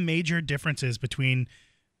 one of the major differences between,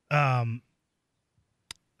 for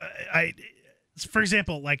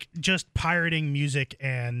example, like just pirating music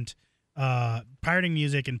and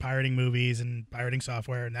pirating movies and pirating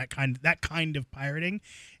software and that kind of pirating,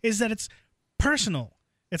 is that it's personal.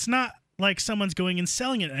 It's not like someone's going and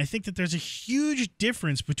selling it. And I think that there's a huge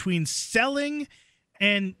difference between selling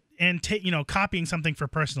and copying something for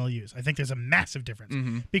personal use. I think there's a massive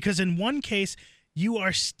difference because in one case you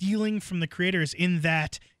are stealing from the creators in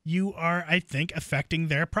that you are, I think, affecting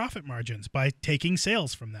their profit margins by taking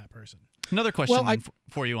sales from that person. Another question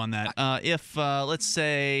for you on that. If, let's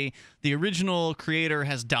say, the original creator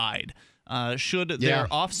has died, should their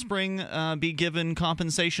offspring be given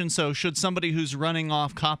compensation? So should somebody who's running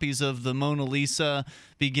off copies of the Mona Lisa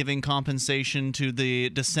be giving compensation to the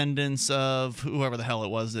descendants of whoever the hell it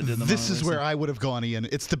was that did the Mona Lisa? This is where I would have gone, Ian.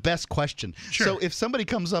 It's the best question. Sure. So if somebody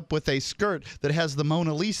comes up with a skirt that has the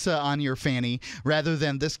Mona Lisa on your fanny rather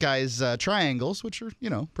than this guy's triangles, which are,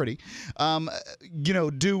 pretty,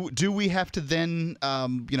 do we have to then,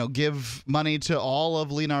 give money to all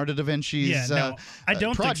of Leonardo da Vinci's I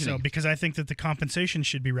don't progeny? think so, because I think that the compensation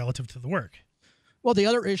should be relative to the work. Well, the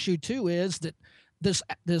other issue too is that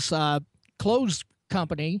this clothes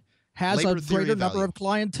company has a greater number of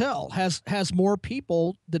clientele, has more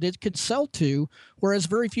people that it could sell to, whereas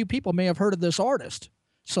very few people may have heard of this artist.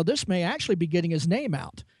 So this may actually be getting his name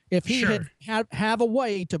out. If he have a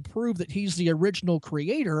way to prove that he's the original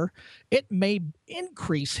creator, it may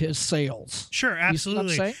increase his sales. Sure,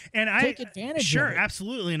 absolutely. And take advantage of it.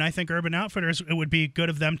 Absolutely. And I think Urban Outfitters, it would be good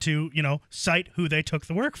of them to, cite who they took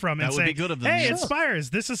the work from and that would be good of them. Hey,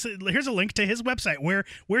 Inspires. Here's a link to his website where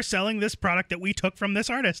we're selling this product that we took from this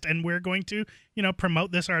artist, and we're going to,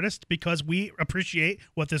 promote this artist because we appreciate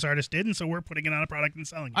what this artist did, and so we're putting it on a product and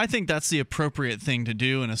selling it. I think that's the appropriate thing to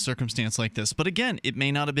do in a circumstance like this. But again, it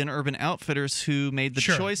may not have been Urban Outfitters who made the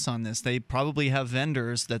choice on this. They probably have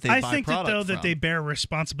vendors that they buy product from. I think that they bear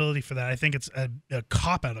responsibility for that. I think it's a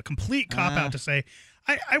cop-out, a complete cop-out to say,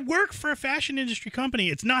 I work for a fashion industry company.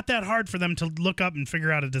 It's not that hard for them to look up and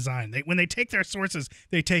figure out a design. When they take their sources,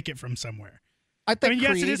 they take it from somewhere.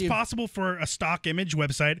 Yes, it is possible for a stock image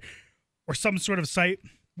website or some sort of site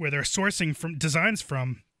where they're sourcing from designs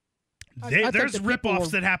from. There's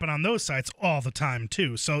rip-offs that happen on those sites all the time,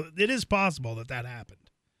 too. So it is possible that happened.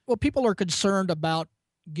 Well, people are concerned about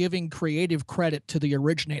giving creative credit to the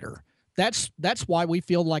originator. That's why we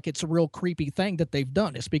feel like it's a real creepy thing that they've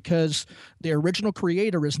done. It's because the original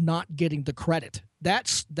creator is not getting the credit.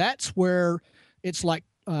 That's where it's like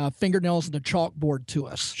fingernails in the chalkboard to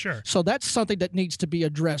us. Sure. So that's something that needs to be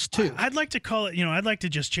addressed too. I'd like to call it, I'd like to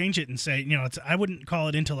just change it and say, I wouldn't call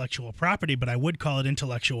it intellectual property, but I would call it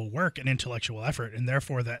intellectual work and intellectual effort. And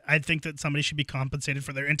therefore that I think that somebody should be compensated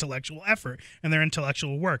for their intellectual effort and their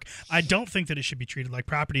intellectual work. I don't think that it should be treated like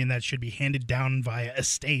property and that it should be handed down via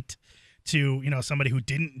estate to, somebody who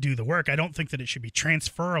didn't do the work. I don't think that it should be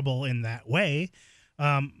transferable in that way.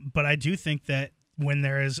 But I do think that when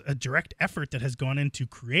there is a direct effort that has gone into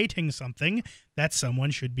creating something, that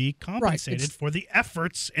someone should be compensated for the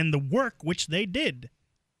efforts and the work which they did.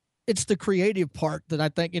 It's the creative part that I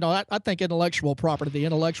think, I think intellectual property, the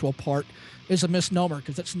intellectual part is a misnomer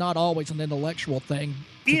because it's not always an intellectual thing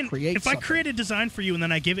to Ian, create if something. I create a design for you and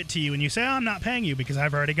then I give it to you and you say, I'm not paying you because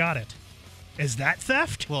I've already got it. Is that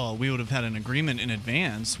theft? Well, we would have had an agreement in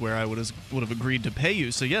advance where I would have agreed to pay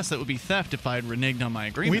you. So, yes, that would be theft if I had reneged on my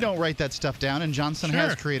agreement. We don't write that stuff down, and Johnson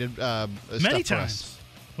has created many stuff for times us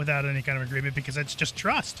without any kind of agreement because it's just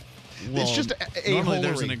trust. Well, it's just normally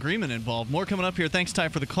there's an agreement involved. More coming up here. Thanks, Ty,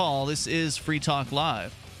 for the call. This is Free Talk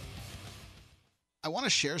Live. I want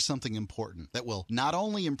to share something important that will not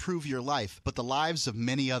only improve your life, but the lives of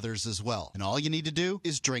many others as well. And all you need to do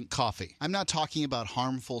is drink coffee. I'm not talking about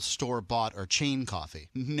harmful store-bought or chain coffee.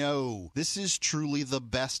 No, this is truly the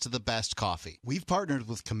best of the best coffee. We've partnered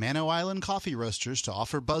with Camano Island Coffee Roasters to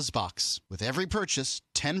offer BuzzBox. With every purchase,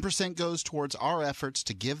 10% goes towards our efforts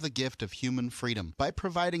to give the gift of human freedom by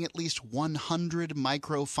providing at least 100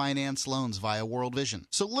 microfinance loans via World Vision.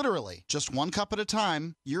 So literally, just one cup at a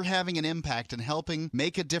time, you're having an impact and helping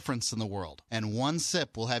make a difference in the world. And one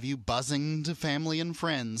sip will have you buzzing to family and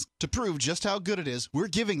friends. To prove just how good it is, we're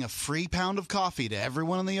giving a free pound of coffee to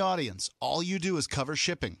everyone in the audience. All you do is cover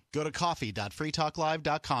shipping. Go to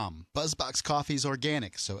coffee.freetalklive.com. BuzzBox coffee is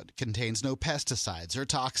organic, so it contains no pesticides or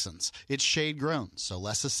toxins. It's shade-grown, so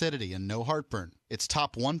less acidity and no heartburn. It's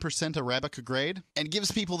top 1% Arabica grade and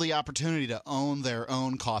gives people the opportunity to own their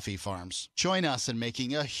own coffee farms. Join us in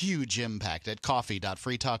making a huge impact at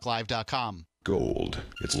coffee.freetalklive.com. Gold.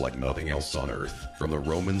 It's like nothing else on Earth. From the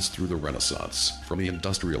Romans through the Renaissance, from the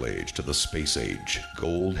Industrial Age to the Space Age,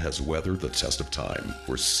 gold has weathered the test of time.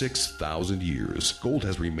 For 6,000 years, gold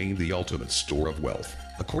has remained the ultimate store of wealth.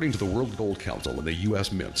 According to the World Gold Council and the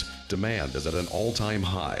U.S. Mint, demand is at an all-time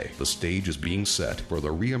high. The stage is being set for the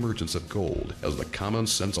reemergence of gold as the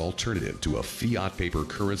common-sense alternative to a fiat paper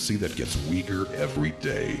currency that gets weaker every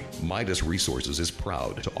day. Midas Resources is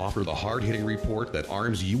proud to offer the hard-hitting report that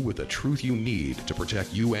arms you with the truth you need to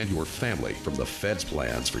protect you and your family from the Fed's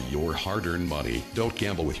plans for your hard-earned money. Don't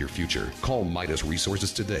gamble with your future. Call Midas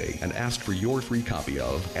Resources today and ask for your free copy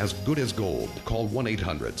of As Good as Gold. Call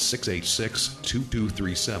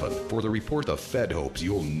 1-800-686-2237 for the report the Fed hopes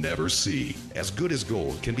you'll never see. As Good as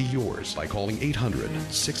Gold can be yours by calling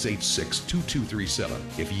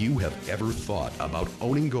 800-686-2237. If you have ever thought about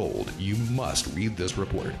owning gold, you must read this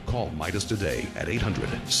report. Call Midas today at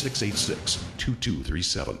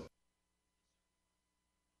 800-686-2237.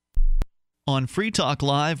 On Free Talk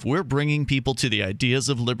Live, we're bringing people to the ideas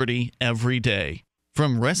of liberty every day.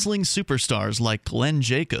 From wrestling superstars like Glenn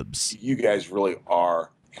Jacobs. You guys really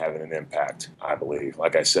are having an impact, I believe.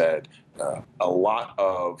 Like I said, a lot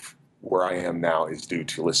of where I am now is due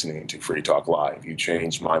to listening to Free Talk Live. You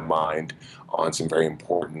changed my mind on some very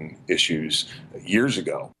important issues years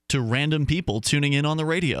ago. To random people tuning in on the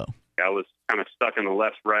radio. I was kind of stuck in the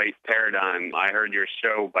left-right paradigm. I heard your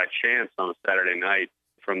show by chance on a Saturday night.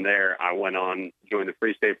 From there, I went on, joined the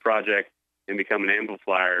Free State Project, and become an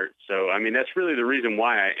amplifier. So, I mean, that's really the reason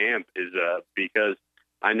why I amp is because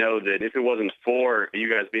I know that if it wasn't for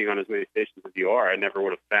you guys being on as many stations as you are, I never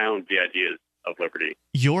would have found the ideas of liberty.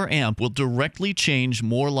 Your amp will directly change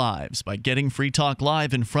more lives by getting Free Talk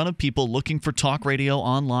Live in front of people looking for talk radio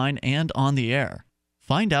online and on the air.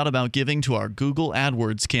 Find out about giving to our Google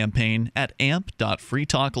AdWords campaign at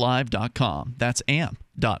amp.freetalklive.com. That's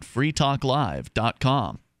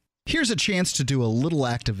amp.freetalklive.com. Here's a chance to do a little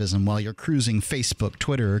activism while you're cruising Facebook,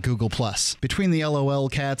 Twitter, or Google+. Between the LOL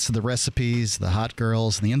cats, the recipes, the hot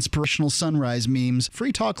girls, and the inspirational sunrise memes,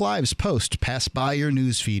 Free Talk Live's posts pass by your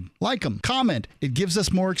newsfeed. Like them, comment. It gives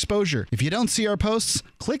us more exposure. If you don't see our posts,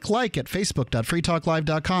 click like at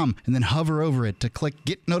facebook.freetalklive.com and then hover over it to click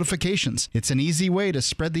Get Notifications. It's an easy way to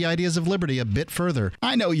spread the ideas of liberty a bit further.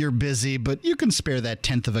 I know you're busy, but you can spare that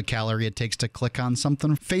 1/10 of a calorie it takes to click on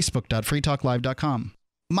something. facebook.freetalklive.com.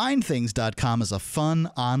 MineThings.com is a fun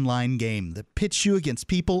online game that pits you against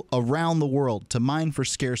people around the world to mine for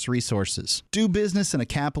scarce resources. Do business in a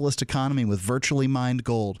capitalist economy with virtually mined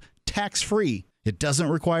gold, tax-free. It doesn't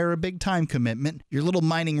require a big time commitment. Your little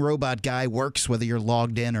mining robot guy works whether you're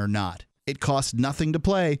logged in or not. It costs nothing to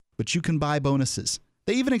play, but you can buy bonuses.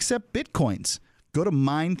 They even accept bitcoins. Go to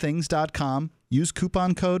MineThings.com, use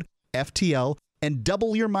coupon code FTL, and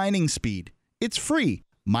double your mining speed. It's free.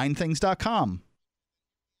 MineThings.com.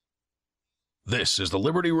 This is the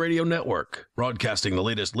Liberty Radio Network, broadcasting the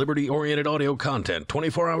latest liberty-oriented audio content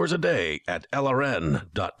 24 hours a day at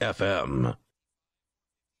LRN.FM.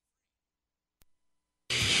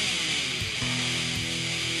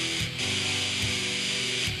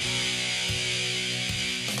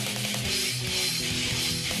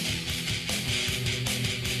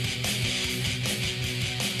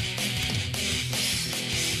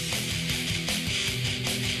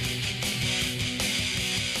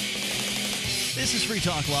 This is Free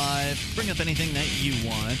Talk Live. Bring up anything that you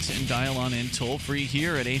want and dial on in toll-free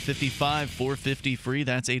here at 855-450-FREE.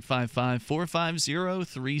 That's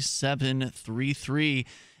 855-450-3733.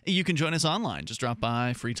 You can join us online. Just drop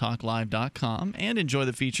by freetalklive.com and enjoy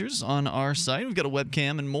the features on our site. We've got a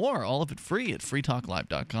webcam and more, all of it free at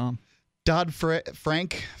freetalklive.com.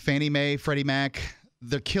 Dodd-Frank, Fannie Mae, Freddie Mac,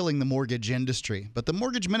 they're killing the mortgage industry. But the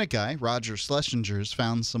Mortgage Minute guy, Roger Schlesinger, has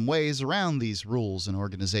found some ways around these rules and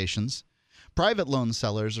organizations. Private loan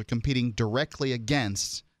sellers are competing directly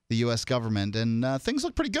against the U.S. government, and things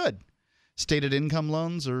look pretty good. Stated income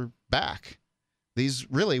loans are back.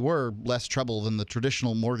 These really were less trouble than the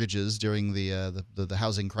traditional mortgages during the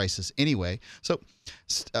housing crisis anyway. So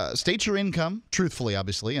state your income, truthfully,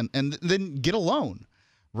 obviously, and then get a loan.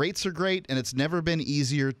 Rates are great, and it's never been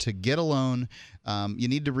easier to get a loan. You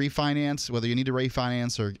need to refinance, whether you need to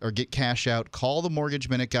refinance or get cash out, call the Mortgage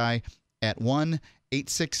Minute guy at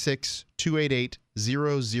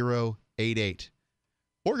 1-866-288-0088.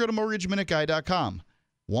 Or go to mortgageminuteguy.com.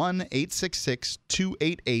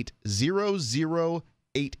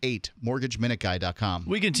 1-866-288-0088. MortgageMinuteGuy.com.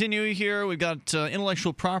 We continue here. We've got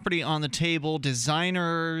intellectual property on the table.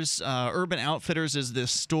 Designers, Urban Outfitters is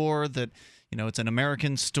this store that, it's an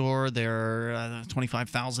American store. There are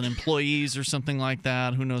 25,000 employees or something like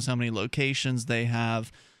that. Who knows how many locations they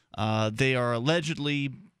have. They are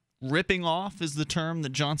allegedly ripping off is the term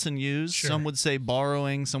that Johnson used. Sure. Some would say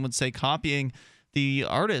borrowing. Some would say copying the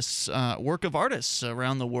artists, work of artists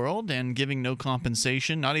around the world and giving no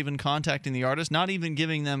compensation, not even contacting the artist, not even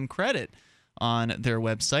giving them credit on their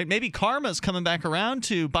website. Maybe karma's coming back around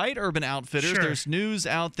to bite Urban Outfitters. Sure. There's news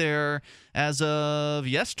out there as of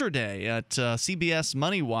yesterday at CBS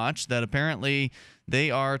Money Watch that apparently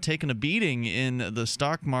they are taking a beating in the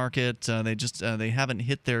stock market. They haven't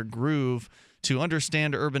hit their groove. To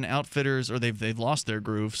understand Urban Outfitters, or they've lost their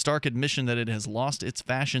groove, stark admission that it has lost its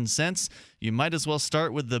fashion sense. You might as well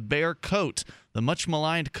start with the bear coat. The much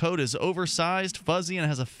maligned coat is oversized, fuzzy, and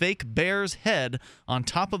has a fake bear's head on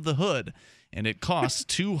top of the hood. And it costs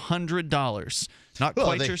 $200. Not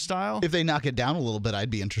quite your style. If they knock it down a little bit,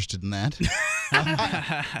 I'd be interested in that.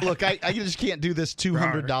 Look, I just can't do this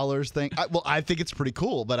 $200 thing. I think it's pretty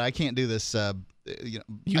cool, but I can't do this.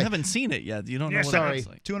 You haven't seen it yet. You don't know what sorry, it looks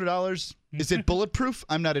like. $200. Is it bulletproof?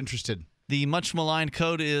 I'm not interested. The much maligned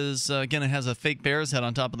coat is, again, it has a fake bear's head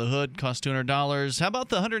on top of the hood, costs $200. How about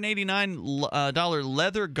the $189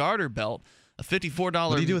 leather garter belt, a $54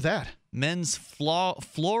 What do you do with that? men's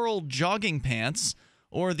floral jogging pants,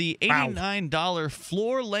 or the $89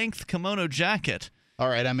 floor-length kimono jacket? All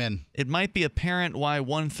right, I'm in. It might be apparent why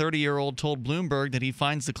one 30-year-old told Bloomberg that he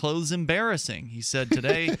finds the clothes embarrassing. He said,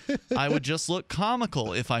 today, I would just look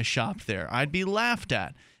comical if I shopped there. I'd be laughed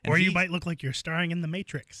at. And or you might look like you're starring in The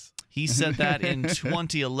Matrix. He said that in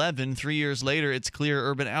 2011. 3 years later, it's clear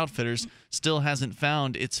Urban Outfitters still hasn't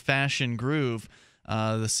found its fashion groove.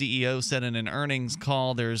 The CEO said in an earnings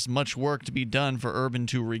call there's much work to be done for Urban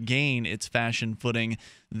to regain its fashion footing.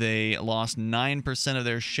 They lost 9% of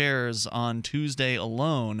their shares on Tuesday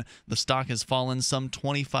alone. The stock has fallen some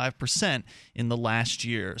 25% in the last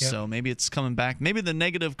year. Yep. So maybe it's coming back. Maybe the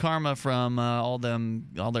negative karma from all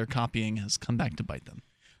their copying has come back to bite them.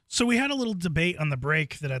 So we had a little debate on the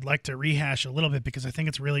break that I'd like to rehash a little bit because I think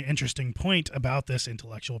it's a really interesting point about this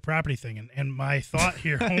intellectual property thing. And my thought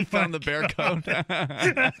here... Found the bear coat.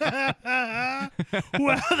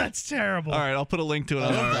 Wow, that's terrible. All right, I'll put a link to it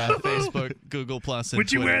on our Facebook, Google+, and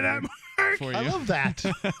Would you Twitter wear that, Mark? for you. I love that.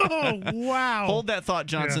 Oh, wow. Hold that thought,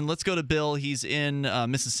 Johnson. Let's go to Bill. He's in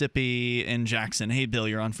Mississippi, in Jackson. Hey, Bill,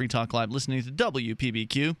 you're on Free Talk Live listening to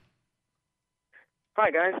WPBQ.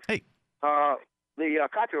 Hi, guys. Hey. The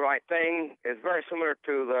copyright thing is very similar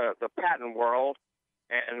to the patent world,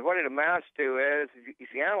 and what it amounts to is, if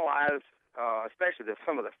you analyze, especially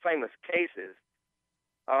some of the famous cases,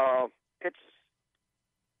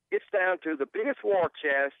 it's down to the biggest war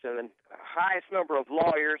chest and the highest number of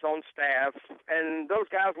lawyers on staff, and those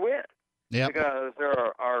guys win. Yep. Because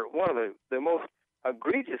there are one of the most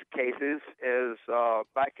egregious cases is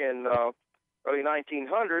back in early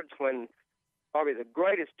 1900s when probably the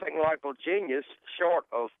greatest technological genius short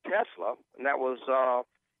of Tesla, and that was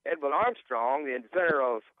Edwin Armstrong, the inventor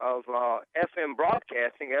of FM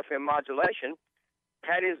broadcasting, FM modulation,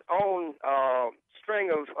 had his own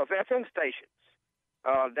string of FM stations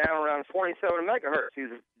down around 47 megahertz. He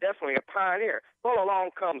was definitely a pioneer. Well,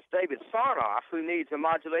 along comes David Sarnoff, who needs a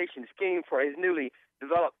modulation scheme for his newly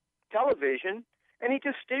developed television, and he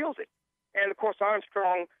just steals it. And, of course,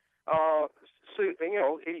 Armstrong...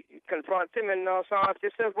 he confronts him, and Sarnoff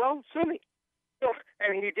just says, well, sue me.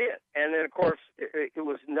 And he did. And then, of course, it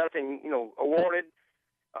was nothing, awarded.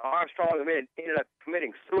 Armstrong ended up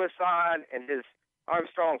committing suicide, and his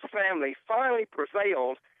Armstrong family finally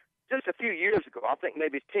prevailed just a few years ago, I think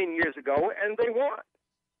maybe 10 years ago, and they won.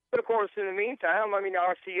 But, of course, in the meantime,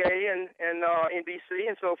 RCA and NBC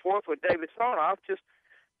and so forth with David Sarnoff just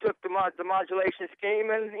took the modulation scheme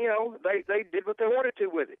and, they did what they wanted to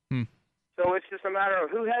with it. So So it's just a matter of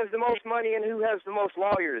who has the most money and who has the most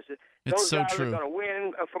lawyers. Those so guys true. are going to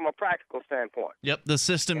win from a practical standpoint. Yep, the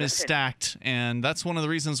system is stacked, and that's one of the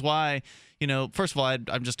reasons why, first of all,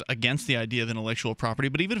 I'm just against the idea of intellectual property,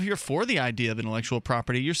 but even if you're for the idea of intellectual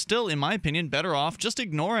property, you're still, in my opinion, better off just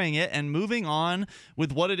ignoring it and moving on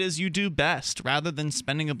with what it is you do best, rather than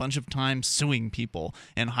spending a bunch of time suing people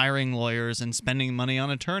and hiring lawyers and spending money on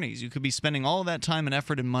attorneys. You could be spending all of that time and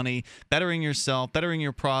effort and money bettering yourself, bettering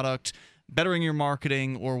your product, bettering your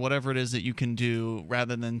marketing, or whatever it is that you can do,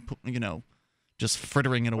 rather than, just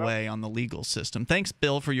frittering it away on the legal system. Thanks,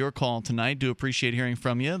 Bill, for your call tonight. Do appreciate hearing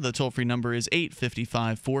from you. The toll-free number is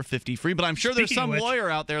 855-450-FREE, but I'm sure there's some lawyer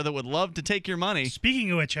out there that would love to take your money.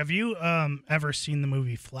 Speaking of which, have you ever seen the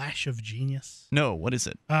movie Flash of Genius? No, what is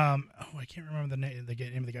it? I can't remember the name of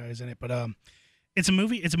the guy who's in it, but it's a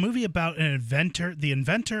movie about the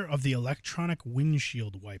inventor of the electronic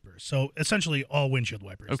windshield wipers. So essentially all windshield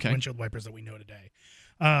wipers, the windshield wipers that we know today.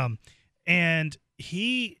 And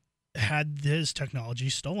he had his technology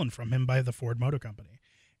stolen from him by the Ford Motor Company.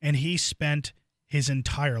 And he spent his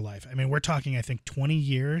entire life, I mean, we're talking, I think, 20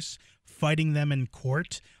 years fighting them in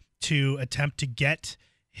court to attempt to get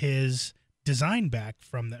his design back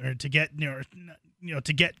from them, or to get,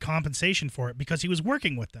 to get compensation for it, because he was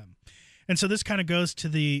working with them. And so this kind of goes to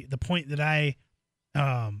the point that I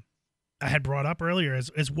had brought up earlier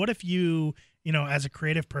is what if you, as a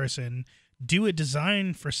creative person, do a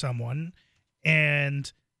design for someone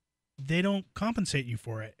and they don't compensate you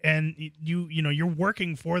for it, and you're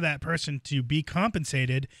working for that person to be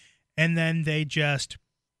compensated, and then they just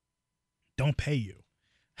don't pay you,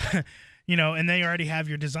 and they already have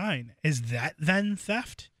your design. Is that then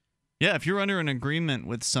theft? Yeah, if you're under an agreement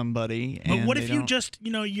with somebody, but what if you just,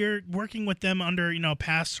 you're working with them under,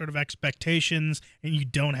 past sort of expectations, and you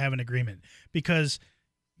don't have an agreement because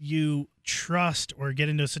you trust or get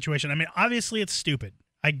into a situation? I mean, obviously it's stupid.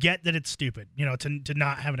 I get that it's stupid, to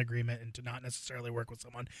not have an agreement and to not necessarily work with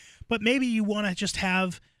someone. But maybe you want to just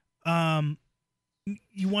have,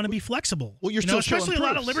 you want to be flexible. Well, you're still especially a showing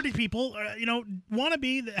lot of liberty people, want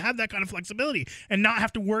to have that kind of flexibility and not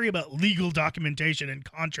have to worry about legal documentation and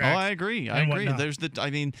contracts. Oh, I agree. Whatnot.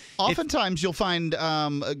 Oftentimes you'll find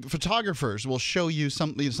photographers will show you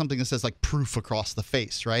something that says like proof across the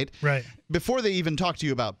face, right? Right. Before they even talk to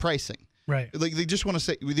you about pricing. Right. Like they just want to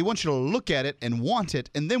say, they want you to look at it and want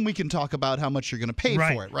it, and then we can talk about how much you're going to pay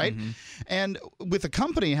for it, right? Mm-hmm. And with a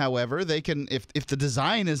company, however, they can, if the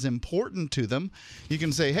design is important to them, you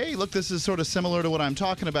can say, hey, look, this is sort of similar to what I'm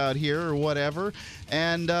talking about here or whatever,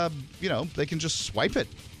 and, they can just swipe it.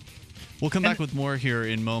 We'll come back with more here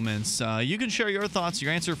in moments. You can share your thoughts,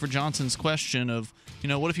 your answer for Johnson's question of,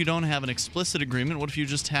 what if you don't have an explicit agreement? What if you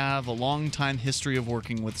just have a long time history of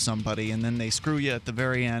working with somebody and then they screw you at the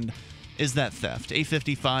very end? Is that theft?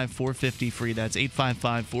 855-450-FREE. That's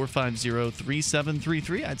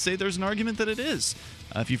 855-450-3733. I'd say there's an argument that it is.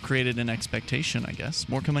 If you've created an expectation, I guess.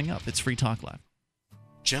 More coming up. It's Free Talk Live.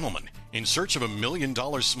 Gentlemen, in search of $1 million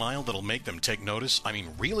smile that'll make them take notice,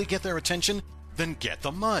 really get their attention? Then get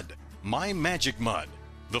the Mud. My Magic Mud.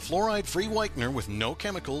 The fluoride-free whitener with no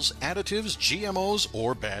chemicals, additives, GMOs,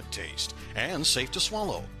 or bad taste. And safe to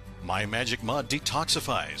swallow. My Magic Mud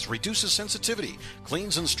detoxifies, reduces sensitivity,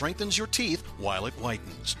 cleans and strengthens your teeth while it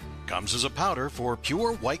whitens. Comes as a powder for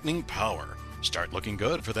pure whitening power. Start looking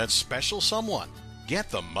good for that special someone.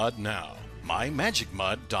 Get the Mud now.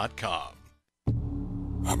 MyMagicMud.com.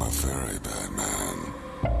 I'm a very bad man.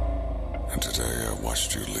 And today I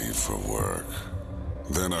watched you leave for work.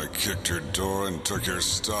 Then I kicked your door and took your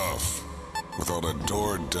stuff. Without a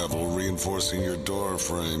door devil reinforcing your door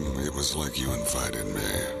frame, it was like you invited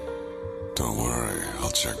me. Don't worry, I'll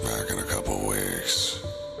check back in a couple weeks.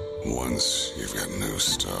 Once you've got new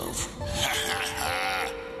stuff.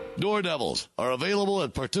 Door Devils are available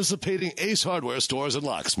at participating Ace Hardware stores and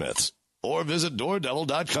locksmiths. Or visit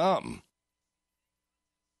doordevil.com.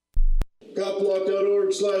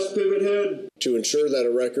 Copblock.org/pivothead to ensure that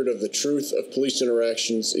a record of the truth of police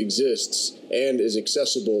interactions exists and is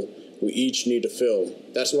accessible, we each need a film.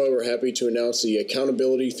 That's why we're happy to announce the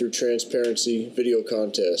Accountability Through Transparency video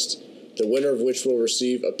contest, the winner of which will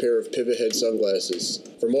receive a pair of Pivot Head sunglasses.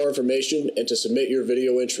 For more information and to submit your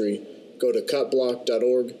video entry, go to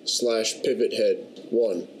copblock.org/pivothead.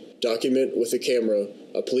 1. Document with a camera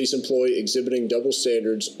a police employee exhibiting double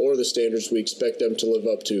standards or the standards we expect them to live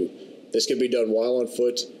up to. This can be done while on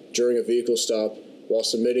foot, during a vehicle stop, while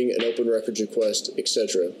submitting an open records request,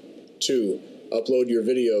 etc. 2. Upload your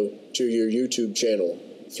video to your YouTube channel.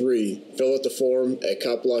 3. Fill out the form at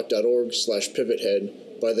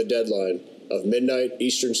copblock.org/pivothead by the deadline of midnight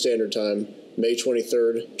Eastern Standard Time, May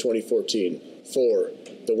 23rd, 2014. 4.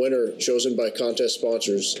 The The winner, chosen by contest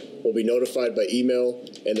sponsors, will be notified by email,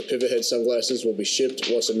 and the Pivot Head sunglasses will be shipped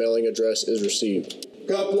once a mailing address is received.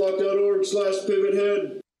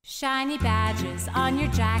 Copblock.org/pivothead. Shiny badges on your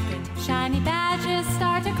jacket. Shiny badges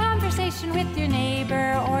start a conversation with your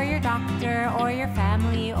neighbor or your doctor or your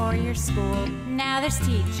family or your school. Now there's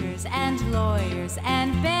teachers and lawyers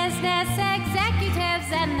and business executives,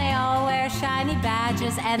 and they all wear shiny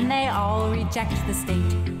badges and they all reject the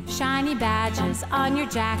state. Shiny badges on your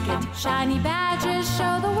jacket. Shiny badges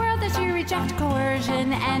show the world that you reject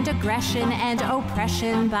coercion and aggression and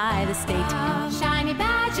oppression by the state.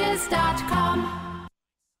 ShinyBadges.com.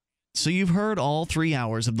 So you've heard all 3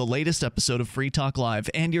 hours of the latest episode of Free Talk Live,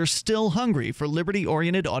 and you're still hungry for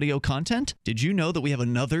liberty-oriented audio content? Did you know that we have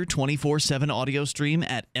another 24/7 audio stream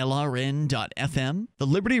at LRN.FM? The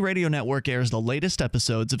Liberty Radio Network airs the latest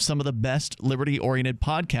episodes of some of the best liberty-oriented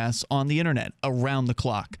podcasts on the internet around the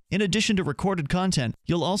clock. In addition to recorded content,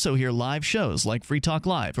 you'll also hear live shows like Free Talk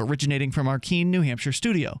Live, originating from our Keene, New Hampshire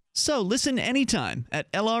studio. So listen anytime at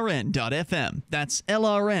LRN.FM. That's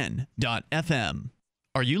LRN.FM.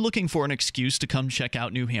 Are you looking for an excuse to come check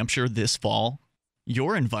out New Hampshire this fall?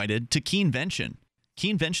 You're invited to Keenvention.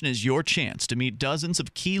 Keenvention is your chance to meet dozens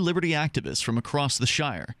of key liberty activists from across the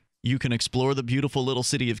Shire. You can explore the beautiful little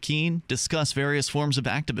city of Keene, discuss various forms of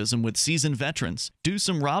activism with seasoned veterans, do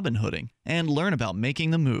some Robin Hooding, and learn about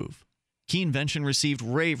making the move. Keenvention received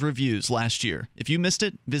rave reviews last year. If you missed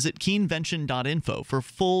it, visit keenvention.info for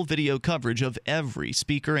full video coverage of every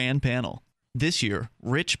speaker and panel. This year,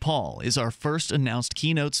 Rich Paul is our first announced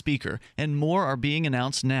keynote speaker, and more are being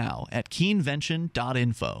announced now at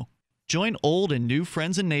keenvention.info. Join old and new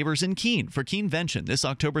friends and neighbors in Keene for Keenvention this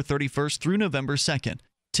October 31st through November 2nd.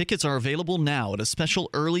 Tickets are available now at a special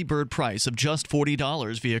early bird price of just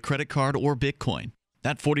 $40 via credit card or Bitcoin.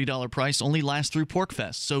 That $40 price only lasts through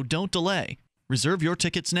PorcFest, so don't delay. Reserve your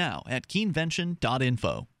tickets now at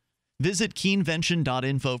keenvention.info. Visit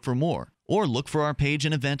keenvention.info for more, or look for our page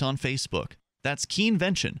and event on Facebook. That's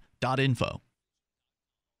keenvention.info.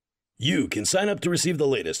 You can sign up to receive the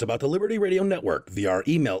latest about the Liberty Radio Network via our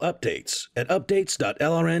email updates at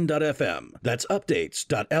updates.lrn.fm. That's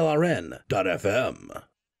updates.lrn.fm.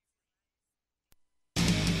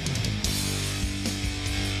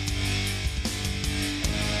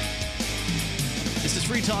 This is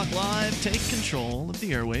Free Talk Live. Take control of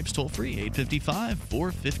the airwaves toll-free,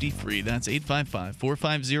 855-450-FREE. That's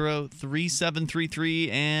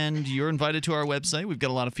 855-450-3733. And you're invited to our website. We've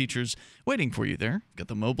got a lot of features waiting for you there. We've got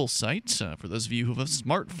the mobile site. For those of you who have a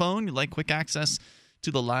smartphone, you like quick access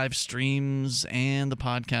to the live streams and the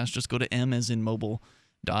podcast, just go to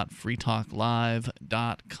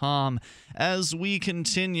m.freetalklive.com. As we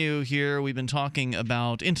continue here, we've been talking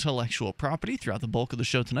about intellectual property throughout the bulk of the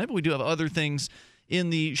show tonight, but we do have other things in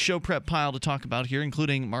the show prep pile to talk about here,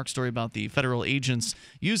 including Mark's story about the federal agents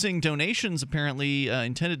using donations apparently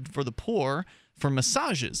intended for the poor for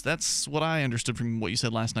massages. That's what I understood from what you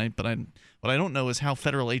said last night, but what I don't know is how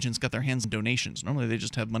federal agents got their hands on donations. Normally they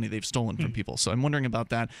just have money they've stolen from people. So I'm wondering about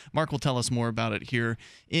that. Mark will tell us more about it here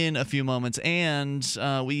in a few moments. And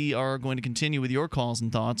we are going to continue with your calls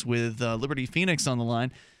and thoughts with Liberty Phoenix on the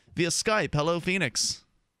line via Skype. Hello, Phoenix.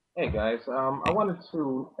 Hey, guys. I wanted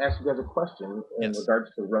to ask you guys a question in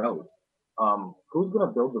regards to road. Who's going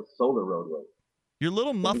to build the solar roadway? You're a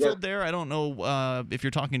little muffled there. I don't know if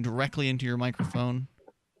you're talking directly into your microphone.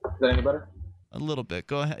 Is that any better? A little bit.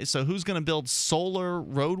 Go ahead. So who's going to build solar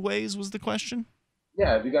roadways was the question?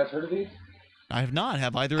 Yeah. Have you guys heard of these? I have not.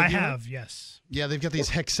 Have either of you? I have, yes. Yeah, they've got these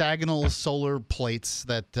hexagonal solar plates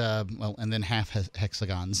that, and then half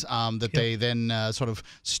hexagons that they then sort of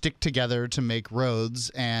stick together to make roads.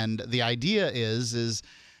 And the idea is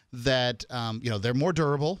that, they're more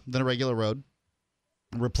durable than a regular road,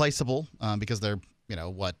 replaceable because they're,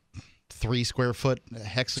 3 square foot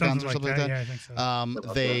hexagons or something like that. Yeah, I think so.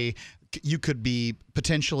 You could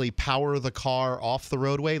potentially power the car off the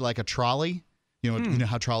roadway like a trolley. You know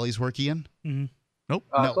how trolleys work, Ian? Mm-hmm. Nope.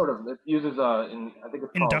 No. Sort of. It uses I think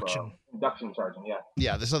it's induction. Induction charging. Yeah.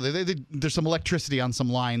 Yeah. So there's some electricity on some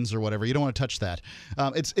lines or whatever. You don't want to touch that.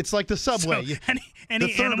 It's like the subway. So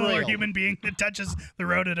any animal or human being that touches the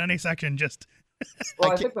road at any section just.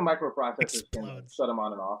 Well, I think the microprocessors can shut them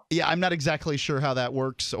on and off. Yeah, I'm not exactly sure how that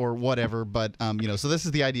works or whatever, but so this is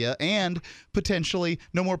the idea, and potentially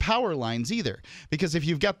no more power lines either, because if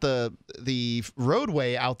you've got the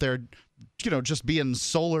roadway out there just being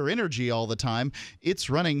solar energy all the time. It's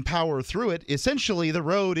running power through it. Essentially, the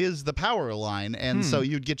road is the power line, and so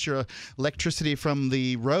you'd get your electricity from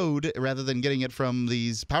the road rather than getting it from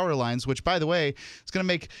these power lines. Which, by the way, it's going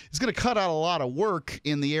to cut out a lot of work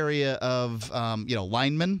in the area of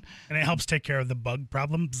linemen, and it helps take care of the bug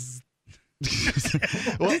problems.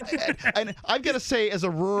 Well, and I've got to say, as a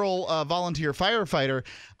rural volunteer firefighter,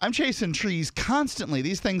 I'm chasing trees constantly.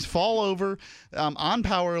 These things fall over on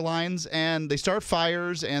power lines, and they start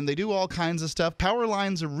fires, and they do all kinds of stuff. Power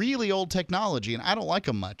lines are really old technology, and I don't like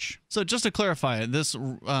them much. So just to clarify, these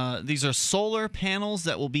are solar panels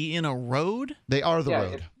that will be in a road? They are the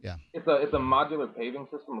road. It's a modular paving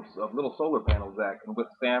system of little solar panels that can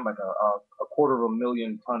withstand like a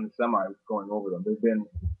 250,000-ton semi going over them. They've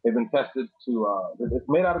been tested to it's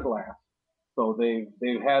made out of glass, so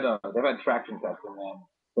they've had traction testing,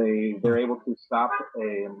 and they're able to stop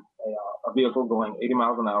a vehicle going 80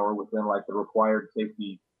 miles an hour within like the required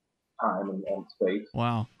safety time and space.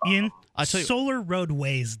 Wow. Ian,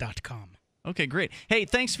 solarroadways.com. Okay, great. Hey,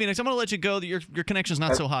 thanks, Phoenix. I'm going to let you go. Your connection's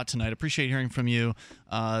not so hot tonight. Appreciate hearing from you.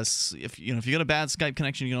 If you got a bad Skype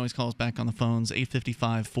connection, you can always call us back on the phones,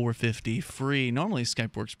 855-450 free. Normally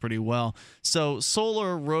Skype works pretty well. So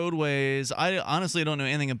solar roadways, I honestly don't know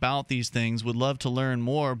anything about these things. Would love to learn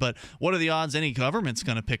more, but what are the odds any government's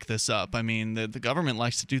going to pick this up? I mean, the government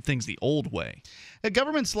likes to do things the old way.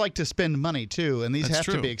 Governments like to spend money, too, and these have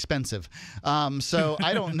to be expensive. So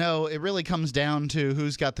I don't know. It really comes down to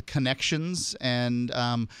who's got the connections. And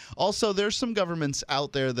also, there's some governments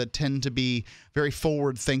out there that tend to be very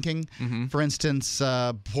forward-thinking. Mm-hmm. For instance,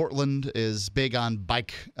 Portland is big on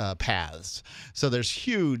bike paths. So there's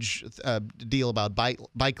huge deal about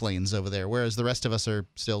bike lanes over there, whereas the rest of us are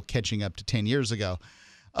still catching up to 10 years ago.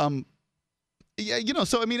 Yeah,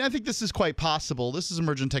 so I mean, I think this is quite possible. This is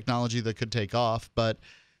emergent technology that could take off, but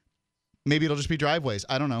maybe it'll just be driveways.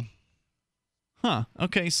 I don't know. Huh.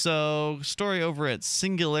 Okay, so story over at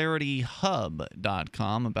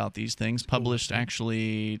singularityhub.com about these things, published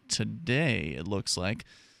actually today, it looks like.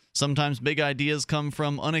 Sometimes big ideas come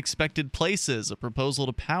from unexpected places. A proposal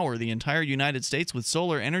to power the entire United States with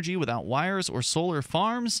solar energy without wires or solar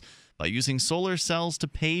farms by using solar cells to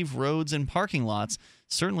pave roads and parking lots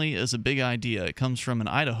certainly is a big idea. It comes from an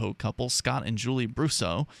Idaho couple, Scott and Julie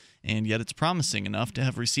Brousseau, and yet it's promising enough to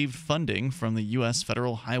have received funding from the U.S.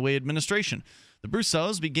 Federal Highway Administration. The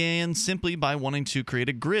Brousseaus began simply by wanting to create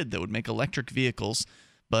a grid that would make electric vehicles,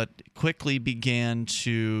 but quickly began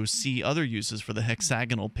to see other uses for the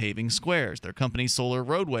hexagonal paving squares. Their company, Solar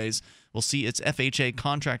Roadways, will see its FHA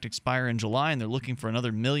contract expire in July, and they're looking for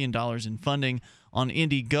another $1 million in funding on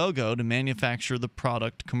Indiegogo to manufacture the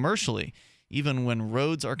product commercially. Even when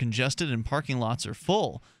roads are congested and parking lots are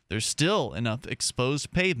full, there's still enough exposed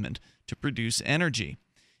pavement to produce energy.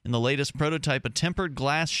 In the latest prototype, a tempered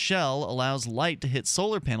glass shell allows light to hit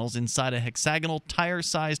solar panels inside a hexagonal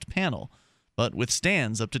tire-sized panel, but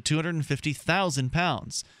withstands up to 250,000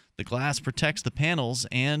 pounds. The glass protects the panels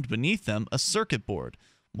and, beneath them, a circuit board.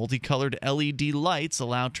 Multicolored LED lights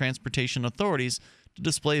allow transportation authorities to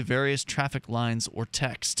display various traffic lines or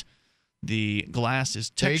text. The glass is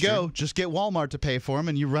textured. There you go. Just get Walmart to pay for them,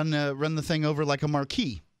 and you run the thing over like a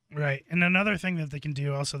marquee. Right. And another thing that they can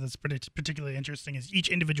do also that's particularly interesting is each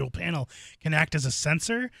individual panel can act as a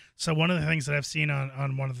sensor. So one of the things that I've seen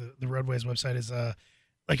on one of the Roadways website is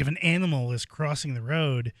like if an animal is crossing the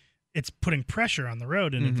road, it's putting pressure on the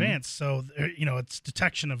road in advance. So, it's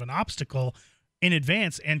detection of an obstacle in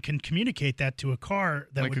advance and can communicate that to a car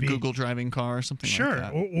that like would a be Google driving car or something like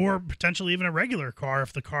that. Sure, or potentially even a regular car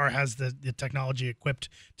if the car has the technology equipped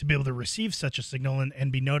to be able to receive such a signal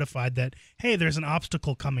and be notified that, hey, there's an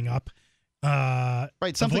obstacle coming up.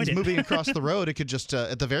 Right, something's moving across the road. It could just,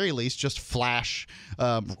 at the very least, just flash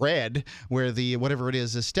red where the whatever it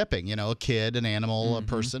is stepping. A kid, an animal, a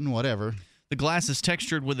person, whatever. The glass is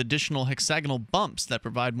textured with additional hexagonal bumps that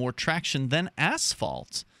provide more traction than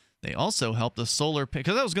asphalt. They also help the solar,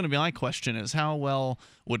 because that was going to be my question, is how well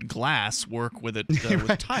would glass work with it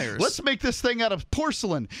with tires? Let's make this thing out of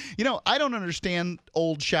porcelain. I don't understand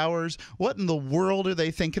old showers. What in the world are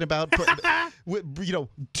they thinking about?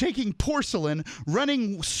 Taking porcelain,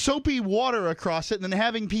 running soapy water across it, and then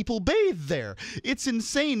having people bathe there. It's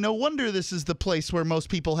insane. No wonder this is the place where most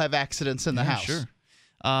people have accidents in the house. Sure.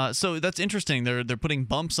 So that's interesting. They're putting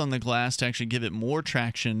bumps on the glass to actually give it more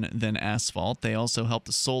traction than asphalt. They also help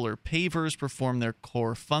the solar pavers perform their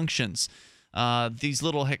core functions. These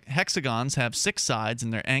little hexagons have 6 sides,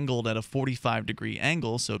 and they're angled at a 45-degree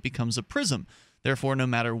angle, so it becomes a prism. Therefore, no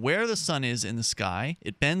matter where the sun is in the sky,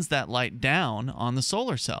 it bends that light down on the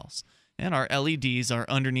solar cells. And our LEDs are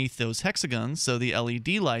underneath those hexagons, so the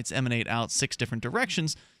LED lights emanate out 6 different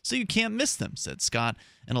directions, so you can't miss them, said Scott,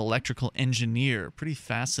 an electrical engineer. Pretty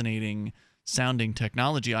fascinating sounding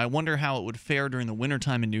technology. I wonder how it would fare during the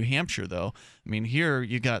wintertime in New Hampshire, though. I mean, here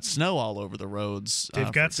you got snow all over the roads.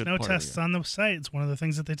 They've got snow tests on the site. It's one of the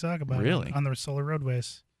things that they talk about on the solar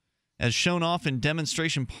roadways. As shown off in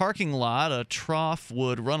demonstration parking lot, a trough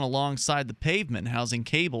would run alongside the pavement, housing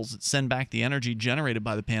cables that send back the energy generated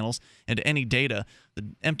by the panels and any data.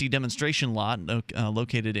 The empty demonstration lot,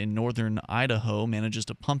 located in northern Idaho, manages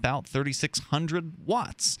to pump out 3,600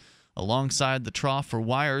 watts. Alongside the trough for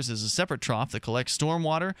wires is a separate trough that collects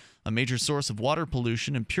stormwater, a major source of water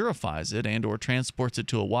pollution, and purifies it and or transports it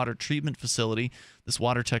to a water treatment facility. This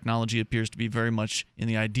water technology appears to be very much in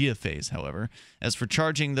the idea phase, however. As for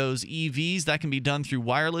charging those EVs, that can be done through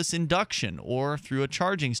wireless induction or through a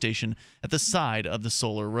charging station at the side of the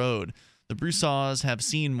solar road. The Broussards have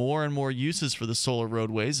seen more and more uses for the solar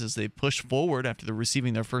roadways as they push forward after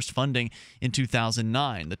receiving their first funding in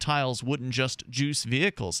 2009. The tiles wouldn't just juice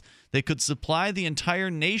vehicles. They could supply the entire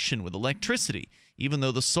nation with electricity, even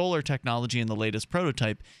though the solar technology in the latest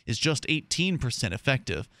prototype is just 18%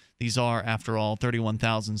 effective. These are, after all,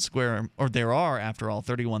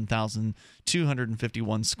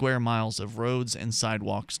 31,251 square miles of roads and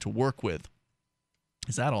sidewalks to work with.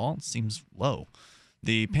 Is that all? It seems low.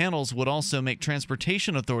 The panels would also make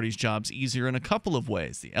transportation authorities' jobs easier in a couple of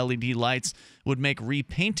ways. The LED lights would make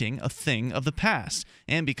repainting a thing of the past.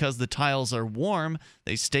 And because the tiles are warm,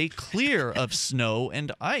 they stay clear of snow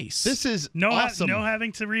and ice. This is awesome. No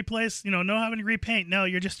having to replace, no having to repaint. No,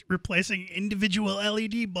 you're just replacing individual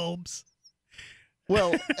LED bulbs.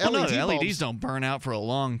 Well, LEDs don't burn out for a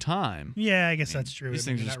long time. Yeah, I guess that's true. These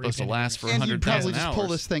things are supposed to last for 100,000 hours. And you'd probably just pull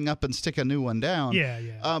this thing up and stick a new one down.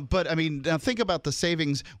 Yeah. But, I mean, now think about the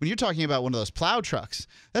savings. When you're talking about one of those plow trucks,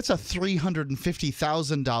 that's a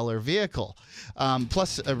 $350,000 vehicle,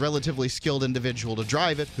 plus a relatively skilled individual to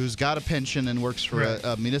drive it who's got a pension and works for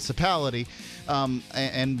a municipality,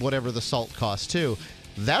 and whatever the salt costs, too.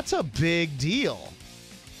 That's a big deal.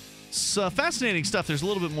 It's fascinating stuff. There's a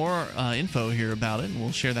little bit more info here about it, and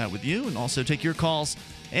we'll share that with you, and also take your calls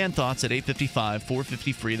and thoughts at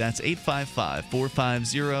 855-450-FREE. That's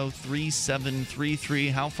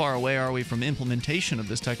 855-450-3733. How far away are we from implementation of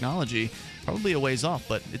this technology? Probably a ways off,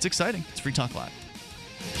 but it's exciting. It's Free Talk Live.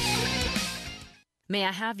 May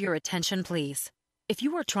I have your attention, please? If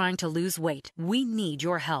you are trying to lose weight, we need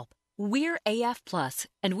your help. We're AF Plus,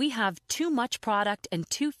 and we have too much product and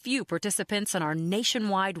too few participants in our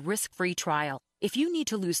nationwide risk-free trial. If you need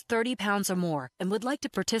to lose 30 pounds or more and would like to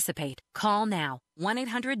participate, call now,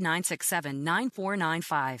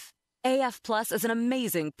 1-800-967-9495. AF Plus is an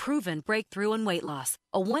amazing, proven breakthrough in weight loss,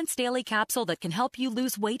 a once-daily capsule that can help you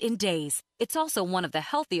lose weight in days. It's also one of the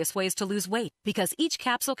healthiest ways to lose weight because each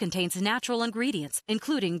capsule contains natural ingredients,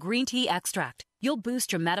 including green tea extract. You'll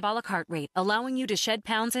boost your metabolic heart rate, allowing you to shed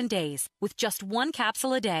pounds in days with just one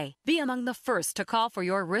capsule a day. Be among the first to call for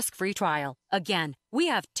your risk-free trial. Again, we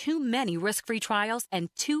have too many risk-free trials and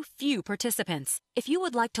too few participants. If you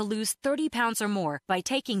would like to lose 30 pounds or more by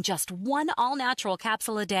taking just one all-natural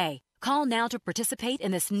capsule a day, call now to participate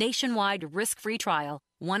in this nationwide risk-free trial.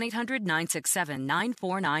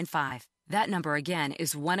 1-800-967-9495. That number again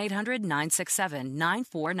is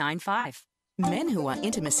 1-800-967-9495. Men who want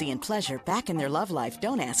intimacy and pleasure back in their love life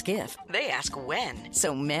don't ask if, they ask when.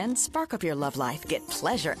 So men, spark up your love life, get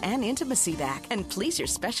pleasure and intimacy back, and please your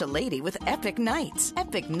special lady with Epic Nights.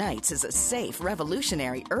 Epic Nights is a safe,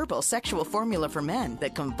 revolutionary herbal sexual formula for men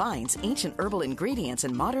that combines ancient herbal ingredients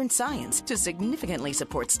and modern science to significantly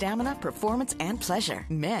support stamina, performance, and pleasure.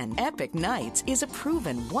 Men, Epic Nights is a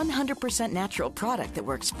proven 100% natural product that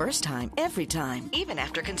works first time, every time, even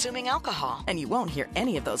after consuming alcohol. And you won't hear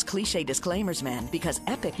any of those cliche disclaimers, men, because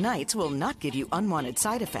Epic Nights will not give you unwanted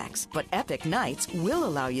side effects, but Epic Nights will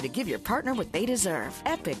allow you to give your partner what they deserve.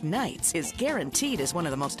 Epic Nights is guaranteed as one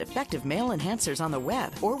of the most effective male enhancers on the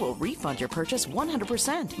web, or will refund your purchase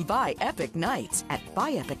 100%. Buy Epic Nights at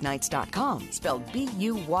buyepicnights.com, spelled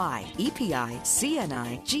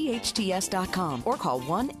BUYEPICNIGHTS.com, or call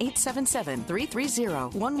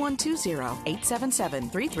 1-877-330-1120,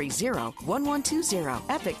 877-330-1120.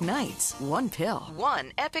 Epic Nights, one pill,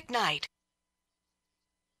 one epic night.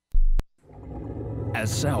 As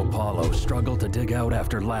Sao Paulo struggled to dig out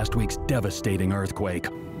after last week's devastating earthquake,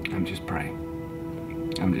 I'm just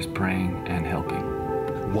praying. I'm just praying and helping.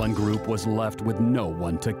 One group was left with no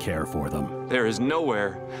one to care for them. There is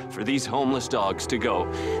nowhere for these homeless dogs to go.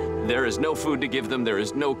 There is no food to give them. There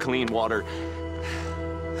is no clean water.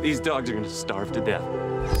 These dogs are going to starve to death.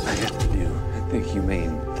 I have to do the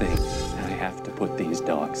humane thing. I have to put these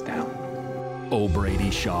dogs down.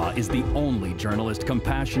 O'Brady Shaw is the only journalist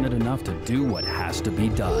compassionate enough to do what has to be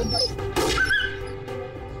done.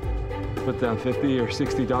 Put down 50 or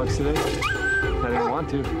 60 dogs today. I didn't want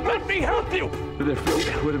to. Let me help you! But their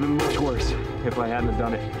fate would have been much worse if I hadn't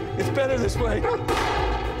done it. It's better this way.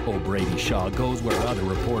 O'Brady Shaw goes where other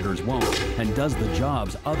reporters won't and does the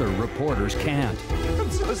jobs other reporters can't. I'm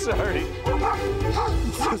so sorry.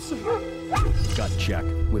 I'm so sorry. Gut Check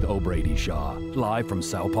with O'Brady Shaw. Live from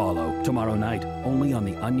Sao Paulo, tomorrow night, only on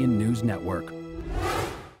the Onion News Network.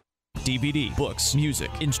 DVD, books, music,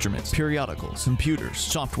 instruments, periodicals, computers,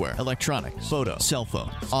 software, electronics, photo, cell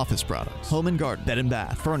phones, office products, home and garden, bed and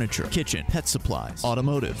bath, furniture, kitchen, pet supplies,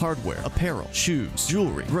 automotive, hardware, apparel, shoes,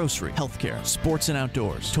 jewelry, grocery, healthcare, sports and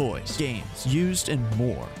outdoors, toys, games, used, and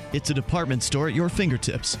more. It's a department store at your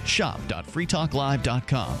fingertips.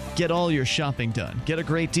 Shop.freetalklive.com. Get all your shopping done, get a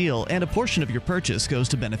great deal, and a portion of your purchase goes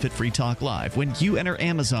to benefit Free Talk Live when you enter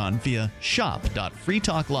Amazon via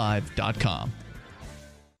shop.freetalklive.com.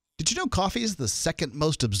 Did you know coffee is the second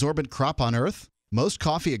most absorbent crop on Earth? Most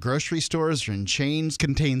coffee at grocery stores or in chains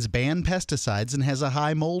contains banned pesticides and has a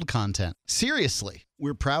high mold content. Seriously,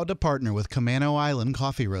 we're proud to partner with Camano Island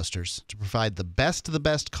Coffee Roasters to provide the best of the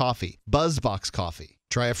best coffee, BuzzBox Coffee.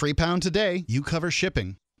 Try a free pound today. You cover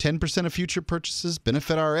shipping. 10% of future purchases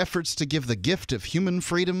benefit our efforts to give the gift of human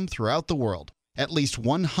freedom throughout the world. At least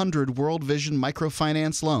 100 World Vision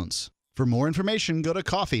microfinance loans. For more information, go to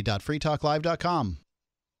coffee.freetalklive.com.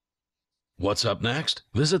 What's up next?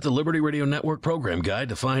 Visit the Liberty Radio Network program guide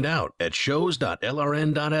to find out at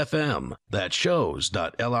shows.lrn.fm. That's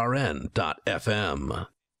shows.lrn.fm.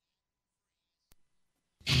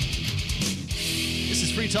 This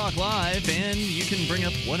is Free Talk Live, and you can bring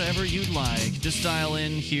up whatever you'd like. Just dial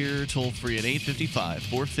in here toll free at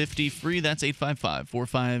 855-450-FREE. That's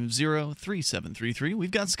 855-450-3733. We've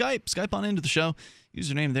got Skype. Skype on into the show.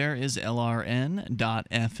 Username there is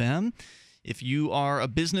lrn.fm. If you are a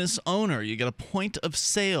business owner, you got a point of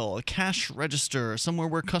sale, a cash register, somewhere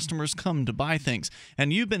where customers come to buy things,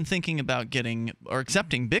 and you've been thinking about getting or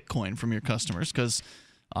accepting Bitcoin from your customers, because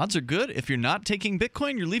odds are good, if you're not taking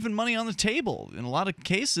Bitcoin, you're leaving money on the table. In a lot of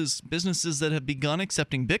cases, businesses that have begun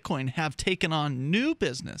accepting Bitcoin have taken on new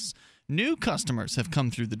business. New customers have come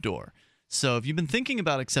through the door. So if you've been thinking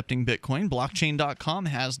about accepting Bitcoin, blockchain.com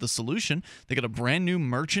has the solution. They got a brand new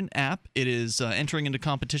merchant app. It is entering into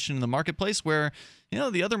competition in the marketplace where,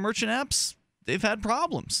 the other merchant apps, they've had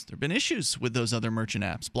problems. There have been issues with those other merchant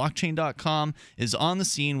apps. Blockchain.com is on the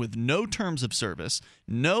scene with no terms of service,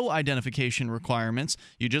 no identification requirements.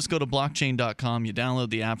 You just go to blockchain.com, you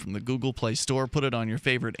download the app from the Google Play Store, put it on your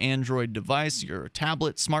favorite Android device, your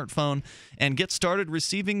tablet, smartphone, and get started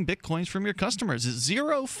receiving Bitcoins from your customers. It's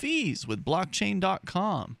zero fees with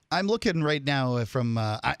blockchain.com. I'm looking right now from,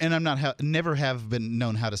 and I'm not never have been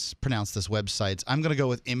known how to pronounce this website. I'm going to go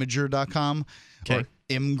with Imgur.com. Okay.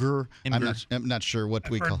 Imgur. I'm not sure what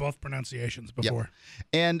I've we heard call both pronunciations before. Yep.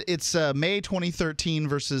 And it's May 2013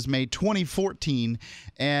 versus May 2014,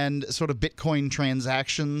 and sort of Bitcoin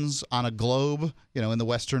transactions on a globe. In the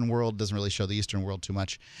Western world, doesn't really show the Eastern world too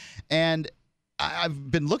much. And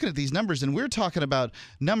I've been looking at these numbers, and we're talking about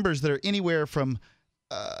numbers that are anywhere from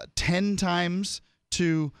 10 times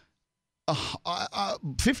to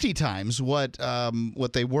 50 times what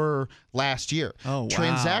they were last year. Oh, wow.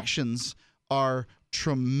 Transactions are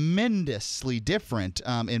tremendously different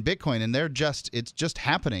in Bitcoin, and it's just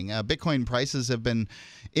happening. Bitcoin prices have been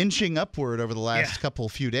inching upward over the last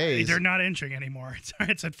few days. They're not inching anymore.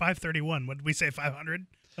 It's at 531. What did we say, 500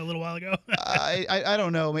 a little while ago? I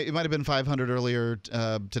don't know. It might have been 500 earlier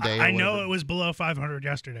today. I know it was below 500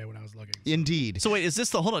 yesterday when I was looking. Indeed. So wait, is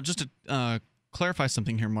this hold on, just to clarify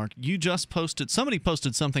something here, Mark. You just somebody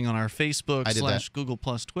posted something on our Facebook / Google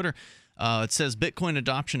Plus Twitter. It says Bitcoin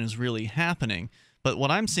adoption is really happening. But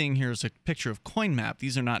what I'm seeing here is a picture of CoinMap.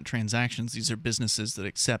 These are not transactions. These are businesses that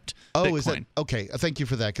accept Bitcoin. Is that okay? Thank you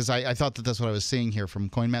for that, because I thought that's what I was seeing here from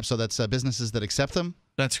CoinMap. So that's businesses that accept them?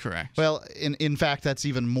 That's correct. Well, in fact, that's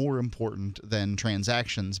even more important than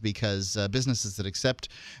transactions, because businesses that accept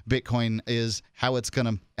Bitcoin is how it's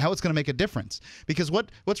gonna make a difference. Because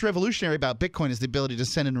what's revolutionary about Bitcoin is the ability to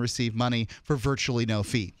send and receive money for virtually no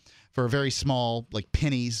fee. For a very small, like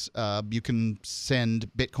pennies, you can send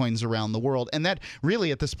Bitcoins around the world. And that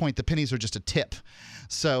really, at this point, the pennies are just a tip.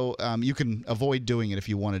 So you can avoid doing it if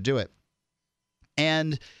you want to do it.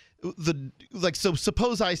 And so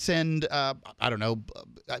suppose I send,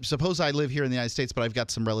 suppose I live here in the United States, but I've got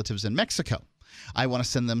some relatives in Mexico. I want to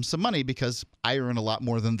send them some money because I earn a lot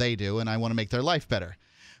more than they do, and I want to make their life better.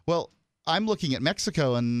 Well, I'm looking at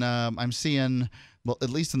Mexico, and I'm seeing, well, at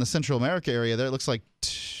least in the Central America area, there it looks like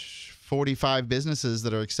 45 businesses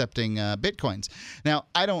that are accepting Bitcoins. Now,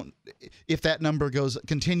 if that number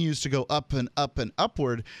continues to go up and up and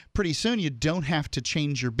upward, pretty soon you don't have to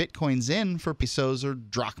change your Bitcoins in for pesos or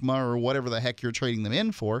drachma or whatever the heck you're trading them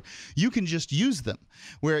in for. You can just use them,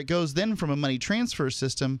 where it goes then from a money transfer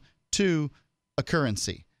system to a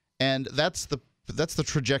currency. And that's the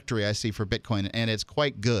trajectory I see for Bitcoin, and it's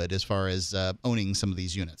quite good as far as owning some of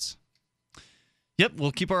these units. Yep,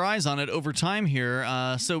 we'll keep our eyes on it over time here.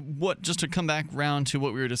 Just to come back around to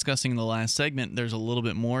what we were discussing in the last segment, there's a little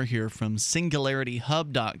bit more here from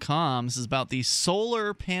SingularityHub.com. This is about the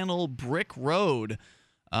solar panel brick road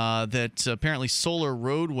that apparently Solar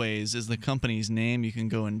Roadways is the company's name. You can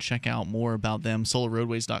go and check out more about them.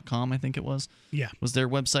 SolarRoadways.com, I think it was. Yeah. Was their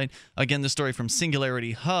website. Again, the story from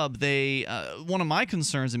Singularity Hub. They one of my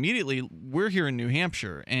concerns immediately, we're here in New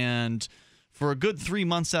Hampshire, and for a good 3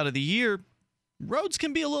 months out of the year, roads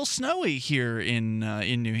can be a little snowy here in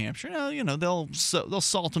New Hampshire. Now, they'll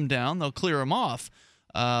salt them down, they'll clear them off.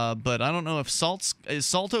 But I don't know if is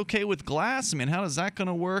salt okay with glass? I mean, how is that going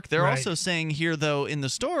to work? They're also saying here, though, in the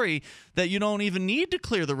story that you don't even need to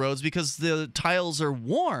clear the roads because the tiles are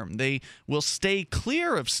warm. They will stay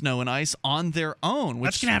clear of snow and ice on their own.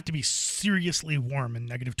 That's going to have to be seriously warm in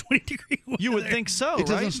 -20-degree weather. You would think so, It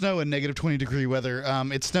doesn't snow in -20-degree weather.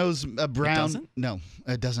 It snows around. It doesn't? No,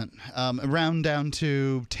 it doesn't. Around down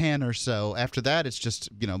to 10 or so. After that, it's just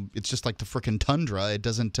like the frickin' tundra. It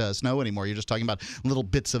doesn't snow anymore. You're just talking about little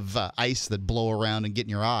bits of ice that blow around and get in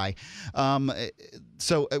your eye.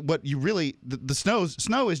 So what you really the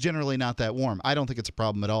snow is generally not that warm. I don't think it's a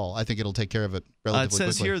problem at all. I think it'll take care of it relatively quickly.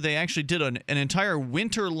 It says here they actually did an entire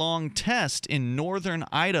winter-long test in northern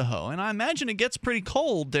Idaho, and I imagine it gets pretty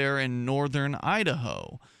cold there in northern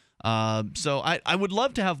Idaho. So I would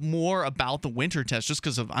love to have more about the winter test just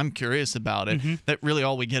because I'm curious about it. Mm-hmm. That really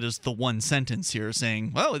all we get is the one sentence here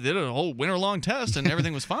saying, well, they did a whole winter-long test and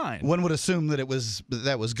everything was fine. One would assume that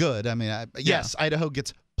that was good. I mean, yes, Idaho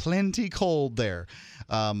gets plenty cold there.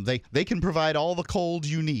 They can provide all the cold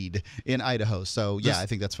you need in Idaho. So, I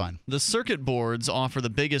think that's fine. The circuit boards offer the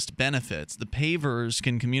biggest benefits. The pavers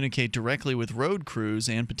can communicate directly with road crews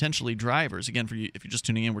and potentially drivers. Again, if you're just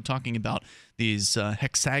tuning in, we're talking about these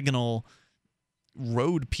hexagonal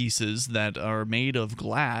road pieces that are made of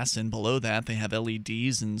glass, and below that they have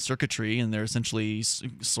LEDs and circuitry, and they're essentially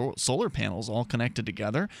solar panels all connected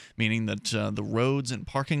together, meaning that the roads and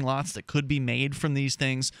parking lots that could be made from these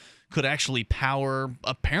things could actually power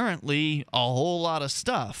apparently a whole lot of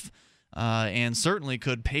stuff. And certainly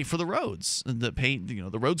could pay for the roads.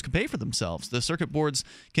 The roads could pay for themselves. The circuit boards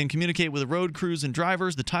can communicate with the road crews and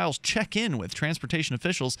drivers. The tiles check in with transportation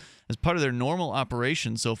officials as part of their normal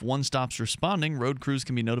operation. So if one stops responding, road crews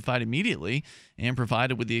can be notified immediately and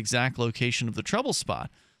provided with the exact location of the trouble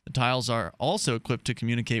spot. The tiles are also equipped to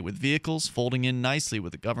communicate with vehicles, folding in nicely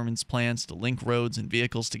with the government's plans to link roads and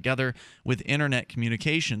vehicles together with internet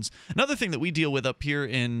communications. Another thing that we deal with up here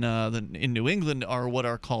in New England are what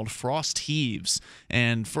are called frost heaves.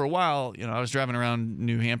 And for a while, I was driving around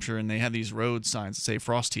New Hampshire and they had these road signs that say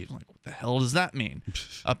frost heaves. I'm like, what the hell does that mean?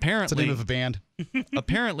 Apparently, it's the name of a band.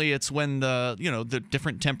 Apparently, it's when the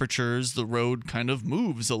different temperatures, the road kind of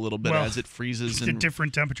moves a little bit as it freezes. The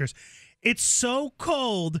different temperatures. It's so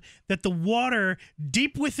cold that the water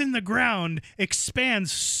deep within the ground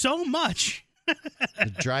expands so much.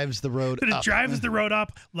 It drives the road up. It drives the road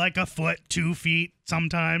up like a foot, 2 feet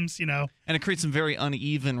sometimes, And it creates some very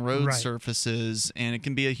uneven road surfaces, and it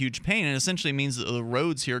can be a huge pain. And essentially means that the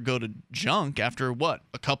roads here go to junk after,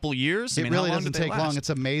 a couple years? It really doesn't take long. It's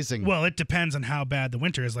amazing. Well, it depends on how bad the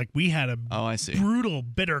winter is. Like, we had a brutal,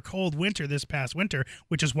 bitter, cold winter this past winter,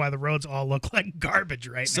 which is why the roads all look like garbage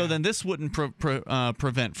right now. So then this wouldn't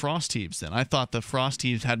prevent frost heaves then. I thought the frost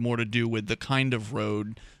heaves had more to do with the kind of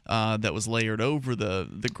road that was layered over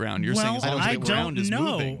the ground. You're saying as long as the ground is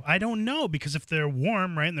moving. I don't know, because if they're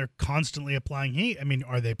warm, right, and they're constantly applying heat, I mean,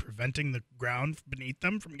 are they preventing the ground beneath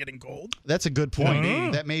them from getting cold? That's a good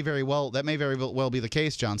point. That may very well be the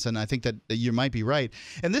case, Johnson. I think that you might be right.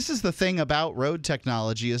 And this is the thing about road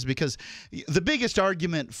technology, is because the biggest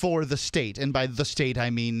argument for the state, and by the state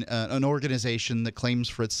I mean an organization that claims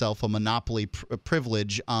for itself a monopoly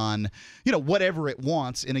privilege on whatever it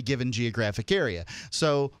wants in a given geographic area.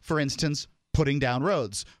 So, for instance, putting down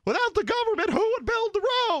roads. Without the government, who would build the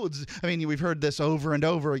roads? I mean, we've heard this over and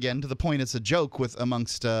over again to the point it's a joke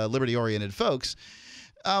amongst liberty-oriented folks.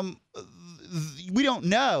 We don't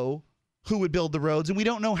know who would build the roads, and we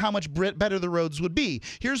don't know how much better the roads would be.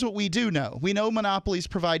 Here's what we do know. We know monopolies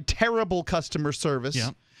provide terrible customer service.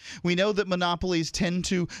 Yeah. We know that monopolies tend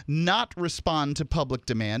to not respond to public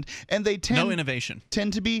demand, and they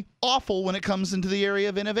tend to be awful when it comes into the area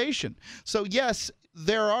of innovation. So yes,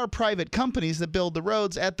 there are private companies that build the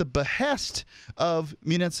roads at the behest of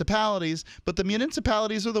municipalities, but the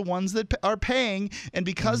municipalities are the ones that are paying, and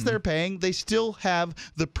because they're paying, they still have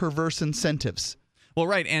the perverse incentives. Well,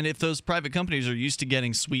 right, and if those private companies are used to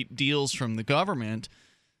getting sweet deals from the government,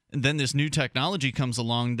 and then this new technology comes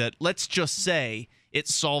along that, let's just say, it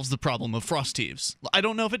solves the problem of frost heaves. I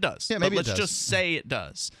don't know if it does. Yeah, maybe but let's it does. just say it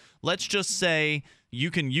does. Let's just say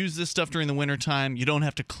you can use this stuff during the wintertime. You don't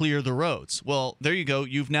have to clear the roads. Well, there you go.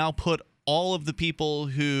 You've now put all of the people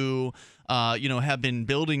who have been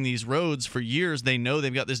building these roads for years. They know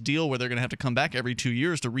they've got this deal where they're going to have to come back every 2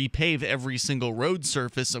 years to repave every single road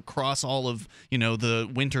surface across all of the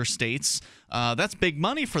winter states. That's big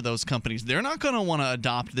money for those companies. They're not going to want to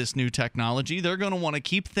adopt this new technology. They're going to want to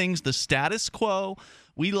keep things the status quo.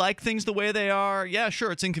 We like things the way they are. Yeah,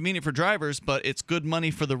 sure, it's inconvenient for drivers, but it's good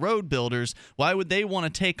money for the road builders. Why would they want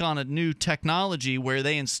to take on a new technology where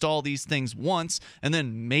they install these things once and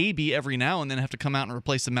then maybe every now and then have to come out and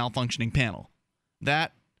replace a malfunctioning panel?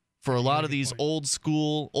 That, for a lot of these old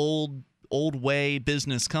school, old way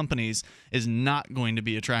business companies, is not going to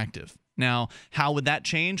be attractive. Now, how would that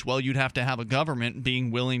change? Well, you'd have to have a government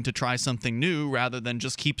being willing to try something new rather than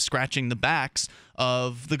just keep scratching the backs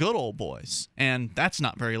of the good old boys. And that's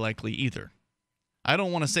not very likely either. I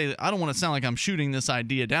don't want to sound like I'm shooting this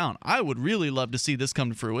idea down. I would really love to see this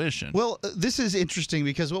come to fruition. Well, this is interesting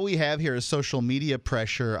because what we have here is social media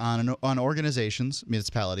pressure on organizations,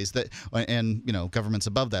 municipalities and governments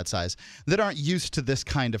above that size that aren't used to this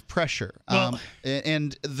kind of pressure. Well,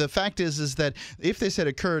 and the fact is that if this had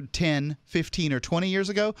occurred 10, 15, or 20 years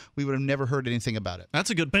ago, we would have never heard anything about it.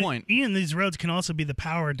 That's a good point. Ian, these roads can also be the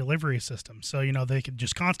power delivery system. So, they could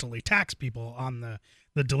just constantly tax people on the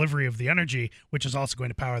delivery of the energy, which is also going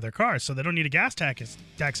to power their cars. So they don't need a gas tax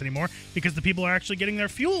anymore because the people are actually getting their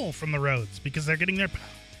fuel from the roads because they're getting their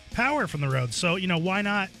power from the roads. So, why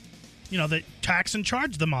not, they tax and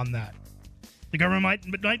charge them on that? The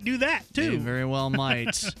government might do that, too. They very well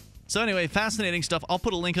might. So anyway, fascinating stuff. I'll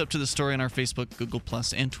put a link up to the story on our Facebook, Google+,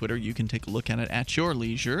 and Twitter. You can take a look at it at your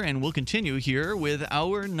leisure. And we'll continue here with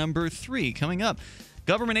hour number 3 coming up.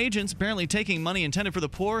 Government agents apparently taking money intended for the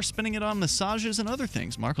poor, spending it on massages and other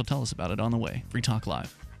things. Mark will tell us about it on the way. Free Talk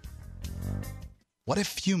Live. What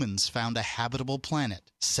if humans found a habitable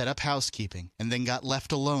planet, set up housekeeping, and then got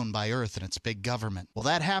left alone by Earth and its big government? Well,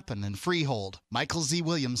 that happened in Freehold, Michael Z.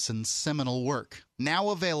 Williamson's seminal work.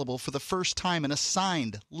 Now available for the first time in a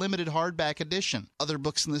signed, limited hardback edition. Other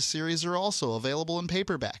books in this series are also available in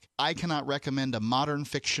paperback. I cannot recommend a modern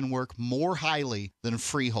fiction work more highly than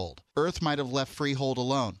Freehold. Earth might have left Freehold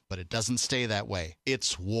alone, but it doesn't stay that way.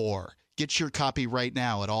 It's war. Get your copy right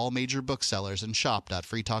now at all major booksellers and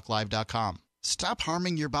shop.freetalklive.com. Stop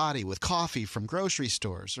harming your body with coffee from grocery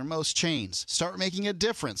stores or most chains. Start making a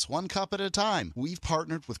difference, 1 cup at a time. We've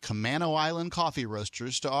partnered with Camano Island Coffee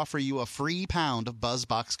Roasters to offer you a free pound of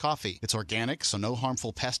BuzzBox coffee. It's organic, so no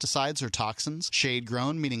harmful pesticides or toxins.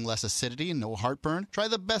 Shade-grown, meaning less acidity and no heartburn. Try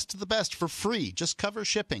the best of the best for free. Just cover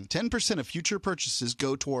shipping. 10% of future purchases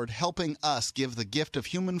go toward helping us give the gift of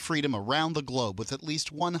human freedom around the globe with at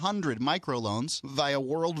least 100 microloans via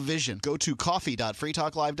World Vision. Go to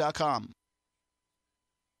coffee.freetalklive.com.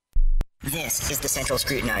 This is the Central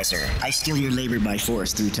Scrutinizer. I steal your labor by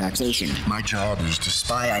force through taxation. My job is to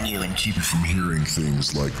Spy on you and keep you from hearing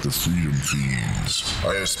things like the Freedom Fiends.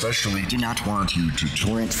 I especially do not want you to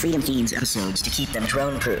torrent Freedom Fiends episodes to keep them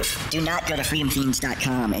drone-proof. Do not go to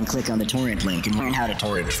freedomfiends.com and click on the torrent link and learn how to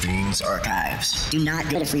torrent Fiends archives. Do not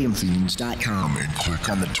go to freedomfiends.com and click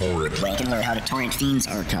on the torrent link and learn how to torrent Fiends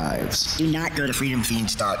archives. Do not go to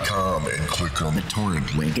freedomfiends.com and click on the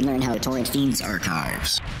torrent link and learn how to torrent Fiends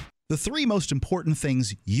archives. The 3 most important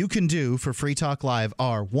things you can do for Free Talk Live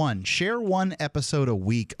are: 1, share 1 episode a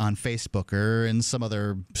week on Facebook or in some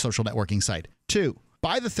other social networking site. 2,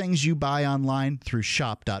 buy the things you buy online through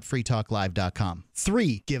shop.freetalklive.com.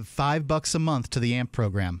 3, give $5 a month to the AMP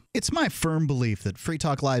program. It's my firm belief that Free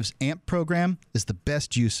Talk Live's AMP program is the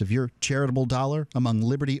best use of your charitable dollar among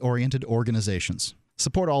liberty-oriented organizations.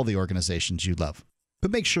 Support all the organizations you love,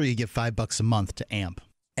 but make sure you give $5 a month to AMP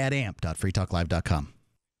at amp.freetalklive.com.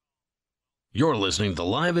 You're listening to the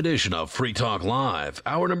live edition of Free Talk Live.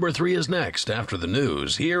 Hour number 3 is next after the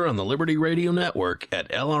news here on the Liberty Radio Network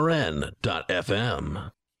at LRN.FM.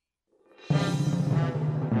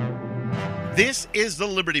 This is the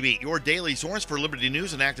Liberty Beat, your daily source for Liberty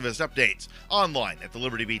news and activist updates, online at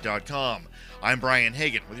thelibertybeat.com. I'm Brian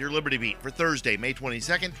Hagan with your Liberty Beat for Thursday, May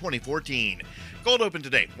 22nd, 2014. Gold opened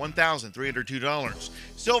today, $1,302.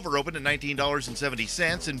 Silver opened at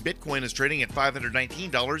 $19.70, and Bitcoin is trading at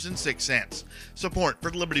 $519.06. Support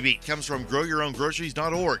for the Liberty Beat comes from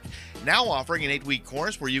GrowYourOwnGroceries.org, now offering an 8-week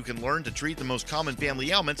course where you can learn to treat the most common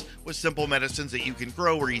family ailments with simple medicines that you can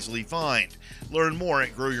grow or easily find. Learn more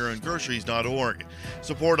at GrowYourOwnGroceries.org.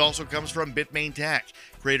 Support also comes from Bitmain Tech,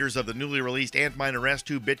 creators of the newly released Antminer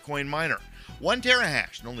S2 Bitcoin miner. 1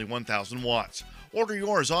 terahash and only 1,000 watts. Order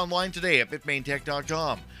yours online today at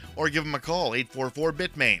bitmaintech.com or give them a call,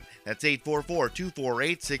 844-BITMAIN. That's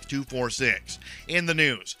 844-248-6246. In the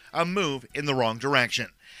news, a move in the wrong direction.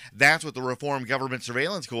 That's what the Reform Government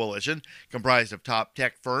Surveillance Coalition, comprised of top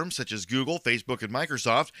tech firms such as Google, Facebook, and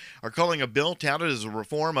Microsoft, are calling a bill touted as a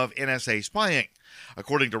reform of NSA spying.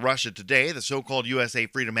 According to Russia Today, the so-called USA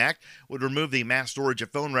Freedom Act would remove the mass storage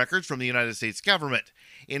of phone records from the United States government.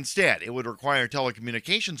 Instead, it would require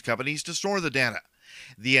telecommunications companies to store the data.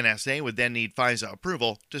 The NSA would then need FISA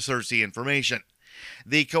approval to search the information.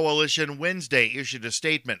 The coalition Wednesday issued a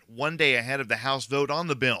statement 1 day ahead of the House vote on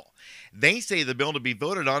the bill. They say the bill to be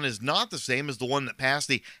voted on is not the same as the one that passed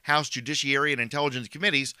the House Judiciary and Intelligence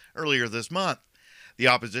Committees earlier this month. The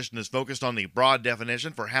opposition is focused on the broad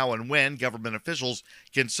definition for how and when government officials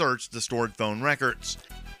can search the stored phone records.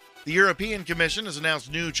 The European Commission has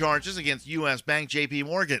announced new charges against U.S. bank J.P.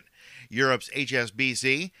 Morgan, Europe's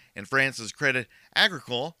HSBC, and France's Crédit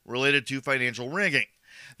Agricole related to financial rigging.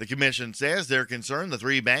 The Commission says they're concerned the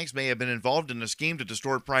three banks may have been involved in a scheme to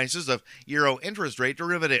distort prices of euro interest rate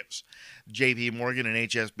derivatives. J.P. Morgan and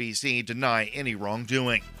HSBC deny any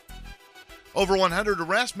wrongdoing. Over 100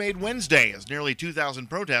 arrests made Wednesday as nearly 2,000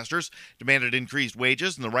 protesters demanded increased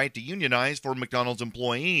wages and the right to unionize for McDonald's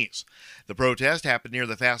employees. The protest happened near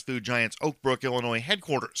the fast food giant's Oak Brook, Illinois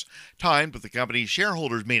headquarters, timed with the company's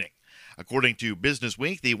shareholders meeting. According to Business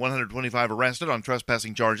Week, the 125 arrested on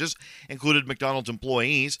trespassing charges included McDonald's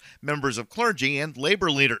employees, members of clergy, and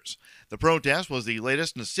labor leaders. The protest was the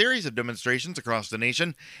latest in a series of demonstrations across the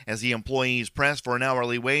nation as the employees pressed for an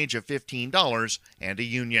hourly wage of $15 and a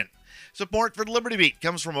union. Support for the Liberty Beat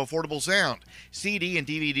comes from Affordable Sound, CD and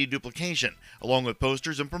DVD duplication, along with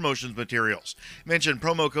posters and promotions materials. Mention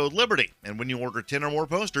promo code LIBERTY, and when you order 10 or more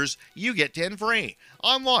posters, you get 10 free.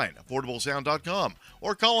 Online, affordablesound.com,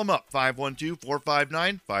 or call them up,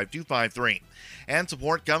 512-459-5253. And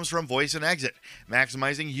support comes from Voice and Exit,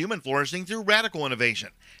 maximizing human flourishing through radical innovation.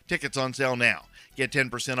 Tickets on sale now. Get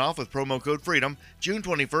 10% off with promo code FREEDOM, June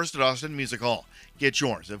 21st at Austin Music Hall. Get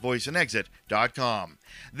yours at voiceandexit.com.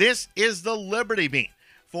 This is the Liberty Beat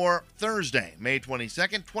for Thursday, May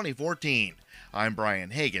 22nd, 2014. I'm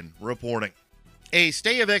Brian Hagan reporting. A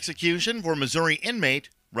stay of execution for Missouri inmate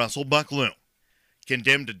Russell Bucklew.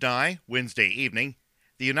 Condemned to die Wednesday evening,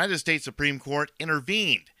 the United States Supreme Court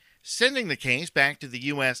intervened, sending the case back to the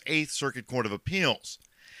U.S. 8th Circuit Court of Appeals.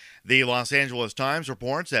 The Los Angeles Times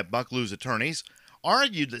reports that Bucklew's attorneys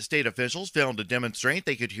argued that state officials failed to demonstrate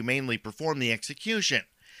they could humanely perform the execution,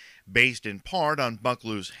 based in part on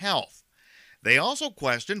Bucklew's health. They also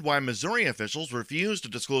questioned why Missouri officials refused to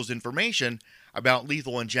disclose information about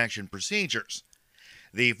lethal injection procedures.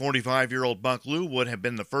 The 45-year-old Bucklew would have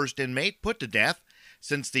been the first inmate put to death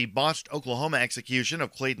since the botched Oklahoma execution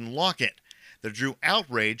of Clayton Lockett that drew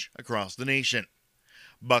outrage across the nation.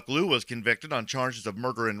 Bucklew was convicted on charges of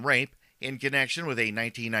murder and rape in connection with a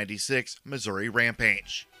 1996 Missouri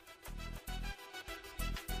rampage.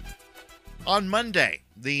 On Monday,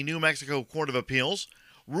 the New Mexico Court of Appeals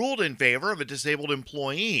ruled in favor of a disabled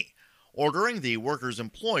employee, ordering the worker's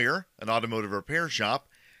employer, an automotive repair shop,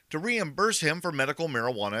 to reimburse him for medical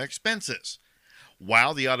marijuana expenses.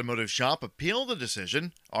 While the automotive shop appealed the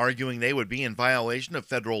decision, arguing they would be in violation of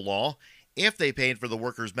federal law if they paid for the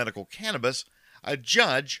worker's medical cannabis, a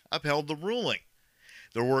judge upheld the ruling.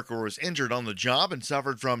 The worker was injured on the job and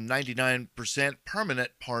suffered from 99%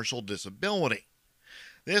 permanent partial disability.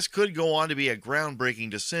 This could go on to be a groundbreaking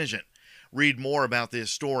decision. Read more about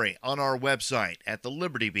this story on our website at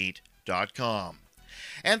thelibertybeat.com.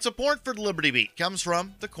 And support for the Liberty Beat comes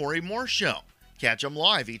from The Corey Moore Show. Catch them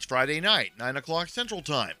live each Friday night, 9 o'clock Central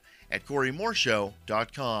Time at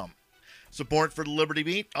CoreyMooreShow.com. Support for the Liberty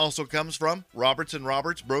Beat also comes from Roberts &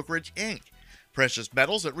 Roberts Brokerage, Inc., precious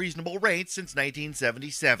metals at reasonable rates since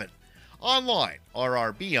 1977. Online,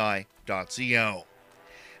 rrbi.co.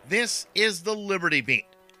 This is the Liberty Beat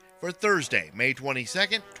for Thursday, May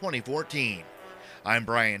 22nd, 2014. I'm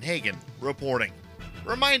Brian Hagan reporting,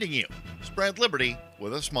 reminding you, spread liberty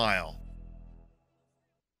with a smile.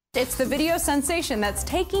 It's the video sensation that's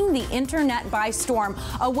taking the internet by storm.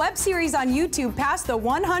 A web series on YouTube passed the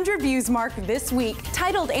 100 views mark this week.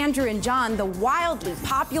 Titled Andrew and John, the wildly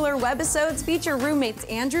popular webisodes feature roommates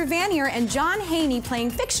Andrew Vanier and John Haney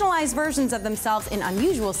playing fictionalized versions of themselves in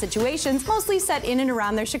unusual situations, mostly set in and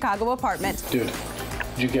around their Chicago apartment. Dude,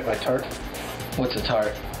 did you get my tart? What's a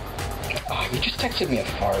tart? Oh, you just texted me a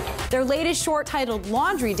fart. Their latest short, titled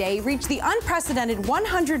Laundry Day, reached the unprecedented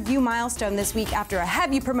 100-view milestone this week after a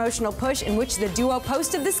heavy promotional push in which the duo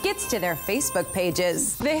posted the skits to their Facebook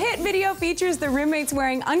pages. The hit video features the roommates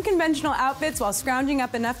wearing unconventional outfits while scrounging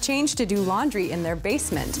up enough change to do laundry in their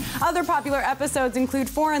basement. Other popular episodes include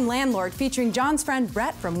Foreign Landlord, featuring John's friend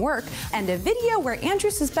Brett from work, and a video where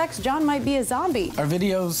Andrew suspects John might be a zombie. Our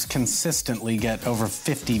videos consistently get over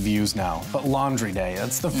 50 views now, but Laundry Day,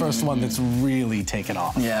 that's the first one that's really taken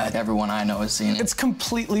off. Yeah, everyone I know has seen it. It's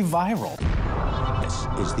completely viral. This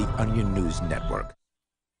is the Onion News Network.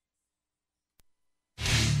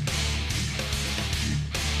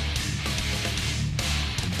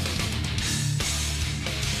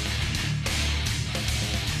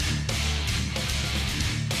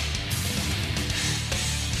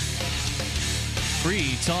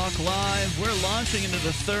 Free Talk Live. We're launching into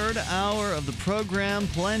the third hour of the program.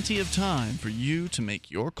 Plenty of time for you to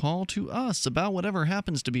make your call to us about whatever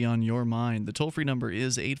happens to be on your mind. The toll-free number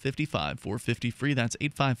is 855-450-FREE. That's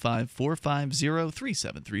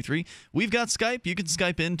 855-450-3733. We've got Skype. You can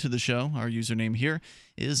Skype into the show. Our username here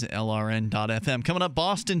is LRN.FM. Coming up,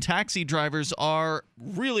 Boston taxi drivers are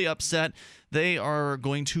really upset. They are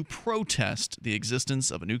going to protest the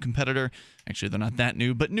existence of a new competitor. Actually, they're not that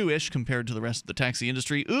new, but newish compared to the rest of the taxi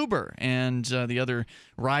industry. Uber and the other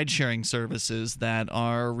ride-sharing services that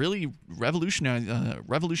are really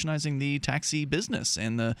revolutionizing the taxi business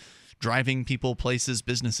and the driving people places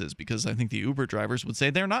businesses, because I think the Uber drivers would say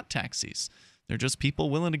they're not taxis. They're just people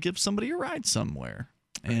willing to give somebody a ride somewhere,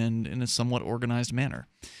 and in a somewhat organized manner.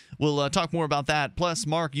 We'll talk more about that. Plus,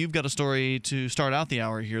 Mark, you've got a story to start out the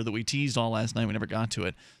hour here that we teased all last night. We never got to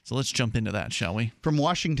it. So let's jump into that, shall we? From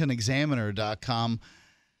WashingtonExaminer.com,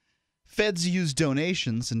 feds use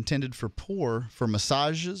donations intended for poor for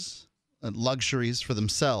massages and luxuries for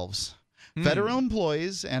themselves. Federal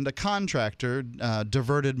employees and a contractor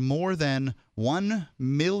diverted more than $1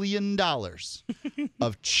 million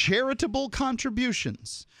of charitable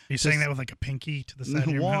contributions. Are you saying that with like a pinky to the side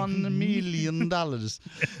of your mouth? $1 million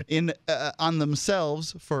on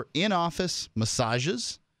themselves for in-office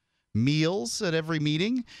massages, meals at every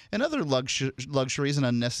meeting, and other luxuries and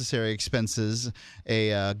unnecessary expenses,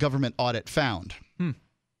 a government audit found.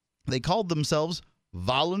 They called themselves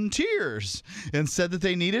volunteers and said that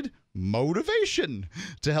they needed motivation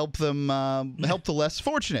to help them help the less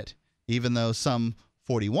fortunate, even though some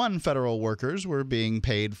 41 federal workers were being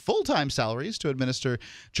paid full-time salaries to administer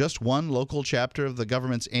just one local chapter of the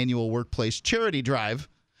government's annual workplace charity drive,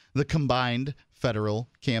 the Combined Federal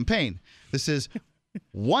Campaign. This is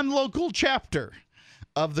one local chapter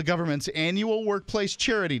of the government's annual workplace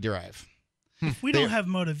charity drive. If we don't have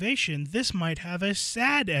motivation, this might have a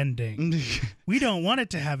sad ending. We don't want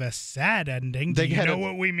it to have a sad ending. Do you know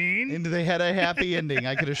what we mean? They had a happy ending,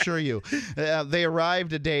 I could assure you. They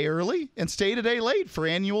arrived a day early and stayed a day late for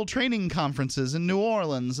annual training conferences in New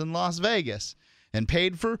Orleans and Las Vegas, and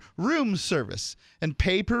paid for room service and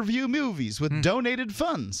pay-per-view movies with donated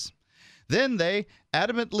funds. Then they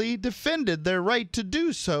adamantly defended their right to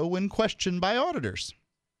do so when questioned by auditors.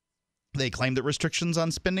 They claimed that restrictions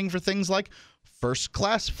on spending for things like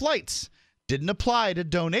first-class flights didn't apply to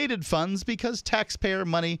donated funds because taxpayer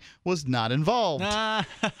money was not involved. Now,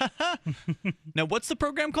 what's the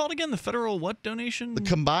program called again? The federal what donation? The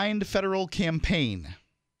Combined Federal Campaign.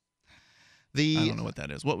 I don't know what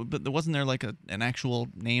that is. But wasn't there like an actual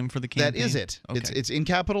name for the campaign? That is it. Okay. It's in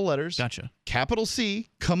capital letters. Gotcha. Capital C,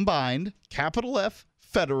 Combined, capital F,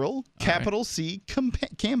 Federal, capital C,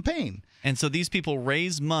 Campaign. And so these people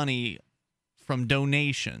raise money from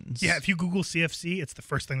donations. Yeah, if you Google CFC, it's the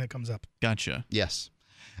first thing that comes up. Gotcha. Yes.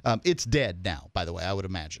 It's dead now, by the way, I would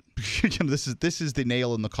imagine. This is the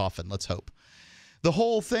nail in the coffin, let's hope. The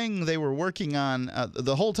whole thing they were working on,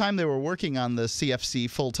 the whole time they were working on the CFC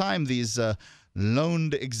full-time, these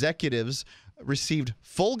loaned executives received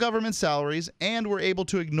full government salaries and were able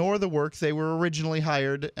to ignore the work they were originally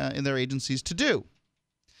hired in their agencies to do.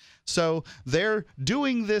 So they're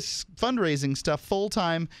doing this fundraising stuff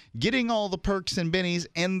full-time, getting all the perks and bennies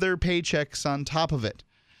and their paychecks on top of it.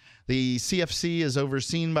 The CFC is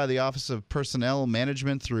overseen by the Office of Personnel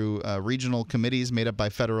Management through regional committees made up by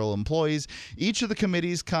federal employees. Each of the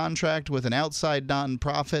committees contract with an outside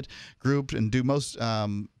nonprofit group and do most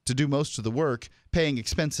of the work, paying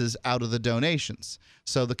expenses out of the donations.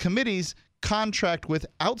 So the committees contract with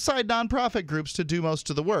outside nonprofit groups to do most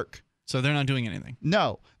of the work. So they're not doing anything.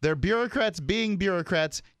 No, they're bureaucrats being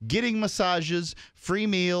bureaucrats, getting massages, free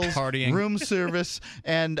meals, partying, room service,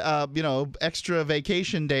 and extra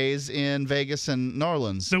vacation days in Vegas and New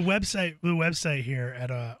Orleans. The website here at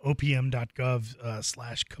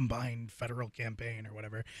opm.gov/combined federal campaign or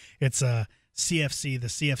whatever. It's CFC. The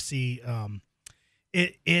CFC.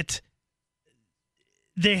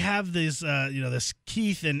 They have this, this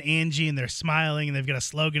Keith and Angie, and they're smiling, and they've got a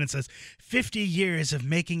slogan. It says, 50 years of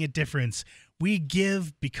making a difference. We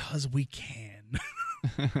give because we can.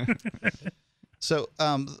 So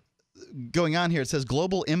going on here, it says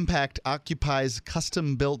Global Impact occupies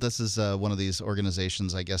custom-built. This is one of these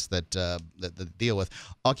organizations, I guess, that deal with.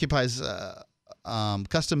 Occupies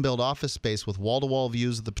custom-built office space with wall-to-wall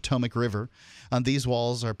views of the Potomac River. On these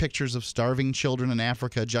walls are pictures of starving children in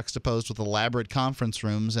Africa juxtaposed with elaborate conference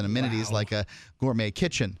rooms and amenities like a gourmet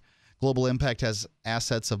kitchen. Global Impact has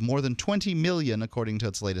assets of more than $20 million, according to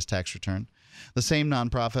its latest tax return. The same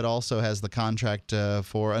nonprofit also has the contract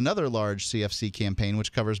for another large CFC campaign,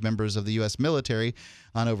 which covers members of the U.S. military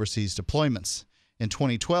on overseas deployments. In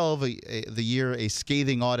 2012, the year a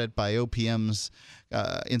scathing audit by OPM's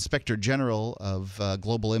Inspector General of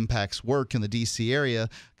Global Impact's work in the D.C. area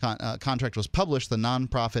contract was published, the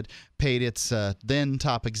nonprofit paid its then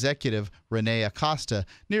top executive, Renee Acosta,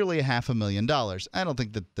 nearly $500,000. I don't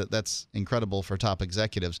think that that's incredible for top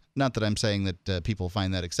executives. Not that I'm saying that people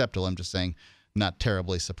find that acceptable. I'm just saying not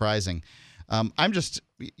terribly surprising. I'm just,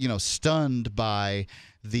 stunned by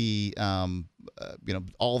the,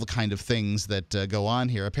 all the kind of things that go on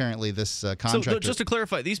here. Apparently, this contractor. So, just to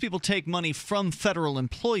clarify, these people take money from federal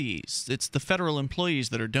employees. It's the federal employees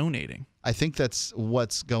that are donating. I think that's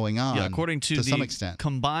what's going on. Yeah, according to some extent.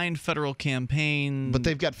 Combined Federal Campaign. But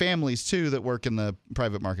they've got families too that work in the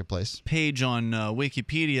private marketplace. Page on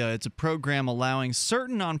Wikipedia. It's a program allowing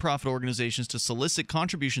certain nonprofit organizations to solicit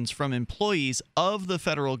contributions from employees of the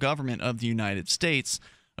federal government of the United States.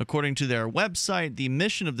 According to their website, the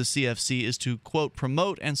mission of the CFC is to, quote,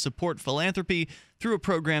 promote and support philanthropy through a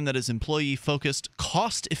program that is employee-focused,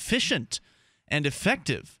 cost-efficient, and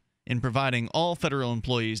effective in providing all federal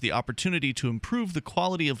employees the opportunity to improve the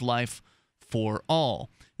quality of life for all.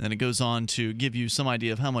 And then it goes on to give you some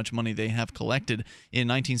idea of how much money they have collected. In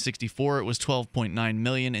 1964, it was $12.9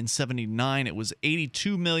 million. In 79, it was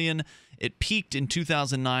 $82 million. It peaked in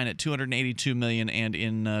 2009 at $282 million. And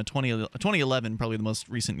in 2011, probably the most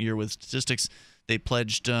recent year with statistics, they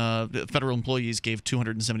pledged, federal employees gave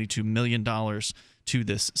 $272 million to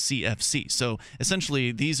this CFC. So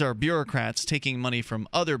essentially, these are bureaucrats taking money from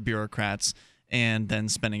other bureaucrats and then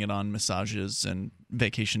spending it on massages and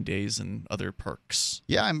vacation days and other perks.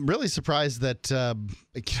 Yeah, I'm really surprised that,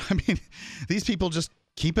 these people just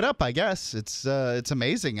keep it up, I guess. It's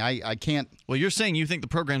amazing. I can't... Well, you're saying you think the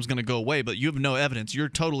program's going to go away, but you have no evidence. You're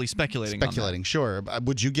totally speculating on that. Sure.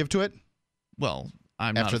 Would you give to it? Well,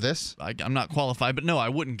 I'm not qualified, but no, I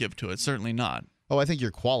wouldn't give to it. Certainly not. Oh, I think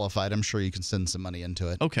you're qualified. I'm sure you can send some money into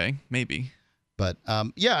it. Okay, maybe. But,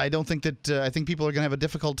 I don't think that I think people are going to have a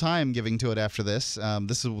difficult time giving to it after this.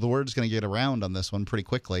 The word's going to get around on this one pretty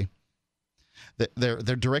quickly. They're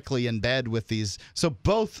directly in bed with these. So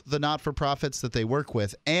both the not-for-profits that they work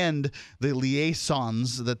with and the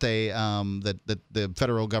liaisons that they that the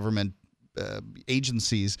federal government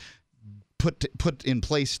agencies put in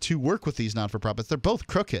place to work with these not-for-profits, they're both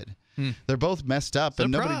crooked. They're both messed up.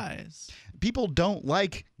 Surprise! And people don't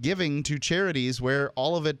like giving to charities where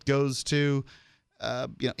all of it goes to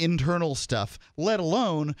internal stuff, let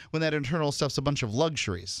alone when that internal stuff's a bunch of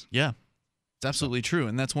luxuries. Yeah, it's absolutely true.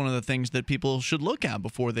 And that's one of the things that people should look at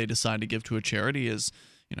before they decide to give to a charity is,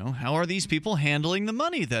 how are these people handling the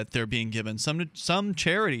money that they're being given? Some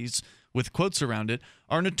charities, with quotes around it,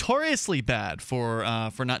 are notoriously bad for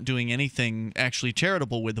not doing anything actually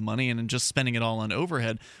charitable with the money and just spending it all on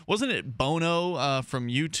overhead. Wasn't it Bono from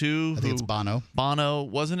U2? I think it's Bono. Bono,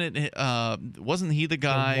 wasn't it? Wasn't he the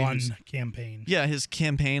guy? The one campaign. Yeah, his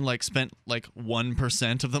campaign spent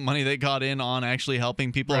 1% of the money they got in on actually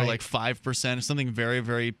helping people, right. Or 5%, something very,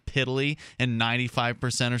 very piddly, and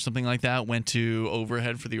 95% or something like that went to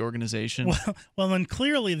overhead for the organization. Well, then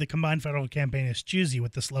clearly the Combined Federal Campaign is choosy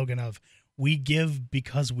with the slogan of "We give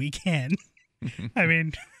because we can." I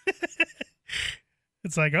mean,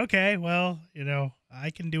 it's like, okay, well, I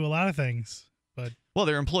can do a lot of things. But well,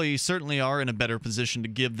 their employees certainly are in a better position to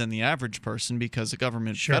give than the average person because a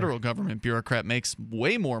federal government bureaucrat makes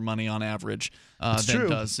way more money on average than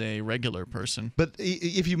does a regular person. But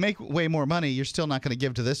if you make way more money, you're still not going to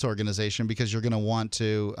give to this organization because you're going to want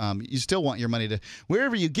to. You still want your money to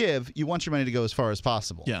wherever you give. You want your money to go as far as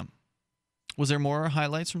possible. Yeah. Was there more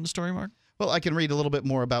highlights from the story, Mark? Well, I can read a little bit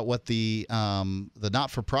more about what the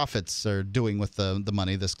not-for-profits are doing with the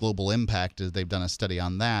money, this global impact. They've done a study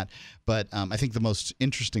on that. But I think the most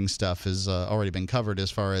interesting stuff has already been covered as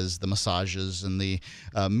far as the massages and the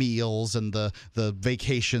meals and the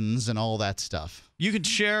vacations and all that stuff. You can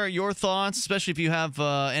share your thoughts, especially if you have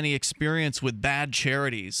any experience with bad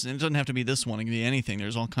charities. And it doesn't have to be this one. It can be anything.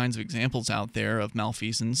 There's all kinds of examples out there of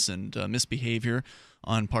malfeasance and misbehavior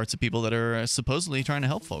on parts of people that are supposedly trying to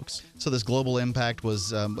help folks. So this global impact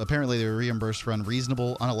was apparently they were reimbursed for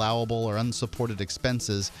unreasonable, unallowable, or unsupported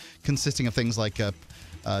expenses consisting of things like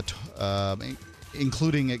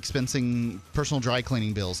including expensing personal dry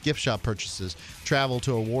cleaning bills, gift shop purchases, travel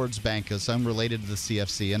to awards bank as unrelated to the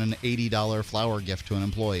CFC, and an $80 flower gift to an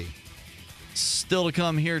employee. Still to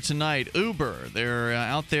come here tonight, Uber. They're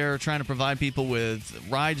out there trying to provide people with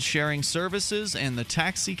ride-sharing services, and the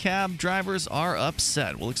taxi cab drivers are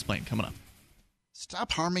upset. We'll explain coming up.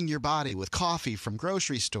 Stop harming your body with coffee from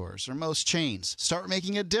grocery stores or most chains. Start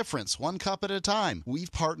making a difference, 1 cup at a time.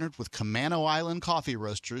 We've partnered with Camano Island Coffee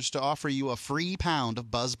Roasters to offer you a free pound of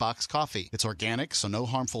BuzzBox coffee. It's organic, so no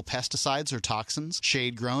harmful pesticides or toxins.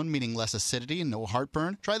 Shade-grown, meaning less acidity and no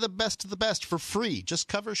heartburn. Try the best of the best for free. Just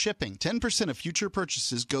cover shipping. 10% of future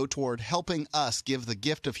purchases go toward helping us give the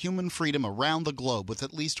gift of human freedom around the globe with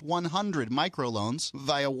at least 100 microloans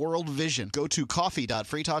via World Vision. Go to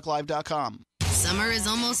coffee.freetalklive.com. Summer is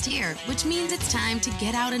almost here, which means it's time to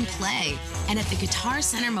get out and play. And at the Guitar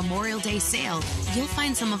Center Memorial Day sale, you'll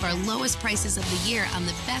find some of our lowest prices of the year on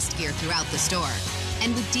the best gear throughout the store.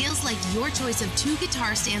 And with deals like your choice of 2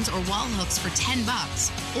 guitar stands or wall hooks for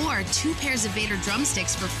 $10, or 2 pairs of Vader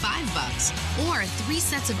drumsticks for $5, or 3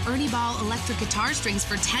 sets of Ernie Ball electric guitar strings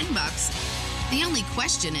for $10, the only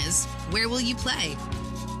question is, where will you play?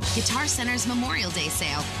 Guitar Center's Memorial Day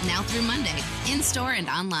sale, now through Monday, in-store and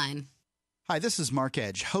online. Hi, this is Mark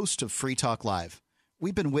Edge, host of Free Talk Live.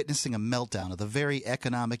 We've been witnessing a meltdown of the very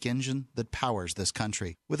economic engine that powers this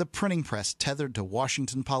country. With a printing press tethered to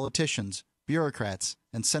Washington politicians, bureaucrats,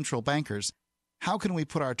 and central bankers, how can we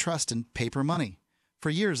put our trust in paper money? For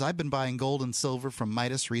years, I've been buying gold and silver from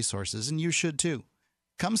Midas Resources, and you should too.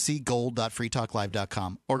 Come see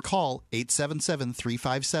gold.freetalklive.com or call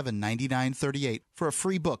 877-357-9938 for a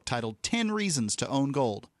free book titled 10 Reasons to Own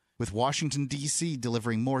Gold. With Washington, D.C.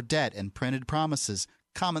 delivering more debt and printed promises,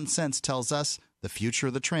 common sense tells us the future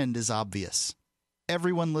of the trend is obvious.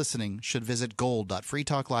 Everyone listening should visit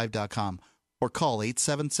gold.freetalklive.com or call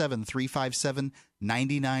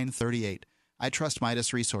 877-357-9938. I trust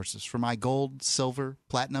Midas Resources for my gold, silver,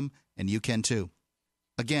 platinum, and you can too.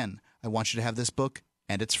 Again, I want you to have this book,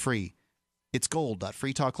 and it's free. It's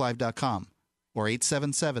gold.freetalklive.com or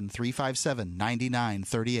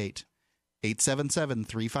 877-357-9938.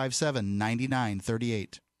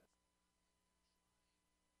 877-357-9938.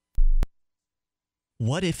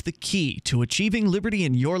 What if the key to achieving liberty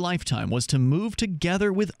in your lifetime was to move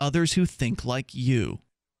together with others who think like you?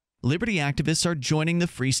 Liberty activists are joining the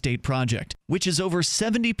Free State Project, which is over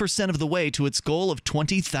 70% of the way to its goal of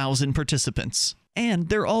 20,000 participants. And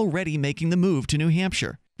they're already making the move to New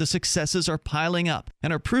Hampshire. The successes are piling up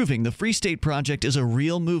and are proving the Free State Project is a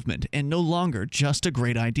real movement and no longer just a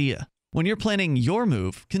great idea. When you're planning your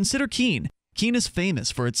move, consider Keene. Keene is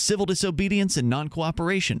famous for its civil disobedience and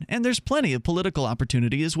non-cooperation, and there's plenty of political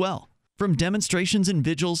opportunity as well. From demonstrations and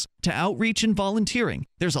vigils to outreach and volunteering,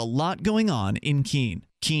 there's a lot going on in Keene.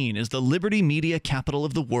 Keene is the liberty media capital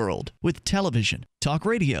of the world, with television, talk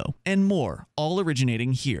radio, and more, all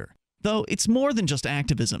originating here. Though it's more than just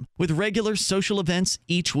activism, with regular social events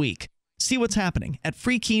each week. See what's happening at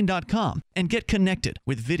freekeene.com and get connected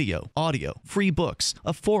with video, audio, free books,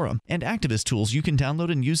 a forum, and activist tools you can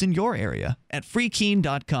download and use in your area at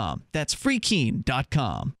freekeene.com. That's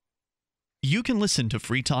freekeene.com. You can listen to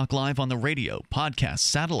Free Talk Live on the radio, podcast,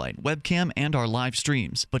 satellite, webcam, and our live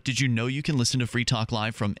streams. But did you know you can listen to Free Talk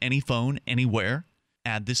Live from any phone, anywhere?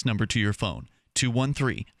 Add this number to your phone,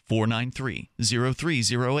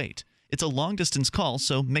 213-493-0308. It's a long-distance call,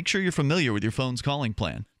 so make sure you're familiar with your phone's calling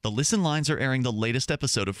plan. The Listen Lines are airing the latest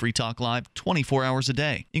episode of Free Talk Live 24 hours a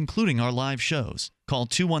day, including our live shows. Call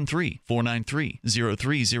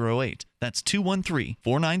 213-493-0308. That's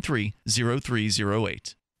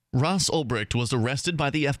 213-493-0308. Ross Ulbricht was arrested by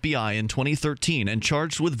the FBI in 2013 and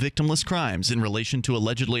charged with victimless crimes in relation to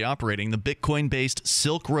allegedly operating the Bitcoin-based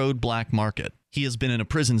Silk Road black market. He has been in a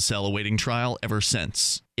prison cell awaiting trial ever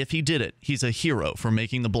since. If he did it, he's a hero for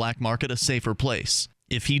making the black market a safer place.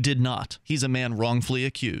 If he did not, he's a man wrongfully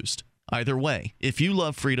accused. Either way, if you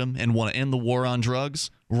love freedom and want to end the war on drugs,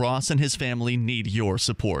 Ross and his family need your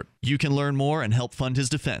support. You can learn more and help fund his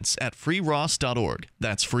defense at freeross.org.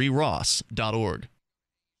 That's freeross.org.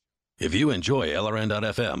 If you enjoy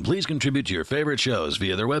LRN.FM, please contribute to your favorite shows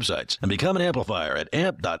via their websites and become an amplifier at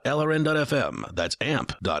amp.lrn.fm. That's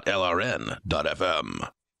amp.lrn.fm.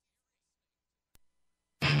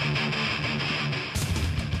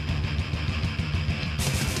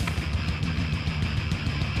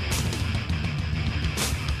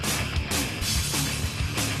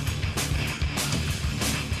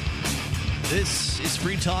 This is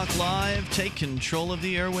Free Talk Live. Take control of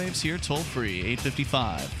the airwaves here, toll free,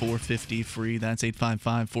 855-450-FREE. That's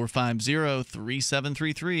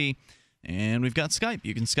 855-450-3733. And we've got Skype.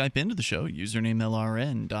 You can Skype into the show, username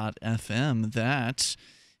LRN.FM. That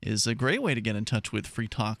is a great way to get in touch with Free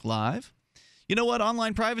Talk Live. You know what?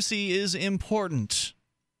 Online privacy is important,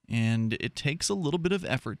 and it takes a little bit of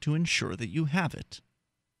effort to ensure that you have it.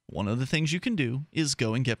 One of the things you can do is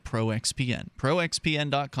go and get ProXPN.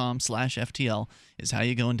 ProXPN.com/FTL is how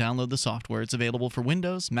you go and download the software. It's available for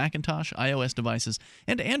Windows, Macintosh, iOS devices,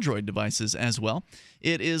 and Android devices as well.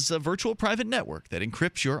 It is a virtual private network that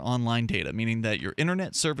encrypts your online data, meaning that your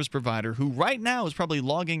internet service provider, who right now is probably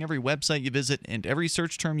logging every website you visit and every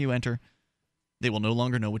search term you enter, they will no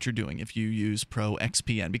longer know what you're doing if you use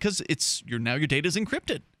ProXPN, because now your data is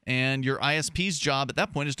encrypted, and your ISP's job at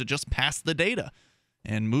that point is to just pass the data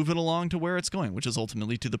and move it along to where it's going, which is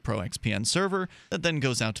ultimately to the ProXPN server that then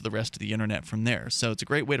goes out to the rest of the internet from there. So it's a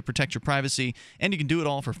great way to protect your privacy, and you can do it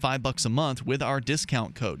all for $5 a month with our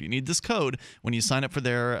discount code. You need this code when you sign up for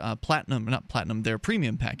their their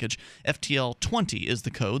premium package. FTL20 is the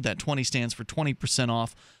code. That 20 stands for 20%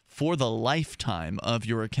 off for the lifetime of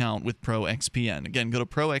your account with ProXPN. Again, go to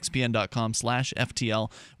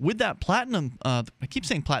proxpn.com/FTL. With that platinum, I keep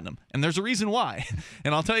saying platinum, and there's a reason why,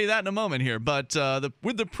 and I'll tell you that in a moment here. But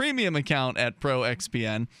with the premium account at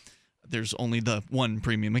ProXPN, there's only the one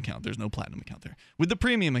premium account. There's no platinum account there. With the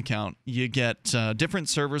premium account, you get different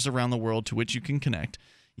servers around the world to which you can connect.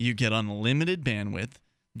 You get unlimited bandwidth.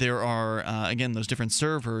 There are, again, those different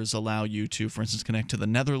servers allow you to, for instance, connect to the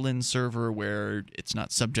Netherlands server where it's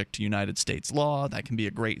not subject to United States law. That can be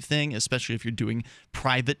a great thing, especially if you're doing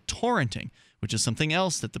private torrenting, which is something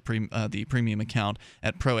else that the premium account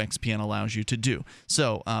at ProXPN allows you to do.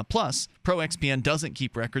 So, plus, ProXPN doesn't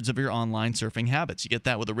keep records of your online surfing habits. You get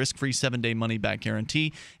that with a risk-free 7-day money-back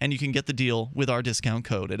guarantee, and you can get the deal with our discount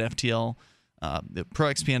code at FTL.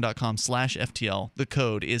 ProXPN.com/FTL. The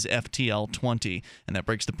code is FTL20, and that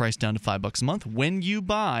breaks the price down to $5 a month when you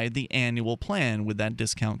buy the annual plan with that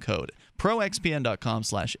discount code.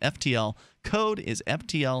 ProXPN.com/FTL. Code is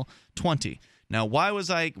FTL20. Now, why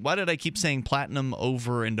did I keep saying platinum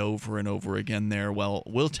over and over and over again there? Well,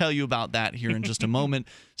 we'll tell you about that here in just a moment.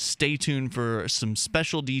 Stay tuned for some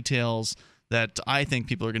special details that I think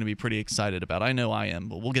people are going to be pretty excited about. I know I am,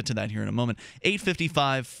 but we'll get to that here in a moment.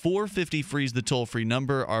 855-450-FREE is the toll-free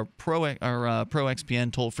number, our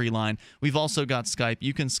ProXPN toll-free line. We've also got Skype.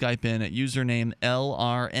 You can Skype in at username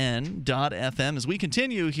LRN.FM. As we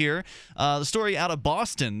continue here, the story out of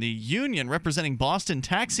Boston. The union representing Boston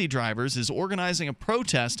taxi drivers is organizing a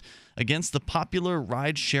protest against the popular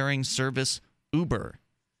ride-sharing service Uber.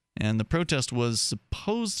 And the protest was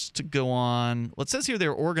supposed to go on. Well, it says here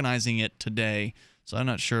they're organizing it today, so I'm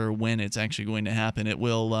not sure when it's actually going to happen. It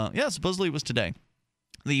will, supposedly it was today.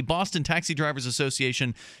 The Boston Taxi Drivers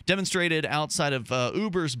Association demonstrated outside of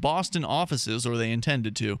Uber's Boston offices, or they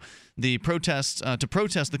intended to protest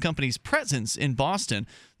the company's presence in Boston.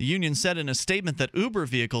 The union said in a statement that Uber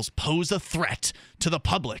vehicles pose a threat to the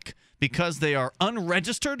public because they are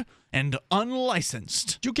unregistered and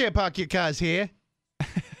unlicensed. You can't park your cars here.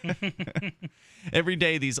 Every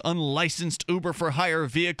day, these unlicensed Uber for hire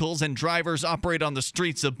vehicles and drivers operate on the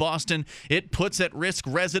streets of Boston. It puts at risk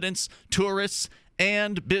residents, tourists,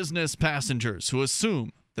 and business passengers who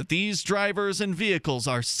assume that these drivers and vehicles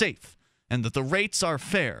are safe and that the rates are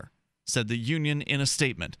fair, said the union in a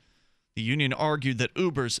statement. The union argued that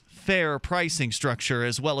Uber's fair pricing structure,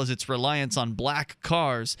 as well as its reliance on black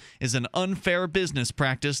cars, is an unfair business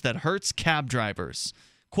practice that hurts cab drivers.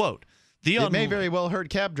 Quote, it may very well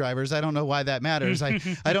hurt cab drivers. I don't know why that matters. I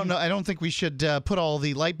don't know. I don't think we should put all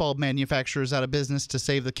the light bulb manufacturers out of business to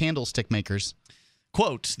save the candlestick makers.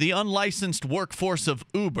 Quote, the unlicensed workforce of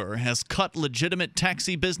Uber has cut legitimate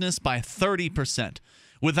taxi business by 30%.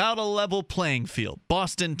 Without a level playing field,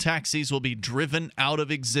 Boston taxis will be driven out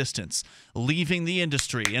of existence, leaving the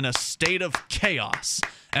industry in a state of chaos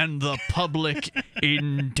and the public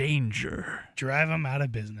in danger. Drive them out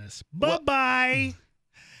of business. Bye-bye.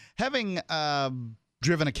 Having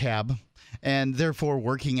driven a cab and therefore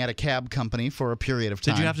working at a cab company for a period of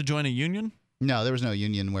time. Did you have to join a union? No, there was no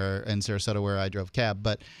union in Sarasota where I drove cab,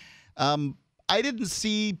 but I didn't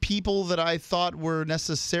see people that I thought were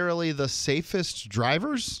necessarily the safest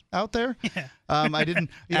drivers out there. Yeah. I didn't.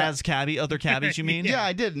 Other cabbies, you mean? Yeah,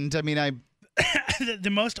 I didn't. I mean, the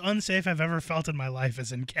most unsafe I've ever felt in my life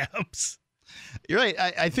is in cabs. You're right.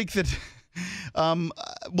 I think that.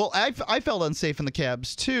 I felt unsafe in the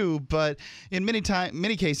cabs too, but in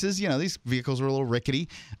many cases, these vehicles were a little rickety.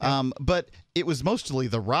 But it was mostly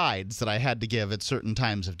the rides that I had to give at certain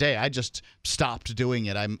times of day. I just stopped doing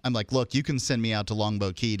it. I'm like, look, you can send me out to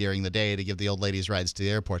Longboat Key during the day to give the old ladies rides to the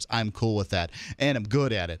airports. I'm cool with that, and I'm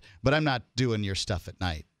good at it. But I'm not doing your stuff at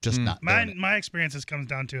night. Just not doing it. My experiences comes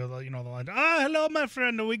down to the line. Hello, my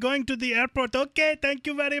friend. Are we going to the airport? Okay, thank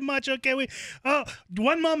you very much. Okay,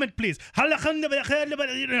 1 moment, please.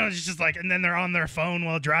 It's just like, and then they're on their phone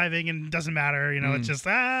while driving, and it doesn't matter. It's just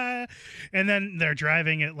and then they're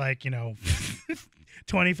driving at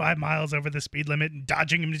 25 miles over the speed limit and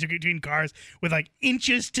dodging in between cars with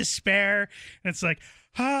inches to spare. And it's like,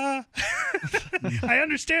 I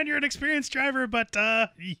understand you're an experienced driver, but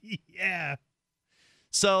yeah.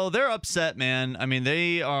 So they're upset, man. I mean,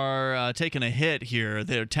 they are taking a hit here.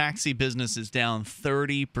 Their taxi business is down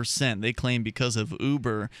 30%. They claim because of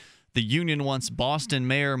Uber. The union wants Boston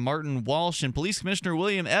Mayor Martin Walsh and Police Commissioner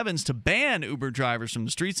William Evans to ban Uber drivers from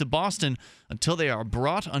the streets of Boston until they are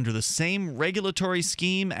brought under the same regulatory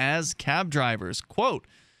scheme as cab drivers. Quote,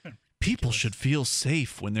 "People should feel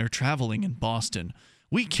safe when they're traveling in Boston.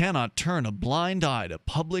 We cannot turn a blind eye to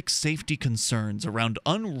public safety concerns around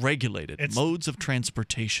unregulated modes of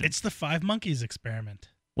transportation." It's the 5 Monkeys experiment.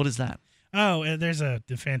 What is that? Oh, there's a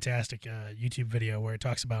fantastic YouTube video where it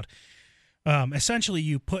talks about essentially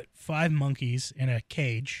you put 5 monkeys in a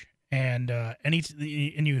cage and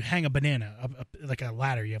you hang a banana like a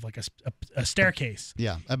ladder. You have like a staircase.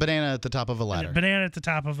 Yeah, a banana at the top of a ladder. A banana at the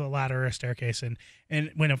top of a ladder or a staircase, and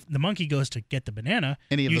when the monkey goes to get the banana,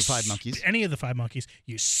 any of the 5 monkeys,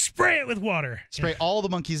 you spray it with water. Spray all the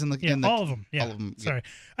monkeys in the all of them. Yeah, all of them. Sorry,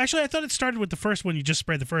 actually, I thought it started with the first one. You just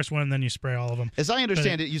spray the first one, and then you spray all of them. As I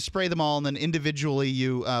understand it, you spray them all, and then individually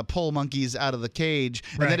you pull monkeys out of the cage,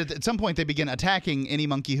 and then at some point they begin attacking any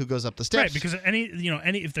monkey who goes up the steps. Right, because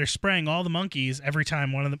if they're spraying all the monkeys every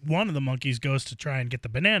time one of the monkeys goes to try and get the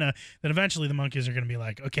banana, then eventually the monkeys are going to be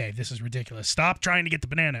like, okay, this is ridiculous. Stop trying to get the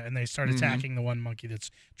banana, and they start attacking the one monkey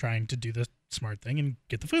that's trying to do the smart thing and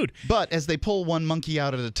get the food. But as they pull one monkey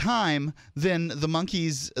out at a time, then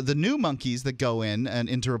the new monkeys that go in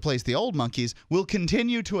to replace the old monkeys will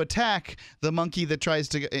continue to attack the monkey that tries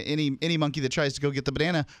to any monkey that tries to go get the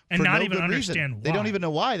banana and for not no even good understand reason. why. They don't even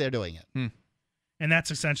know why they're doing it. And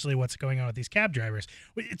that's essentially what's going on with these cab drivers.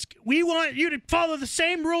 We want you to follow the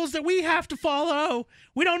same rules that we have to follow.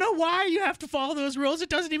 We don't know why you have to follow those rules.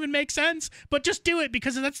 It doesn't even make sense, but just do it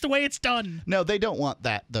because that's the way it's done. No, they don't want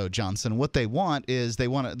that, though, Johnson. What they want is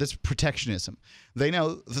this protectionism. They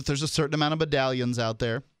know that there's a certain amount of medallions out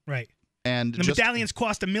there. Right. And the medallions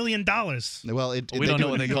cost $1 million. Well, we don't know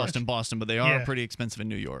what they cost in Boston, but they are pretty expensive in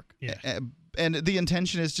New York. Yeah. And the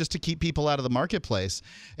intention is just to keep people out of the marketplace.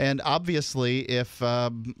 And obviously, if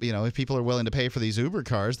people are willing to pay for these Uber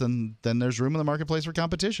cars, then there's room in the marketplace for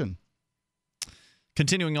competition.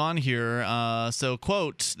 Continuing on here, so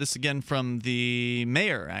quote, this again from the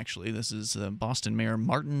mayor, actually. This is Boston Mayor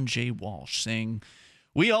Martin J. Walsh saying,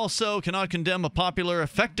 "We also cannot condemn a popular,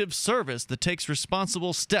 effective service that takes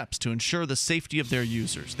responsible steps to ensure the safety of their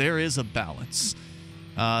users. There is a balance."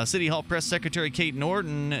 City Hall Press Secretary Kate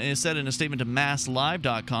Norton said in a statement to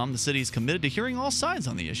MassLive.com, the city is committed to hearing all sides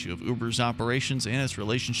on the issue of Uber's operations and its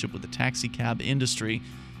relationship with the taxi cab industry.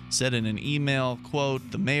 Said in an email,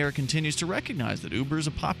 quote, "The mayor continues to recognize that Uber is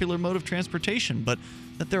a popular mode of transportation, but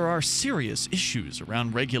that there are serious issues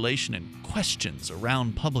around regulation and questions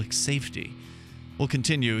around public safety." We'll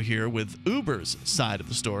continue here with Uber's side of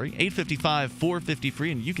the story.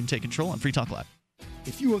 855-450-FREE, and you can take control on Free Talk Live.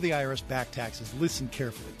 If you owe the IRS back taxes, listen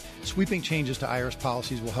carefully. Sweeping changes to IRS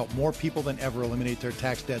policies will help more people than ever eliminate their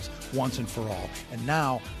tax debts once and for all. And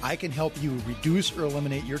now I can help you reduce or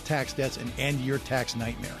eliminate your tax debts and end your tax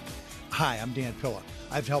nightmare. Hi, I'm Dan Pilla.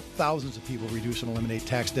 I've helped thousands of people reduce and eliminate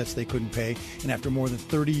tax debts they couldn't pay. And after more than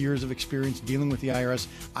 30 years of experience dealing with the IRS,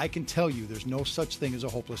 I can tell you there's no such thing as a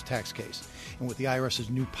hopeless tax case. And with the IRS's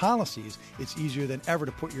new policies, it's easier than ever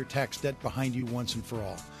to put your tax debt behind you once and for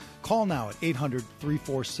all. Call now at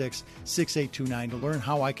 800-346-6829 to learn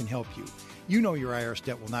how I can help you. You know your IRS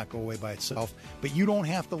debt will not go away by itself, but you don't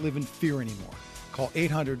have to live in fear anymore. Call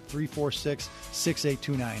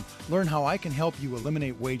 800-346-6829. Learn how I can help you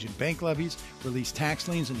eliminate wage and bank levies, release tax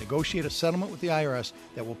liens, and negotiate a settlement with the IRS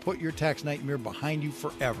that will put your tax nightmare behind you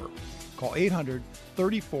forever. Call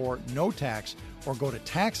 800-34-NO-TAX or go to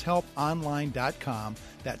taxhelponline.com.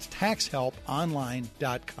 That's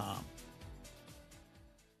taxhelponline.com.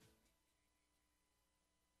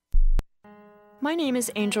 My name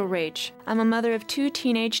is Angel Rach. I'm a mother of 2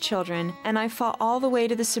 teenage children, and I fought all the way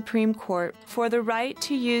to the Supreme Court for the right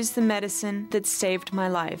to use the medicine that saved my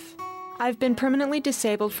life. I've been permanently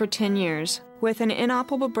disabled for 10 years, with an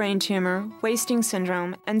inoperable brain tumor, wasting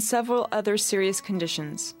syndrome, and several other serious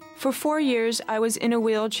conditions. For 4 years, I was in a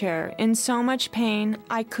wheelchair, in so much pain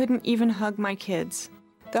I couldn't even hug my kids.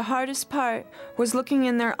 The hardest part was looking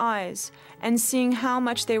in their eyes and seeing how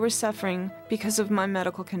much they were suffering because of my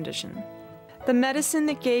medical condition. The medicine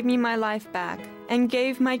that gave me my life back and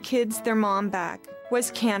gave my kids their mom back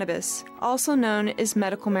was cannabis, also known as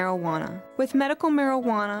medical marijuana. With medical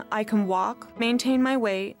marijuana, I can walk, maintain my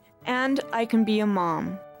weight, and I can be a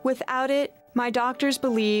mom. Without it, my doctors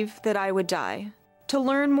believe that I would die. To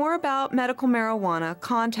learn more about medical marijuana,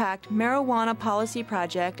 contact Marijuana Policy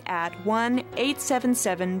Project at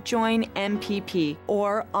 1-877-JOIN-MPP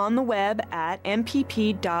or on the web at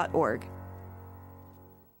mpp.org.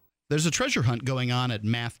 There's a treasure hunt going on at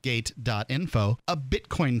mathgate.info, a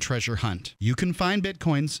Bitcoin treasure hunt. You can find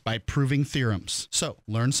Bitcoins by proving theorems. So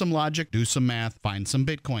learn some logic, do some math, find some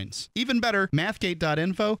Bitcoins. Even better,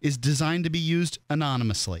 mathgate.info is designed to be used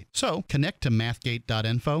anonymously. So connect to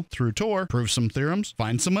mathgate.info through Tor, prove some theorems,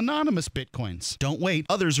 find some anonymous Bitcoins. Don't wait.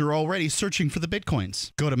 Others are already searching for the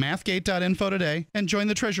Bitcoins. Go to mathgate.info today and join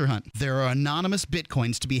the treasure hunt. There are anonymous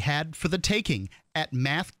Bitcoins to be had for the taking at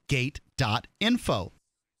mathgate.info.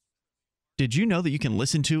 Did you know that you can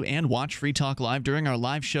listen to and watch Free Talk Live during our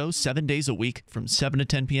live show 7 days a week from 7 to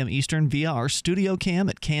 10 p.m. Eastern via our studio cam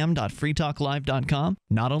at cam.freetalklive.com?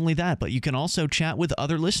 Not only that, but you can also chat with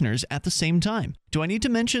other listeners at the same time. Do I need to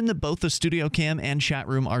mention that both the studio cam and chat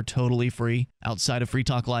room are totally free? Outside of Free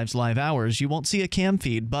Talk Live's live hours, you won't see a cam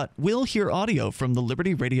feed, but will hear audio from the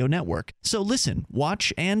Liberty Radio Network. So listen,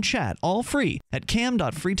 watch, and chat all free at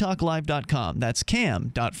cam.freetalklive.com. That's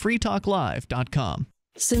cam.freetalklive.com.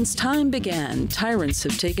 Since time began, tyrants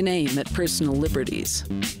have taken aim at personal liberties.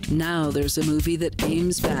 Now there's a movie that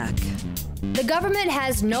aims back. The government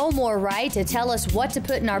has no more right to tell us what to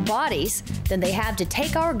put in our bodies than they have to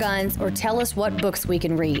take our guns or tell us what books we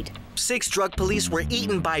can read. 6 drug police were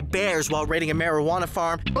eaten by bears while raiding a marijuana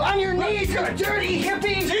farm. On your knees, you dirty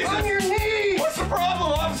hippies! Jesus. On your knees! What's the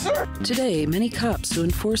problem, officer? Today, many cops who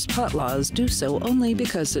enforce pot laws do so only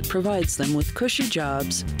because it provides them with cushy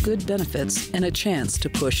jobs, good benefits, and a chance to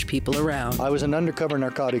push people around. I was an undercover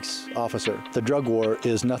narcotics officer. The drug war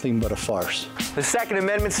is nothing but a farce. The Second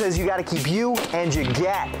Amendment says you gotta keep you and your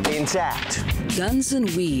get intact. Guns and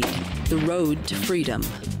Weed, The Road to Freedom.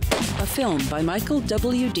 A film by Michael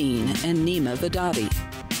W. Dean and Nima Vadadi.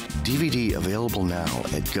 DVD available now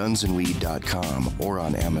at gunsandweed.com or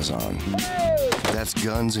on Amazon. That's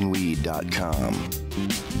gunsandweed.com.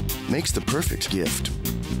 Makes the perfect gift.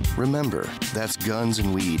 Remember, that's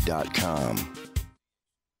gunsandweed.com.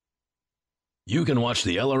 You can watch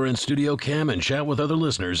the LRN Studio Cam and chat with other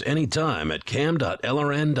listeners anytime at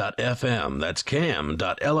cam.lrn.fm. That's cam.lrn.fm.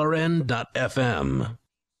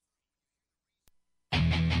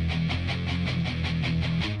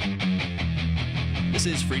 This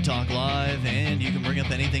is Free Talk Live, and you can bring up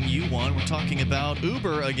anything you want. We're talking about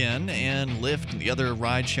Uber again and Lyft and the other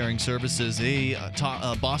ride-sharing services.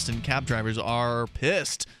 Boston cab drivers are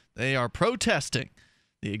pissed. They are protesting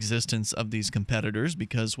the existence of these competitors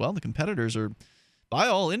because, well, the competitors are, by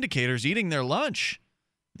all indicators, eating their lunch.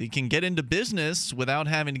 They can get into business without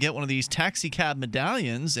having to get one of these taxi cab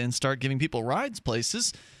medallions and start giving people rides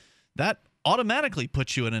places. That automatically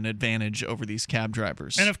puts you at an advantage over these cab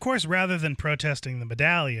drivers. And of course, rather than protesting the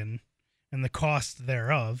medallion and the cost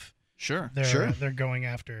thereof, they're going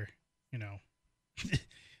after,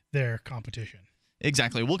 their competition.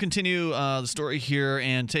 Exactly. We'll continue the story here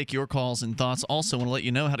and take your calls and thoughts. Also, want to let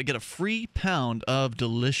you know how to get a free pound of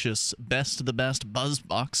delicious, best of the best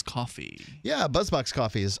BuzzBox coffee. Yeah, BuzzBox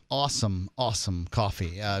coffee is awesome, awesome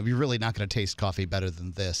coffee. You're really not going to taste coffee better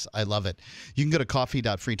than this. I love it. You can go to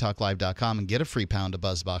coffee.freetalklive.com and get a free pound of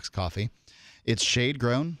BuzzBox coffee. It's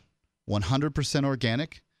shade-grown, 100%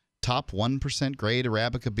 organic, top 1% grade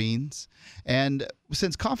Arabica beans. And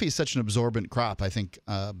since coffee is such an absorbent crop, I think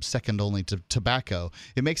second only to tobacco,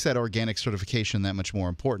 it makes that organic certification that much more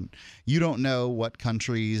important. You don't know what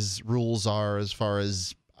countries' rules are as far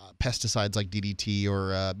as pesticides like DDT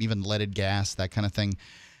or even leaded gas, that kind of thing.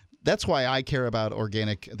 that's why I care about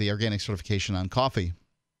the organic certification on coffee.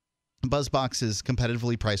 BuzzBox is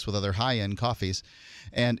competitively priced with other high-end coffees,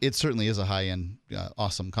 and it certainly is a high-end,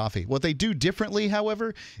 awesome coffee. What they do differently,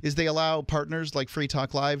 however, is they allow partners like Free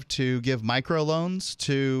Talk Live to give microloans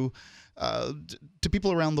to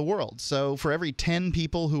people around the world. So for every 10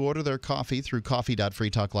 people who order their coffee through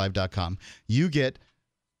coffee.freetalklive.com, you get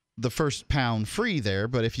the first pound free there.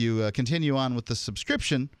 But if you continue on with the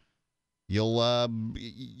subscription, you'll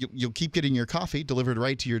keep getting your coffee delivered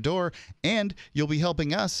right to your door, and you'll be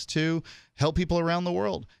helping us to help people around the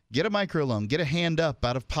world. Get a microloan, get a hand up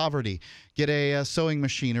out of poverty, get a sewing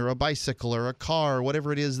machine or a bicycle or a car,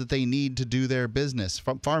 whatever it is that they need to do their business,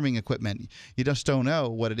 farming equipment. You just don't know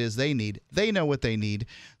what it is they need. They know what they need.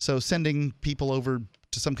 So sending people over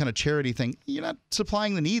to some kind of charity thing, you're not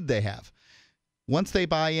supplying the need they have. Once they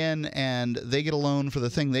buy in and they get a loan for the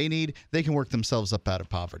thing they need, they can work themselves up out of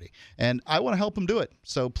poverty. And I want to help them do it.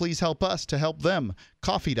 So please help us to help them.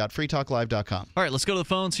 Coffee.freetalklive.com. All right, let's go to the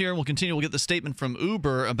phones here, and we'll continue. We'll get the statement from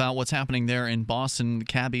Uber about what's happening there in Boston. The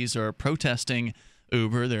cabbies are protesting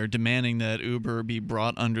Uber. They're demanding that Uber be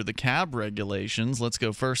brought under the cab regulations. Let's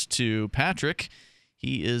go first to Patrick.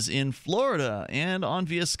 He is in Florida and on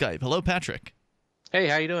via Skype. Hello, Patrick. Hey,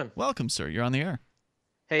 how you doing? Welcome, sir. You're on the air.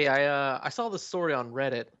 Hey, I saw this story on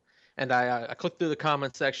Reddit, and I clicked through the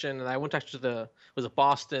comment section, and I went actually to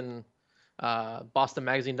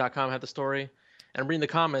BostonMagazine.com had the story, and I'm reading the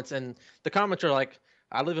comments, and the comments are like,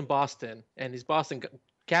 I live in Boston, and these Boston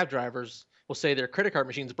cab drivers will say their credit card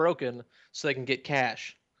machine's broken so they can get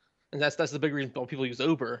cash, and that's the big reason people use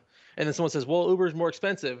Uber. And then someone says, well, Uber's more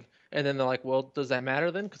expensive, and then they're like, well, does that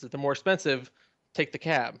matter then? Because if they're more expensive, take the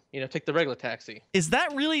cab, take the regular taxi. Is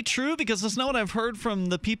that really true? Because that's not what I've heard from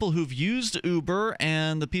the people who've used Uber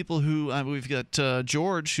and the people who we've got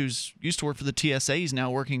George, who's used to work for the TSA. He's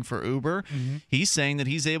now working for Uber. Mm-hmm. He's saying that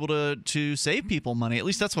he's able to save people money. At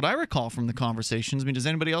least that's what I recall from the conversations. I mean, does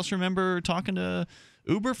anybody else remember talking to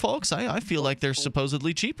Uber folks? I feel like they're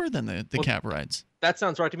supposedly cheaper than the cab rides. That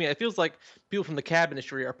sounds right to me. It feels like people from the cab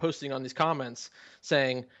industry are posting on these comments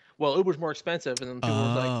saying, well, Uber's more expensive, and then people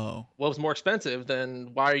are like, well, it's more expensive,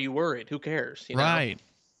 then why are you worried? Who cares? Right.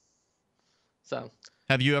 So,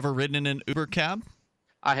 have you ever ridden in an Uber cab?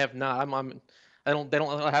 I have not. They don't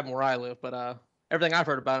have them where I live, but everything I've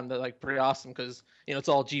heard about them, they're like pretty awesome because it's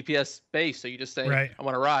all GPS based. So you just say, I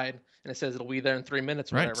want to ride, and it says it'll be there in 3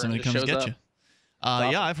 minutes or whatever. Somebody and it comes shows get up. you.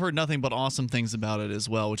 Yeah, I've heard nothing but awesome things about it as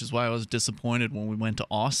well, which is why I was disappointed when we went to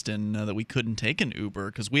Austin that we couldn't take an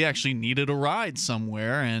Uber because we actually needed a ride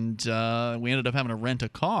somewhere, and we ended up having to rent a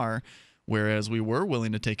car, whereas we were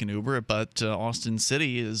willing to take an Uber, but Austin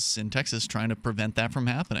City is in Texas trying to prevent that from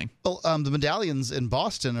happening. Well, the medallions in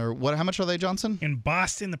Boston are what? How much are they, Johnson? In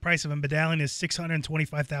Boston, the price of a medallion is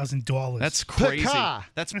 $625,000. That's crazy. Per-car.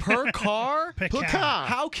 That's per car? Per car.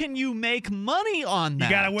 How can you make money on that?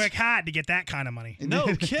 You got to work hard to get that kind of money.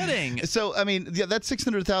 No kidding. So, I mean, that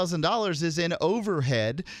 $600,000 is in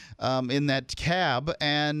overhead in that cab,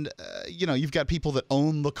 and, you've got people that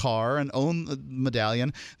own the car and own the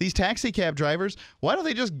medallion. These taxi cab drivers, why don't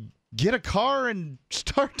they just get a car and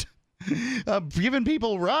start giving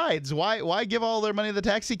people rides? Why give all their money to the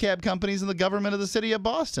taxi cab companies and the government of the city of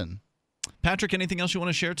Boston? Patrick, anything else you want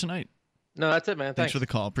to share tonight? No, that's it, man. Thanks for the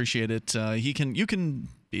call. Appreciate it. You can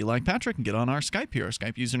be like Patrick and get on our Skype here. Our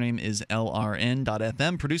Skype username is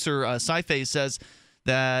LRN.FM. Producer Sci-Fi says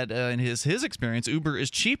that in his experience, Uber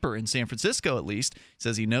is cheaper in San Francisco, at least. He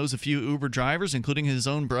says he knows a few Uber drivers, including his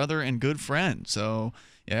own brother and good friend. So,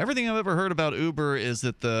 yeah, everything I've ever heard about Uber is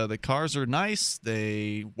that the cars are nice,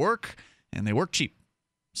 they work, and they work cheap.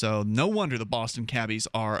 So no wonder the Boston cabbies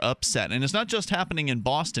are upset. And it's not just happening in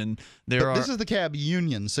Boston. This is the cab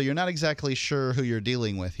union, so you're not exactly sure who you're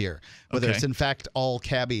dealing with here, whether it's in fact all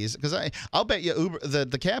cabbies. Because I'll bet you Uber,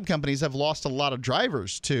 the cab companies have lost a lot of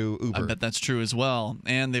drivers to Uber. I bet that's true as well.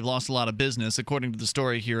 And they've lost a lot of business. According to the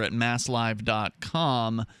story here at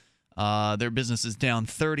masslive.com, their business is down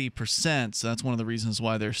 30%, so that's one of the reasons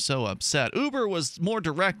why they're so upset. Uber was more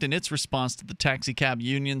direct in its response to the taxi cab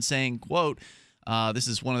union, saying, quote, this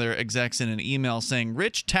is one of their execs in an email saying,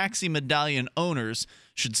 rich taxi medallion owners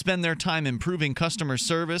should spend their time improving customer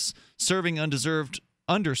service, serving underserved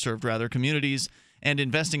communities, and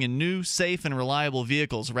investing in new, safe, and reliable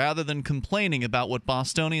vehicles rather than complaining about what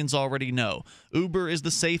Bostonians already know. Uber is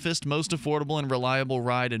the safest, most affordable, and reliable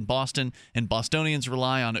ride in Boston, and Bostonians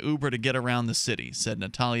rely on Uber to get around the city, said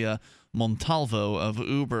Natalia Montalvo of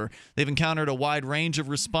Uber. They've encountered a wide range of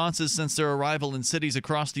responses since their arrival in cities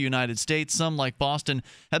across the United States. Some, like Boston,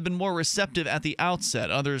 have been more receptive at the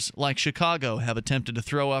outset. Others, like Chicago, have attempted to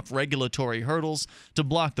throw up regulatory hurdles to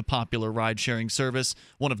block the popular ride-sharing service.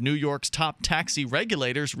 One of New York's top taxi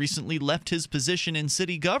regulators recently left his position in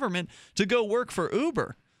city government to go work for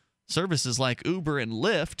Uber. Services like Uber and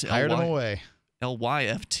Lyft hired him away.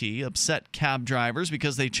 LYFT upset cab drivers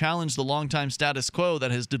because they challenged the longtime status quo that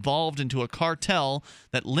has devolved into a cartel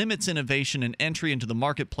that limits innovation and entry into the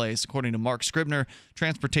marketplace, according to Mark Scribner,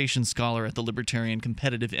 transportation scholar at the Libertarian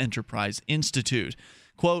Competitive Enterprise Institute.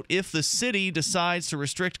 Quote, if the city decides to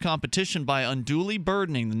restrict competition by unduly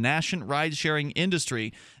burdening the nascent ride-sharing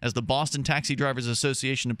industry, as the Boston Taxi Drivers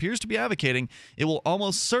Association appears to be advocating, it will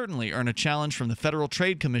almost certainly earn a challenge from the Federal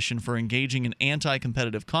Trade Commission for engaging in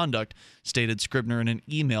anti-competitive conduct, stated Scribner in an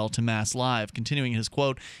email to Mass Live. Continuing his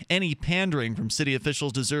quote, any pandering from city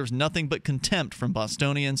officials deserves nothing but contempt from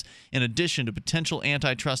Bostonians. In addition to potential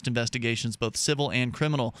antitrust investigations, both civil and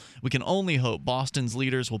criminal, we can only hope Boston's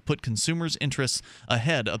leaders will put consumers' interests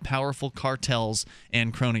ahead of powerful cartels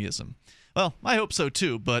and cronyism. Well, I hope so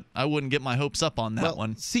too, but I wouldn't get my hopes up on that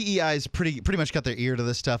one. CEI's pretty much got their ear to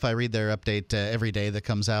this stuff. I read their update every day that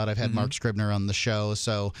comes out. I've had Mark Scribner on the show,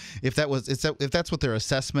 so if that's what their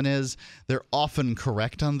assessment is, they're often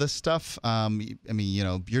correct on this stuff. I mean, you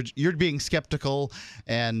know, you're being skeptical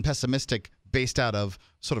and pessimistic based out of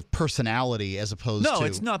sort of personality as opposed to... No,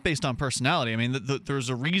 it's not based on personality. I mean, there's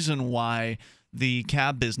a reason why the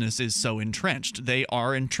cab business is so entrenched. They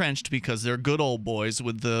are entrenched because they're good old boys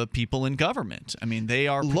with the people in government. I mean, they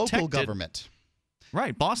are protected. Local government.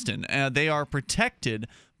 Right, Boston. They are protected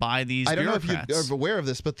by these bureaucrats. I don't know if you're aware of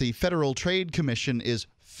this, but the Federal Trade Commission is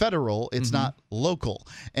federal. It's not local.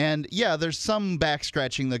 And yeah, there's some back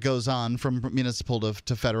scratching that goes on from municipal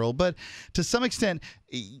to federal, but to some extent,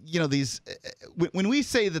 you know, these when we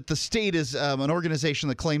say that the state is an organization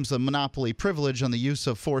that claims a monopoly privilege on the use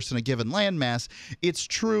of force in a given landmass, it's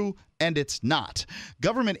true and it's not.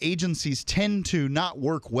 Government agencies tend to not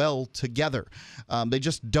work well together. They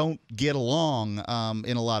just don't get along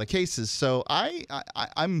in a lot of cases. So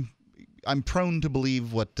I'm prone to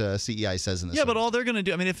believe what CEI says in this. Yeah, but all they're going to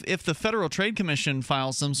do, I mean, if the Federal Trade Commission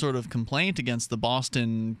files some sort of complaint against the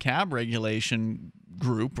Boston cab regulation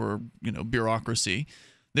group or, you know, bureaucracy,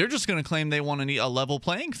 they're just going to claim they want a level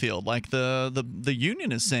playing field, like the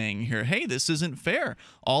union is saying here. Hey, this isn't fair.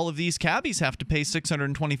 All of these cabbies have to pay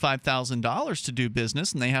 $625,000 to do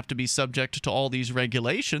business, and they have to be subject to all these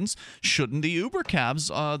regulations. Shouldn't the Uber cabs,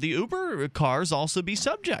 the Uber cars, also be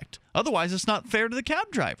subject? Otherwise, it's not fair to the cab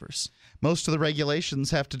drivers. Most of the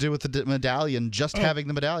regulations have to do with the medallion, just having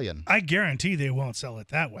the medallion. I guarantee they won't sell it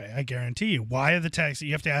that way. I guarantee you. Why are the taxis?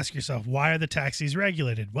 You have to ask yourself, why are the taxis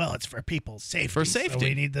regulated? Well, it's for people's safety. For safety. So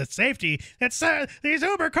we need the safety. these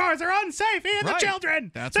Uber cars are unsafe. And the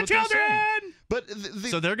children. That's the what children. But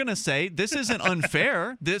so they're going to say, this isn't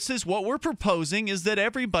unfair. This is what we're proposing, is that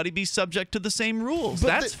everybody be subject to the same rules.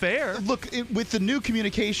 That's fair. Look, with the new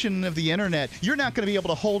communication of the internet, you're not going to be able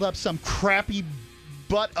to hold up some crappy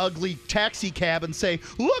butt-ugly taxi cab and say,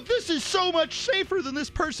 look, this is so much safer than this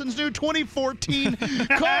person's new 2014 car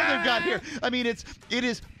they've got here. I mean, it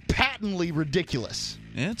is patently ridiculous.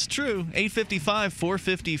 It's true.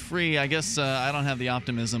 855-450-FREE. I guess I don't have the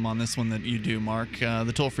optimism on this one that you do, Mark.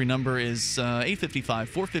 The toll-free number is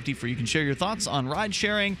 855-450-FREE. You can share your thoughts on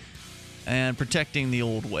ride-sharing and protecting the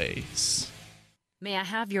old ways. May I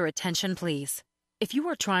have your attention, please? If you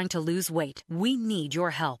are trying to lose weight, we need your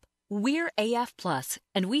help. We're AF Plus,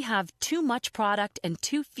 and we have too much product and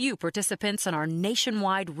too few participants on our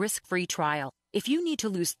nationwide risk-free trial. If you need to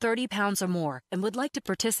lose 30 pounds or more and would like to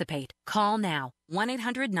participate, call now,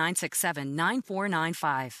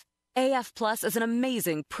 1-800-967-9495. AF Plus is an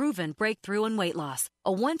amazing, proven breakthrough in weight loss,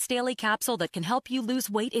 a once-daily capsule that can help you lose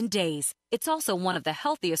weight in days. It's also one of the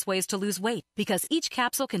healthiest ways to lose weight because each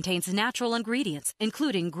capsule contains natural ingredients,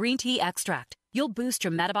 including green tea extract. You'll boost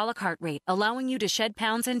your metabolic heart rate, allowing you to shed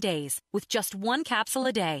pounds in days with just one capsule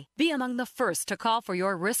a day. Be among the first to call for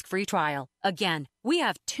your risk-free trial. Again, we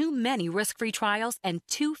have too many risk-free trials and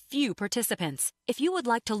too few participants. If you would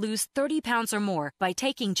like to lose 30 pounds or more by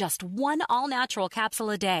taking just one all-natural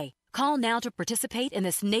capsule a day, call now to participate in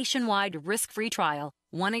this nationwide risk-free trial.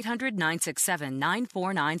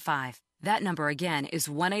 1-800-967-9495. That number again is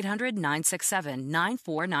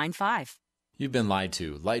 1-800-967-9495. You've been lied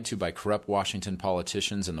to by corrupt Washington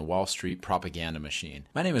politicians and the Wall Street propaganda machine.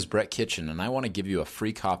 My name is Brett Kitchen, and I want to give you a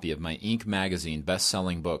free copy of my Inc. magazine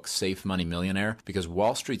best-selling book, Safe Money Millionaire, because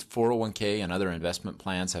Wall Street's 401k and other investment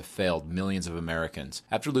plans have failed millions of Americans.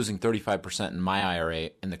 After losing 35% in my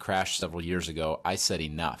IRA in the crash several years ago, I said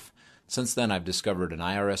enough. Since then, I've discovered an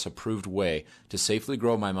IRS-approved way to safely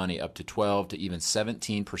grow my money up to 12 to even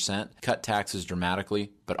 17%, cut taxes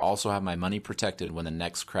dramatically, but also have my money protected when the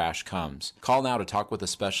next crash comes. Call now to talk with a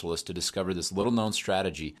specialist to discover this little-known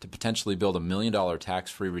strategy to potentially build $1 million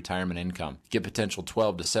tax-free retirement income. Get potential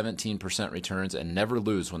 12 to 17% returns and never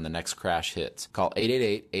lose when the next crash hits. Call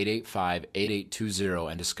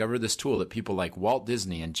 888-885-8820 and discover this tool that people like Walt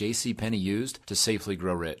Disney and J.C. Penney used to safely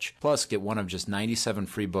grow rich. Plus, get one of just 97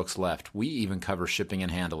 free books left. We even cover shipping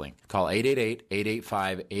and handling. Call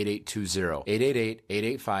 888-885-8820.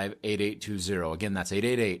 888-885-8820. Again, that's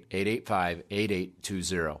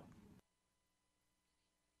 888-885-8820.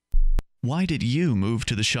 Why did you move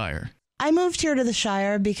to the Shire? I moved here to the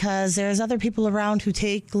Shire because there's other people around who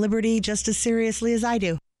take liberty just as seriously as I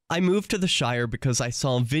do. I moved to the Shire because I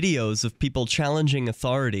saw videos of people challenging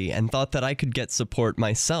authority and thought that I could get support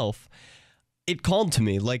myself. It called to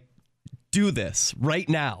me, like, do this right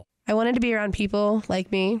now. I wanted to be around people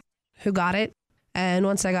like me who got it, and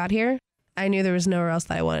once I got here, I knew there was nowhere else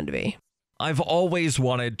that I wanted to be. I've always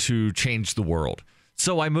wanted to change the world,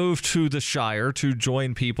 so I moved to the Shire to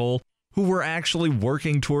join people who were actually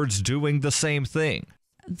working towards doing the same thing.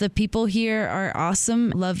 The people here are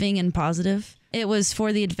awesome, loving, and positive. It was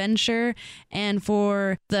for the adventure and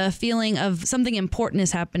for the feeling of something important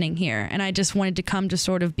is happening here, and I just wanted to come to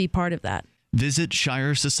sort of be part of that. Visit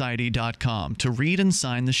ShireSociety.com to read and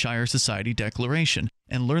sign the Shire Society Declaration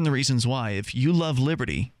and learn the reasons why, if you love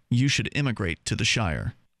liberty, you should immigrate to the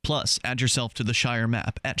Shire. Plus, add yourself to the Shire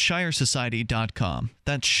map at ShireSociety.com.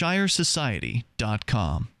 That's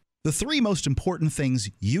ShireSociety.com. The three most important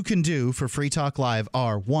things you can do for Free Talk Live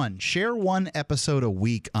are: 1, share one episode a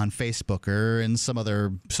week on Facebook or in some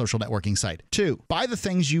other social networking site. 2, buy the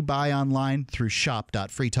things you buy online through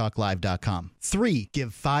shop.freetalklive.com. 3,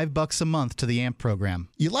 give $5 a month to the AMP program.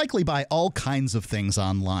 You likely buy all kinds of things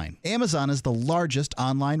online. Amazon is the largest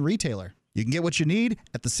online retailer. You can get what you need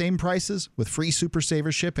at the same prices with free Super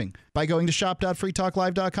Saver shipping by going to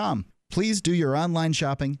shop.freetalklive.com. Please do your online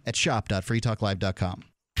shopping at shop.freetalklive.com.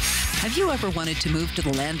 Have you ever wanted to move to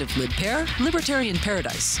the land of LibPair? Libertarian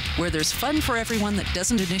paradise, where there's fun for everyone that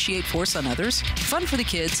doesn't initiate force on others, fun for the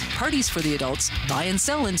kids, parties for the adults, buy and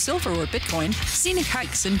sell in silver or Bitcoin, scenic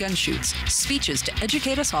hikes and gun shoots, speeches to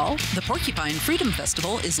educate us all. The Porcupine Freedom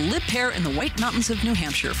Festival is LibPair in the White Mountains of New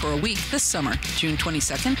Hampshire for a week this summer, June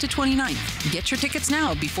 22nd to 29th. Get your tickets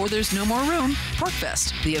now before there's no more room.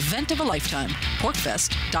 PorcFest, the event of a lifetime.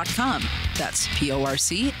 PorcFest.com. That's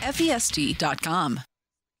PorcFest.com.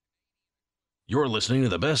 You're listening to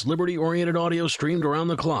the best liberty-oriented audio streamed around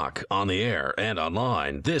the clock, on the air and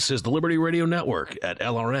online. This is the Liberty Radio Network at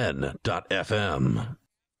LRN.FM.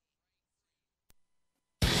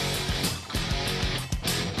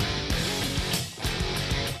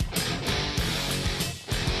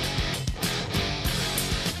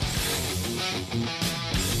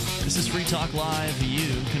 This is Free Talk Live.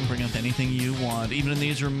 You can bring up anything you want. Even in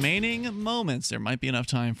these remaining moments, there might be enough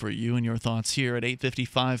time for you and your thoughts here at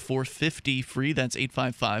 855-450-FREE. That's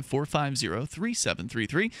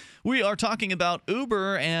 855-450-3733. We are talking about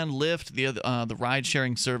Uber and Lyft, the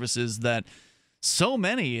ride-sharing services that so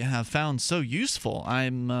many have found so useful.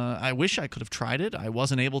 I wish I could have tried it. I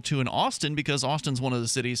wasn't able to in Austin because Austin's one of the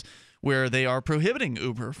cities where they are prohibiting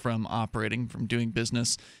Uber from operating, from doing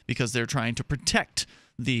business, because they're trying to protect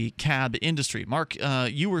the cab industry. Mark,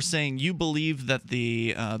 you were saying you believe that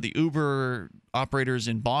the Uber operators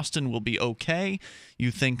in Boston will be okay.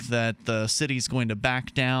 You think that the city's going to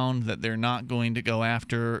back down, that they're not going to go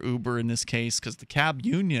after Uber in this case, because the cab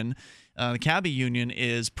union, the cabbie union,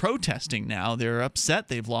 is protesting now. They're upset.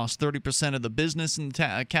 They've lost 30% of the business in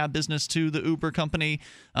the cab business to the Uber company,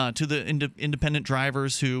 to the independent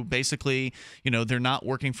drivers who basically, they're not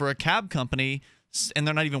working for a cab company, and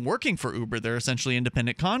they're not even working for Uber. They're essentially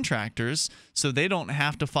independent contractors, so they don't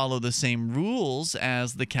have to follow the same rules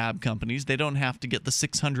as the cab companies. They don't have to get the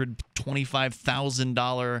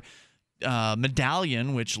 $625,000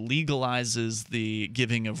 medallion, which legalizes the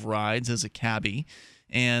giving of rides as a cabbie,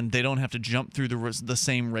 and they don't have to jump through the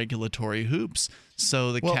same regulatory hoops.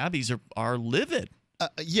 So the cabbies are livid.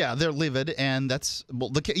 Yeah, they're livid, and that's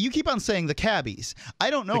you keep on saying the cabbies. I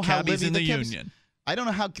don't know how livid in the cabbies, union. I don't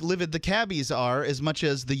know how livid the cabbies are as much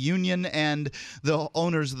as the union and the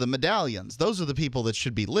owners of the medallions. Those are the people that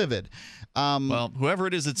should be livid. Well, whoever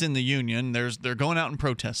it is that's in the union, they're going out and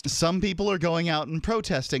protesting. Some people are going out and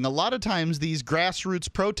protesting. A lot of times these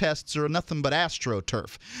grassroots protests are nothing but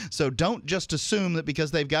AstroTurf. So don't just assume that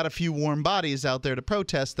because they've got a few warm bodies out there to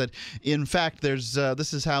protest that, in fact,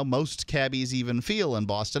 this is how most cabbies even feel in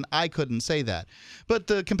Boston. I couldn't say that. But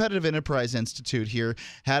the Competitive Enterprise Institute here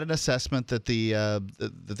had an assessment that the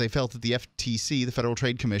that they felt that the FTC, the Federal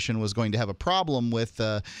Trade Commission, was going to have a problem with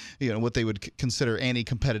what they would consider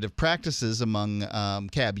anti-competitive practices among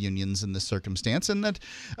cab unions in this circumstance, and that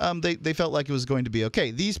they felt like it was going to be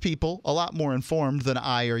okay. These people, a lot more informed than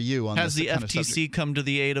I or you on Has this the kind of FTC subject. come to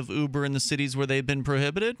the aid of Uber in the cities where they've been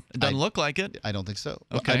prohibited? It doesn't look like it. I don't think so.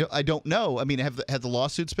 Okay. I don't know. I mean, have the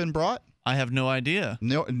lawsuits been brought? I have no idea.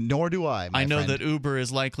 No, nor do I. I know friend. that Uber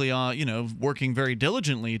is likely, working very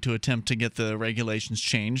diligently to attempt to get the regulations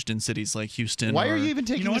changed in cities like Houston. Why or, are you even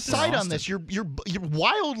taking a side on Austin. this? You're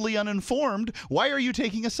wildly uninformed. Why are you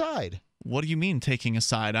taking a side? What do you mean taking a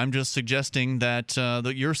side? I'm just suggesting that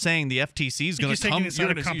you're saying the FTC is going to come. taking a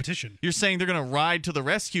side of competition. You're saying they're going to ride to the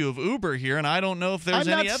rescue of Uber here, and I don't know if there's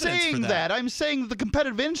any evidence for that. I'm not saying that. I'm saying the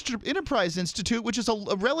Competitive Enterprise Institute, which is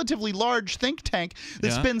a relatively large think tank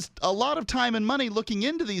that spends a lot of time and money looking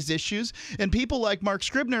into these issues, and people like Mark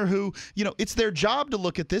Scribner, who, it's their job to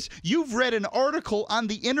look at this. You've read an article on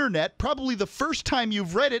the internet, probably the first time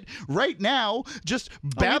you've read it right now, just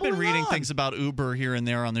babbling We've been reading on. things about Uber here and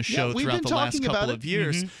there on the show throughout the last couple of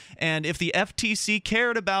years. And if the FTC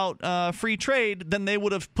cared about free trade, then they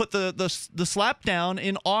would have put the slap down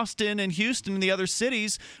in Austin and Houston and the other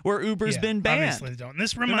cities where Uber's been banned. Obviously they don't.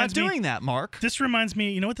 This They're not reminds me, doing that, Mark. This reminds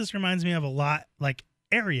me, you know what this reminds me of a lot? Like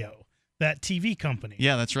Aereo, that TV company.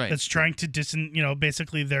 Yeah, that's right. That's trying to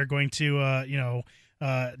basically they're going to,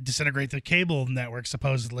 disintegrate the cable network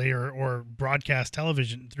supposedly or broadcast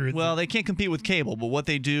television through. Well, they can't compete with cable, but what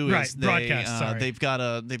they do is broadcast. they've got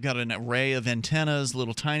an array of antennas,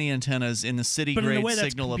 little tiny antennas in the city But in a grade way that's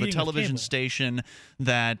signal of a competing with television cable. station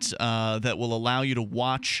that will allow you to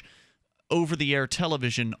watch over-the-air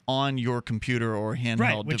television on your computer or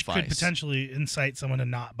handheld which device. could potentially incite someone to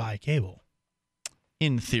not buy cable.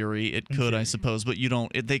 In theory, it could, I suppose, but you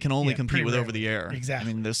don't. They can only compete with rarely. over the air. Exactly.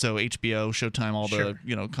 I mean, so HBO, Showtime, all Sure.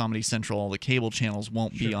 the Comedy Central, all the cable channels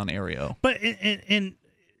won't be on Aereo. But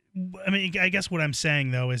I guess what I'm saying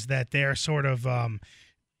though is that they're sort of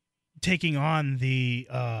taking on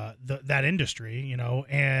that industry,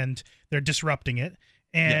 and they're disrupting it,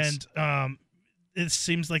 and it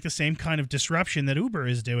seems like the same kind of disruption that Uber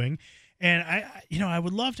is doing. And I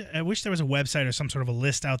would love to. I wish there was a website or some sort of a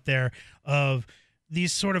list out there of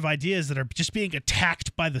these sort of ideas that are just being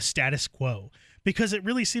attacked by the status quo, because it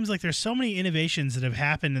really seems like there's so many innovations that have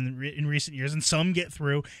happened in recent years, and some get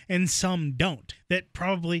through and some don't, that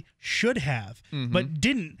probably should have but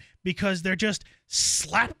didn't, because they're just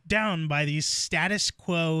slapped down by these status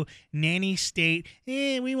quo nanny state.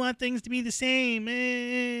 We want things to be the same,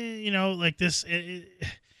 like this.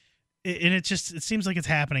 And it seems like it's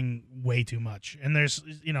happening way too much, and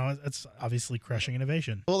it's obviously crushing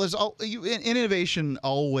innovation. Well, innovation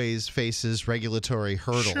always faces regulatory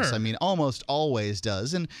hurdles. Sure. I mean, almost always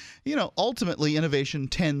does, and ultimately innovation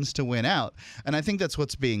tends to win out. And I think that's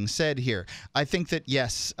what's being said here. I think that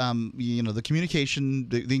yes, the communication,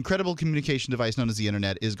 the incredible communication device known as the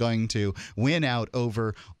internet, is going to win out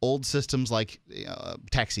over old systems like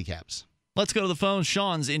taxi cabs. Let's go to the phone.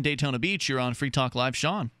 Sean's in Daytona Beach. You're on Free Talk Live,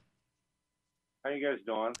 Sean. How you guys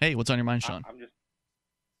doing? Hey, what's on your mind, Sean?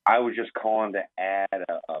 I was just calling to add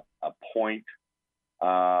a point,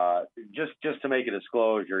 just to make a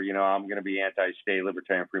disclosure. I'm going to be anti-state,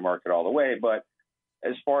 libertarian, free market all the way. But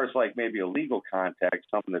as far as like maybe a legal context,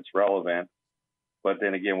 something that's relevant. But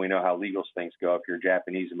then again, we know how legal things go. If you're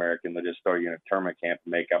Japanese American, they'll just throw you in a internment camp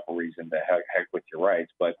and make up a reason to heck with your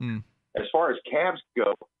rights. But as far as cabs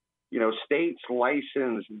go, states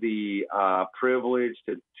license the privilege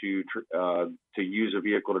to use a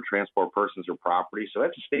vehicle to transport persons or property. So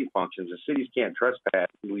that's a state function. The cities can't trespass,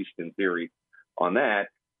 at least in theory, on that.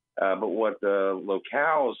 But what the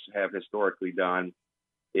locales have historically done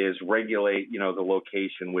is regulate, the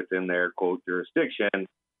location within their quote jurisdiction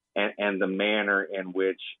and the manner in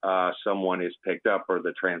which someone is picked up or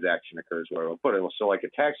the transaction occurs. Where we'll put it. So like a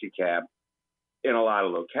taxi cab in a lot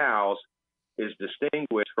of locales is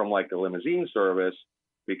distinguished from like a limousine service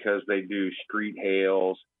because they do street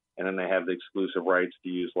hails, and then they have the exclusive rights to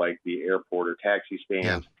use like the airport or taxi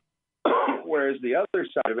stands. Yeah. Whereas the other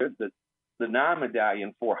side of it, the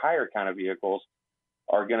non-medallion for hire kind of vehicles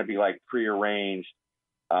are going to be like prearranged,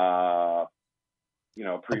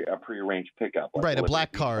 prearranged pickup. Like right, a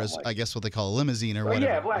black car is, I guess, what they call a limousine or whatever.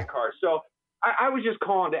 Yeah, black car. So I was just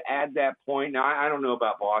calling to add that point. Now, I don't know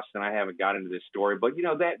about Boston. I haven't got into this story, but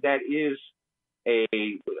that is a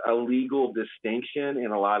legal distinction in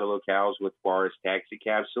a lot of locales with far as taxi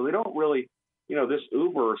cabs. So they don't really, this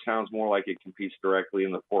Uber sounds more like it competes directly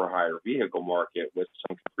in the for hire vehicle market with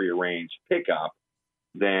some prearranged pickup.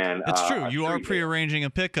 than It's true. a You are street hail. prearranging a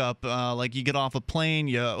pickup. Like you get off a plane,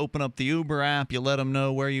 you open up the Uber app, you let them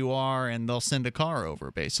know where you are, and they'll send a car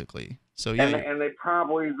over, basically. So yeah, And they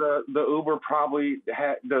probably the Uber probably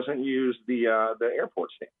doesn't use the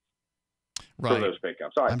airport stand for those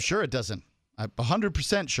pickups. I'm sure it doesn't. I'm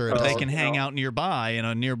 100% sure it but doesn't. they can hang out nearby in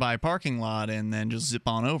a nearby parking lot and then just zip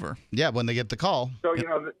on over. Yeah, when they get the call. So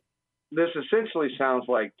this essentially sounds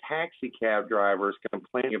like taxi cab drivers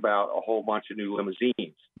complaining about a whole bunch of new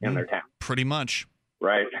limousines in their town. Pretty much.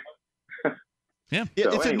 Right. Yeah.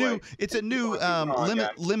 It's a new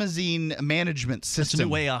limousine management system. It's a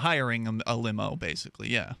new way of hiring a limo, basically.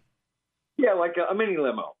 Yeah. Yeah, like a mini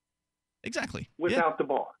limo. Exactly. Without the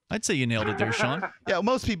bar. I'd say you nailed it there, Sean. Yeah,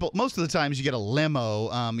 most of the times you get a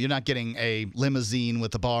limo. You're not getting a limousine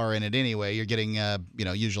with a bar in it anyway. You're getting,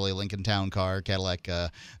 usually a Lincoln Town Car, Cadillac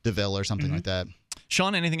DeVille or something like that.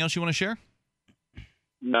 Sean, anything else you want to share?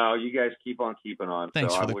 No, you guys keep on keeping on.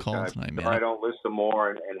 Thanks so for I the wish call tonight, man. I don't listen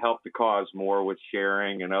more and help the cause more with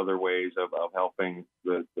sharing and other ways of helping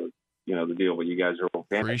the deal. But you guys are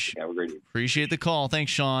fantastic. Have a great evening. Appreciate the call.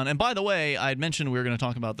 Thanks, Sean. And by the way, I had mentioned we were going to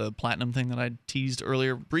talk about the platinum thing that I teased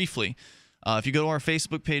earlier briefly. If you go to our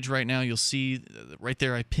Facebook page right now, you'll see right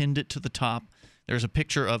there I pinned it to the top. There's a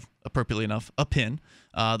picture of, appropriately enough, a pin,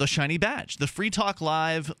 the shiny badge, the Free Talk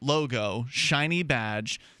Live logo, shiny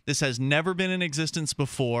badge. This has never been in existence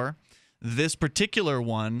before. This particular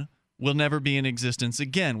one will never be in existence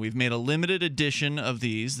again. We've made a limited edition of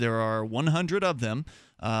these. There are 100 of them.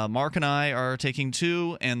 Mark and I are taking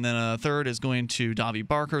 2, and then a third is going to Davi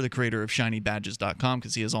Barker, the creator of ShinyBadges.com,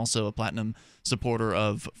 because he is also a platinum supporter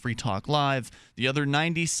of Free Talk Live. The other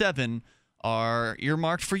 97 are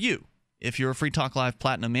earmarked for you. If you're a Free Talk Live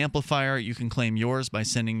Platinum Amplifier, you can claim yours by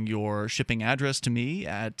sending your shipping address to me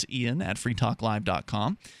at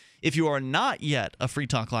ian@freetalklive.com. If you are not yet a Free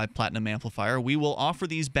Talk Live Platinum Amplifier, we will offer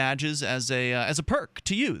these badges as a perk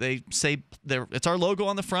to you. They say it's our logo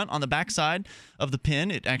on the front. On the back side of the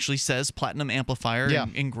pin, it actually says Platinum Amplifier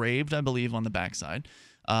engraved, I believe, on the back side.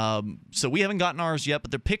 So we haven't gotten ours yet,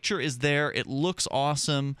 but the picture is there. It looks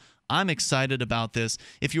awesome. I'm excited about this.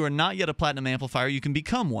 If you are not yet a Platinum Amplifier, you can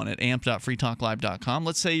become one at amp.freetalklive.com.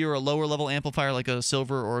 Let's say you're a lower level amplifier like a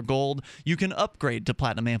silver or a gold. You can upgrade to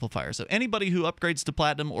Platinum Amplifier. So anybody who upgrades to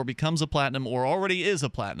Platinum or becomes a Platinum or already is a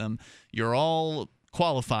Platinum, you're all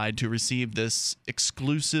qualified to receive this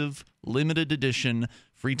exclusive limited edition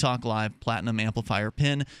Free Talk Live Platinum Amplifier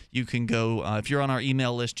pin. You can go, if you're on our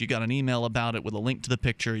email list, you got an email about it with a link to the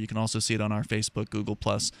picture. You can also see it on our Facebook, Google+,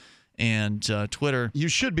 and Twitter. You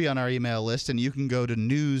should be on our email list, and you can go to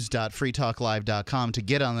news.freetalklive.com to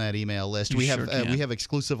get on that email list. We have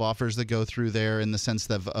exclusive offers that go through there in the sense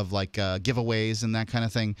of like giveaways and that kind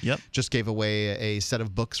of thing. Yep. Just gave away a set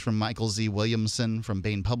of books from Michael Z. Williamson from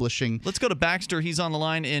Bain Publishing. Let's go to Baxter. He's on the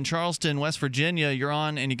line in Charleston, West Virginia. You're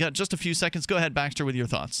on, and you got just a few seconds. Go ahead, Baxter, with your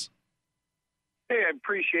thoughts. Hey, I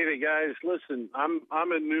appreciate it, guys. Listen,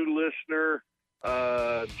 I'm a new listener.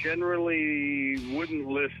 Generally wouldn't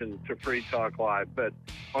listen to Free Talk Live, but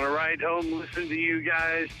on a ride home, listen to you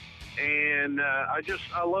guys, and I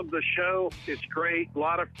love the show. It's great. A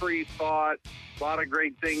lot of free thought, a lot of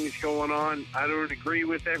great things going on. I don't agree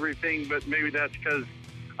with everything, but maybe that's because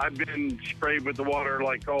I've been sprayed with the water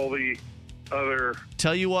like all the other.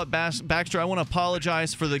 Tell you what, Baxter, I want to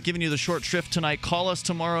apologize for giving you the short shrift tonight. Call us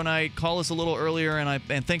tomorrow night. Call us a little earlier,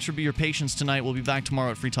 and thanks for your patience tonight. We'll be back tomorrow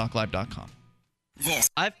at freetalklive.com.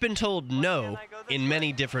 I've been told no in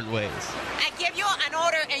many different ways. I give you an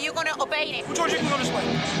order and you're going to obey it. George, you can go this way.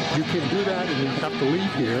 You can't do that and you have to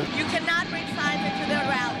leave here. You cannot bring signs into the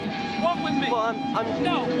rally. Walk with me. Well,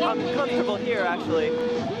 I'm comfortable here, actually.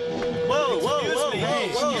 Whoa. Hey.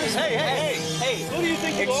 Who do you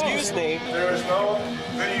think you are? Excuse me. There is no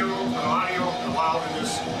video and audio allowed in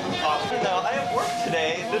this office. No, I have work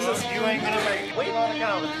today. You ain't going to make it. Wait on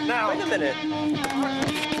account. Now. Wait a minute.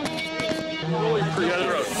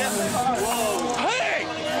 Whoa. Hey!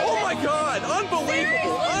 Oh my God!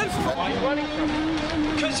 Unbelievable! Why are you running from me?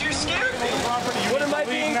 Because you scared me. What am I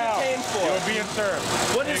being detained for? You're being served.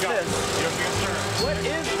 What is this? You're being served. What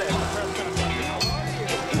is this?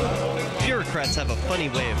 Bureaucrats have a funny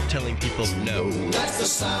way of telling people no. That's the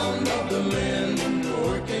sound of the men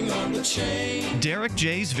working on the chain. Derek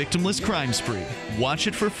J's Victimless Crime Spree. Watch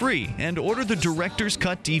it for free and order the Director's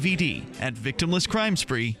Cut DVD at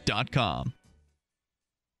victimlesscrimespree.com.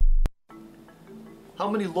 How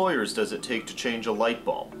many lawyers does it take to change a light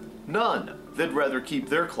bulb? None. They'd rather keep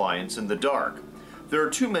their clients in the dark. There are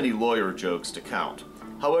too many lawyer jokes to count.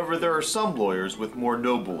 However, there are some lawyers with more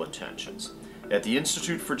noble intentions. At the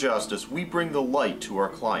Institute for Justice, we bring the light to our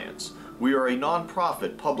clients. We are a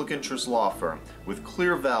non-profit public interest law firm with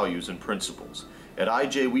clear values and principles. At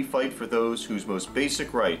IJ, we fight for those whose most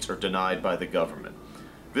basic rights are denied by the government.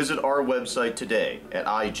 Visit our website today at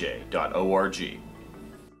ij.org.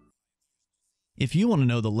 If you want to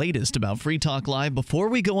know the latest about Free Talk Live before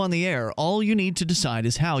we go on the air, all you need to decide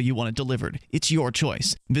is how you want it delivered. It's your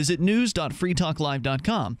choice. Visit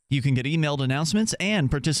news.freetalklive.com. You can get emailed announcements and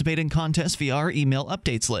participate in contests via our email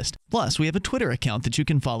updates list. Plus, we have a Twitter account that you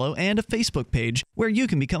can follow and a Facebook page where you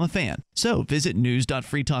can become a fan. So visit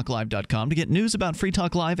news.freetalklive.com to get news about Free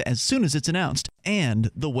Talk Live as soon as it's announced and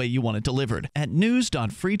the way you want it delivered at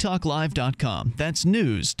news.freetalklive.com. That's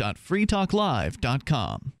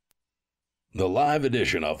news.freetalklive.com. The live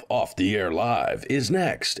edition of Off the Air Live is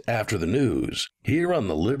next after the news here on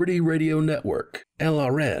the Liberty Radio Network,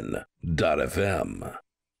 LRN.FM.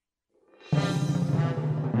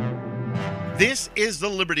 This is the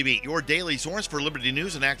Liberty Beat, your daily source for Liberty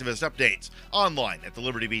news and activist updates, online at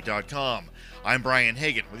thelibertybeat.com. I'm Brian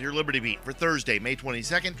Hagan with your Liberty Beat for Thursday, May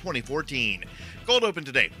 22nd, 2014. Gold opened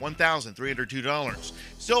today, $1,302.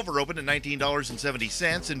 Silver opened at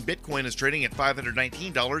 $19.70, and Bitcoin is trading at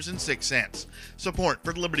 $519.06. Support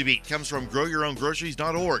for the Liberty Beat comes from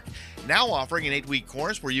GrowYourOwnGroceries.org, now offering an 8-week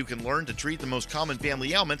course where you can learn to treat the most common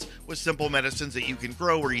family ailments with simple medicines that you can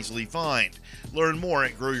grow or easily find. Learn more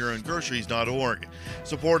at GrowYourOwnGroceries.org.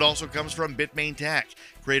 Support also comes from Bitmain Tech,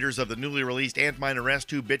 creators of the newly released Antminer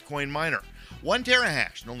S2 Bitcoin miner. 1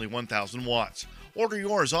 terahash and only 1,000 watts. Order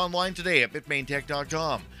yours online today at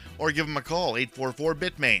bitmaintech.com or give them a call,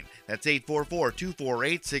 844-BITMAIN. That's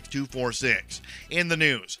 844-248-6246. In the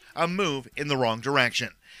news, a move in the wrong direction.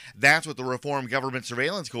 That's what the Reform Government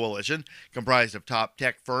Surveillance Coalition, comprised of top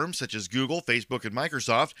tech firms such as Google, Facebook, and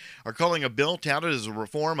Microsoft, are calling a bill touted as a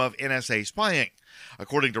reform of NSA spying.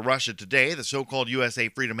 According to Russia Today, the so-called USA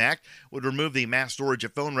Freedom Act would remove the mass storage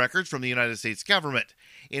of phone records from the United States government.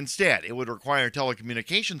 Instead, it would require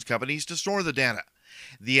telecommunications companies to store the data.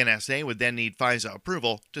 The NSA would then need FISA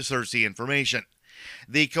approval to search the information.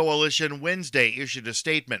 The coalition Wednesday issued a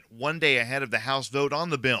statement 1 day ahead of the House vote on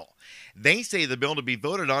the bill. They say the bill to be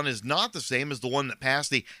voted on is not the same as the one that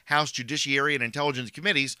passed the House Judiciary and Intelligence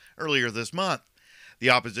Committees earlier this month. The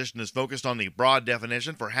opposition is focused on the broad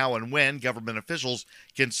definition for how and when government officials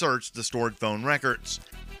can search the stored phone records.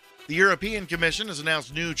 The European Commission has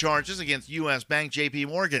announced new charges against U.S. bank J.P.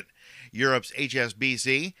 Morgan, Europe's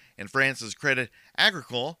HSBC, and France's Crédit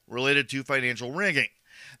Agricole related to financial rigging.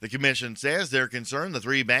 The Commission says they're concerned the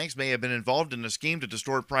three banks may have been involved in a scheme to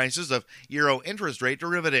distort prices of euro interest rate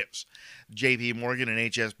derivatives. J.P. Morgan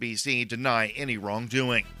and HSBC deny any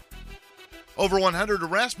wrongdoing. Over 100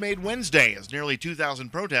 arrests made Wednesday as nearly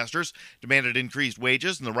 2,000 protesters demanded increased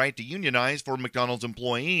wages and the right to unionize for McDonald's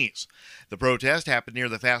employees. The protest happened near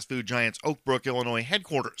the fast food giant's Oak Brook, Illinois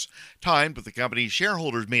headquarters, timed with the company's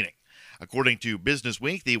shareholders meeting. According to Business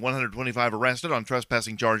Week, the 125 arrested on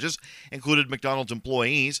trespassing charges included McDonald's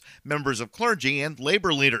employees, members of clergy, and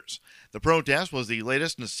labor leaders. The protest was the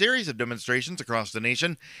latest in a series of demonstrations across the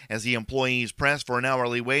nation as the employees pressed for an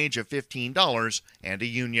hourly wage of $15 and a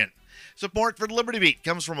union. Support for the Liberty Beat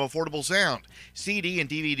comes from Affordable Sound, CD and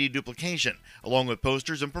DVD duplication, along with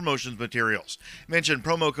posters and promotions materials. Mention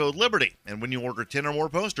promo code LIBERTY, and when you order 10 or more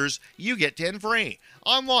posters, you get 10 free.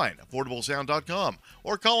 Online, affordablesound.com,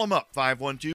 or call them up, 512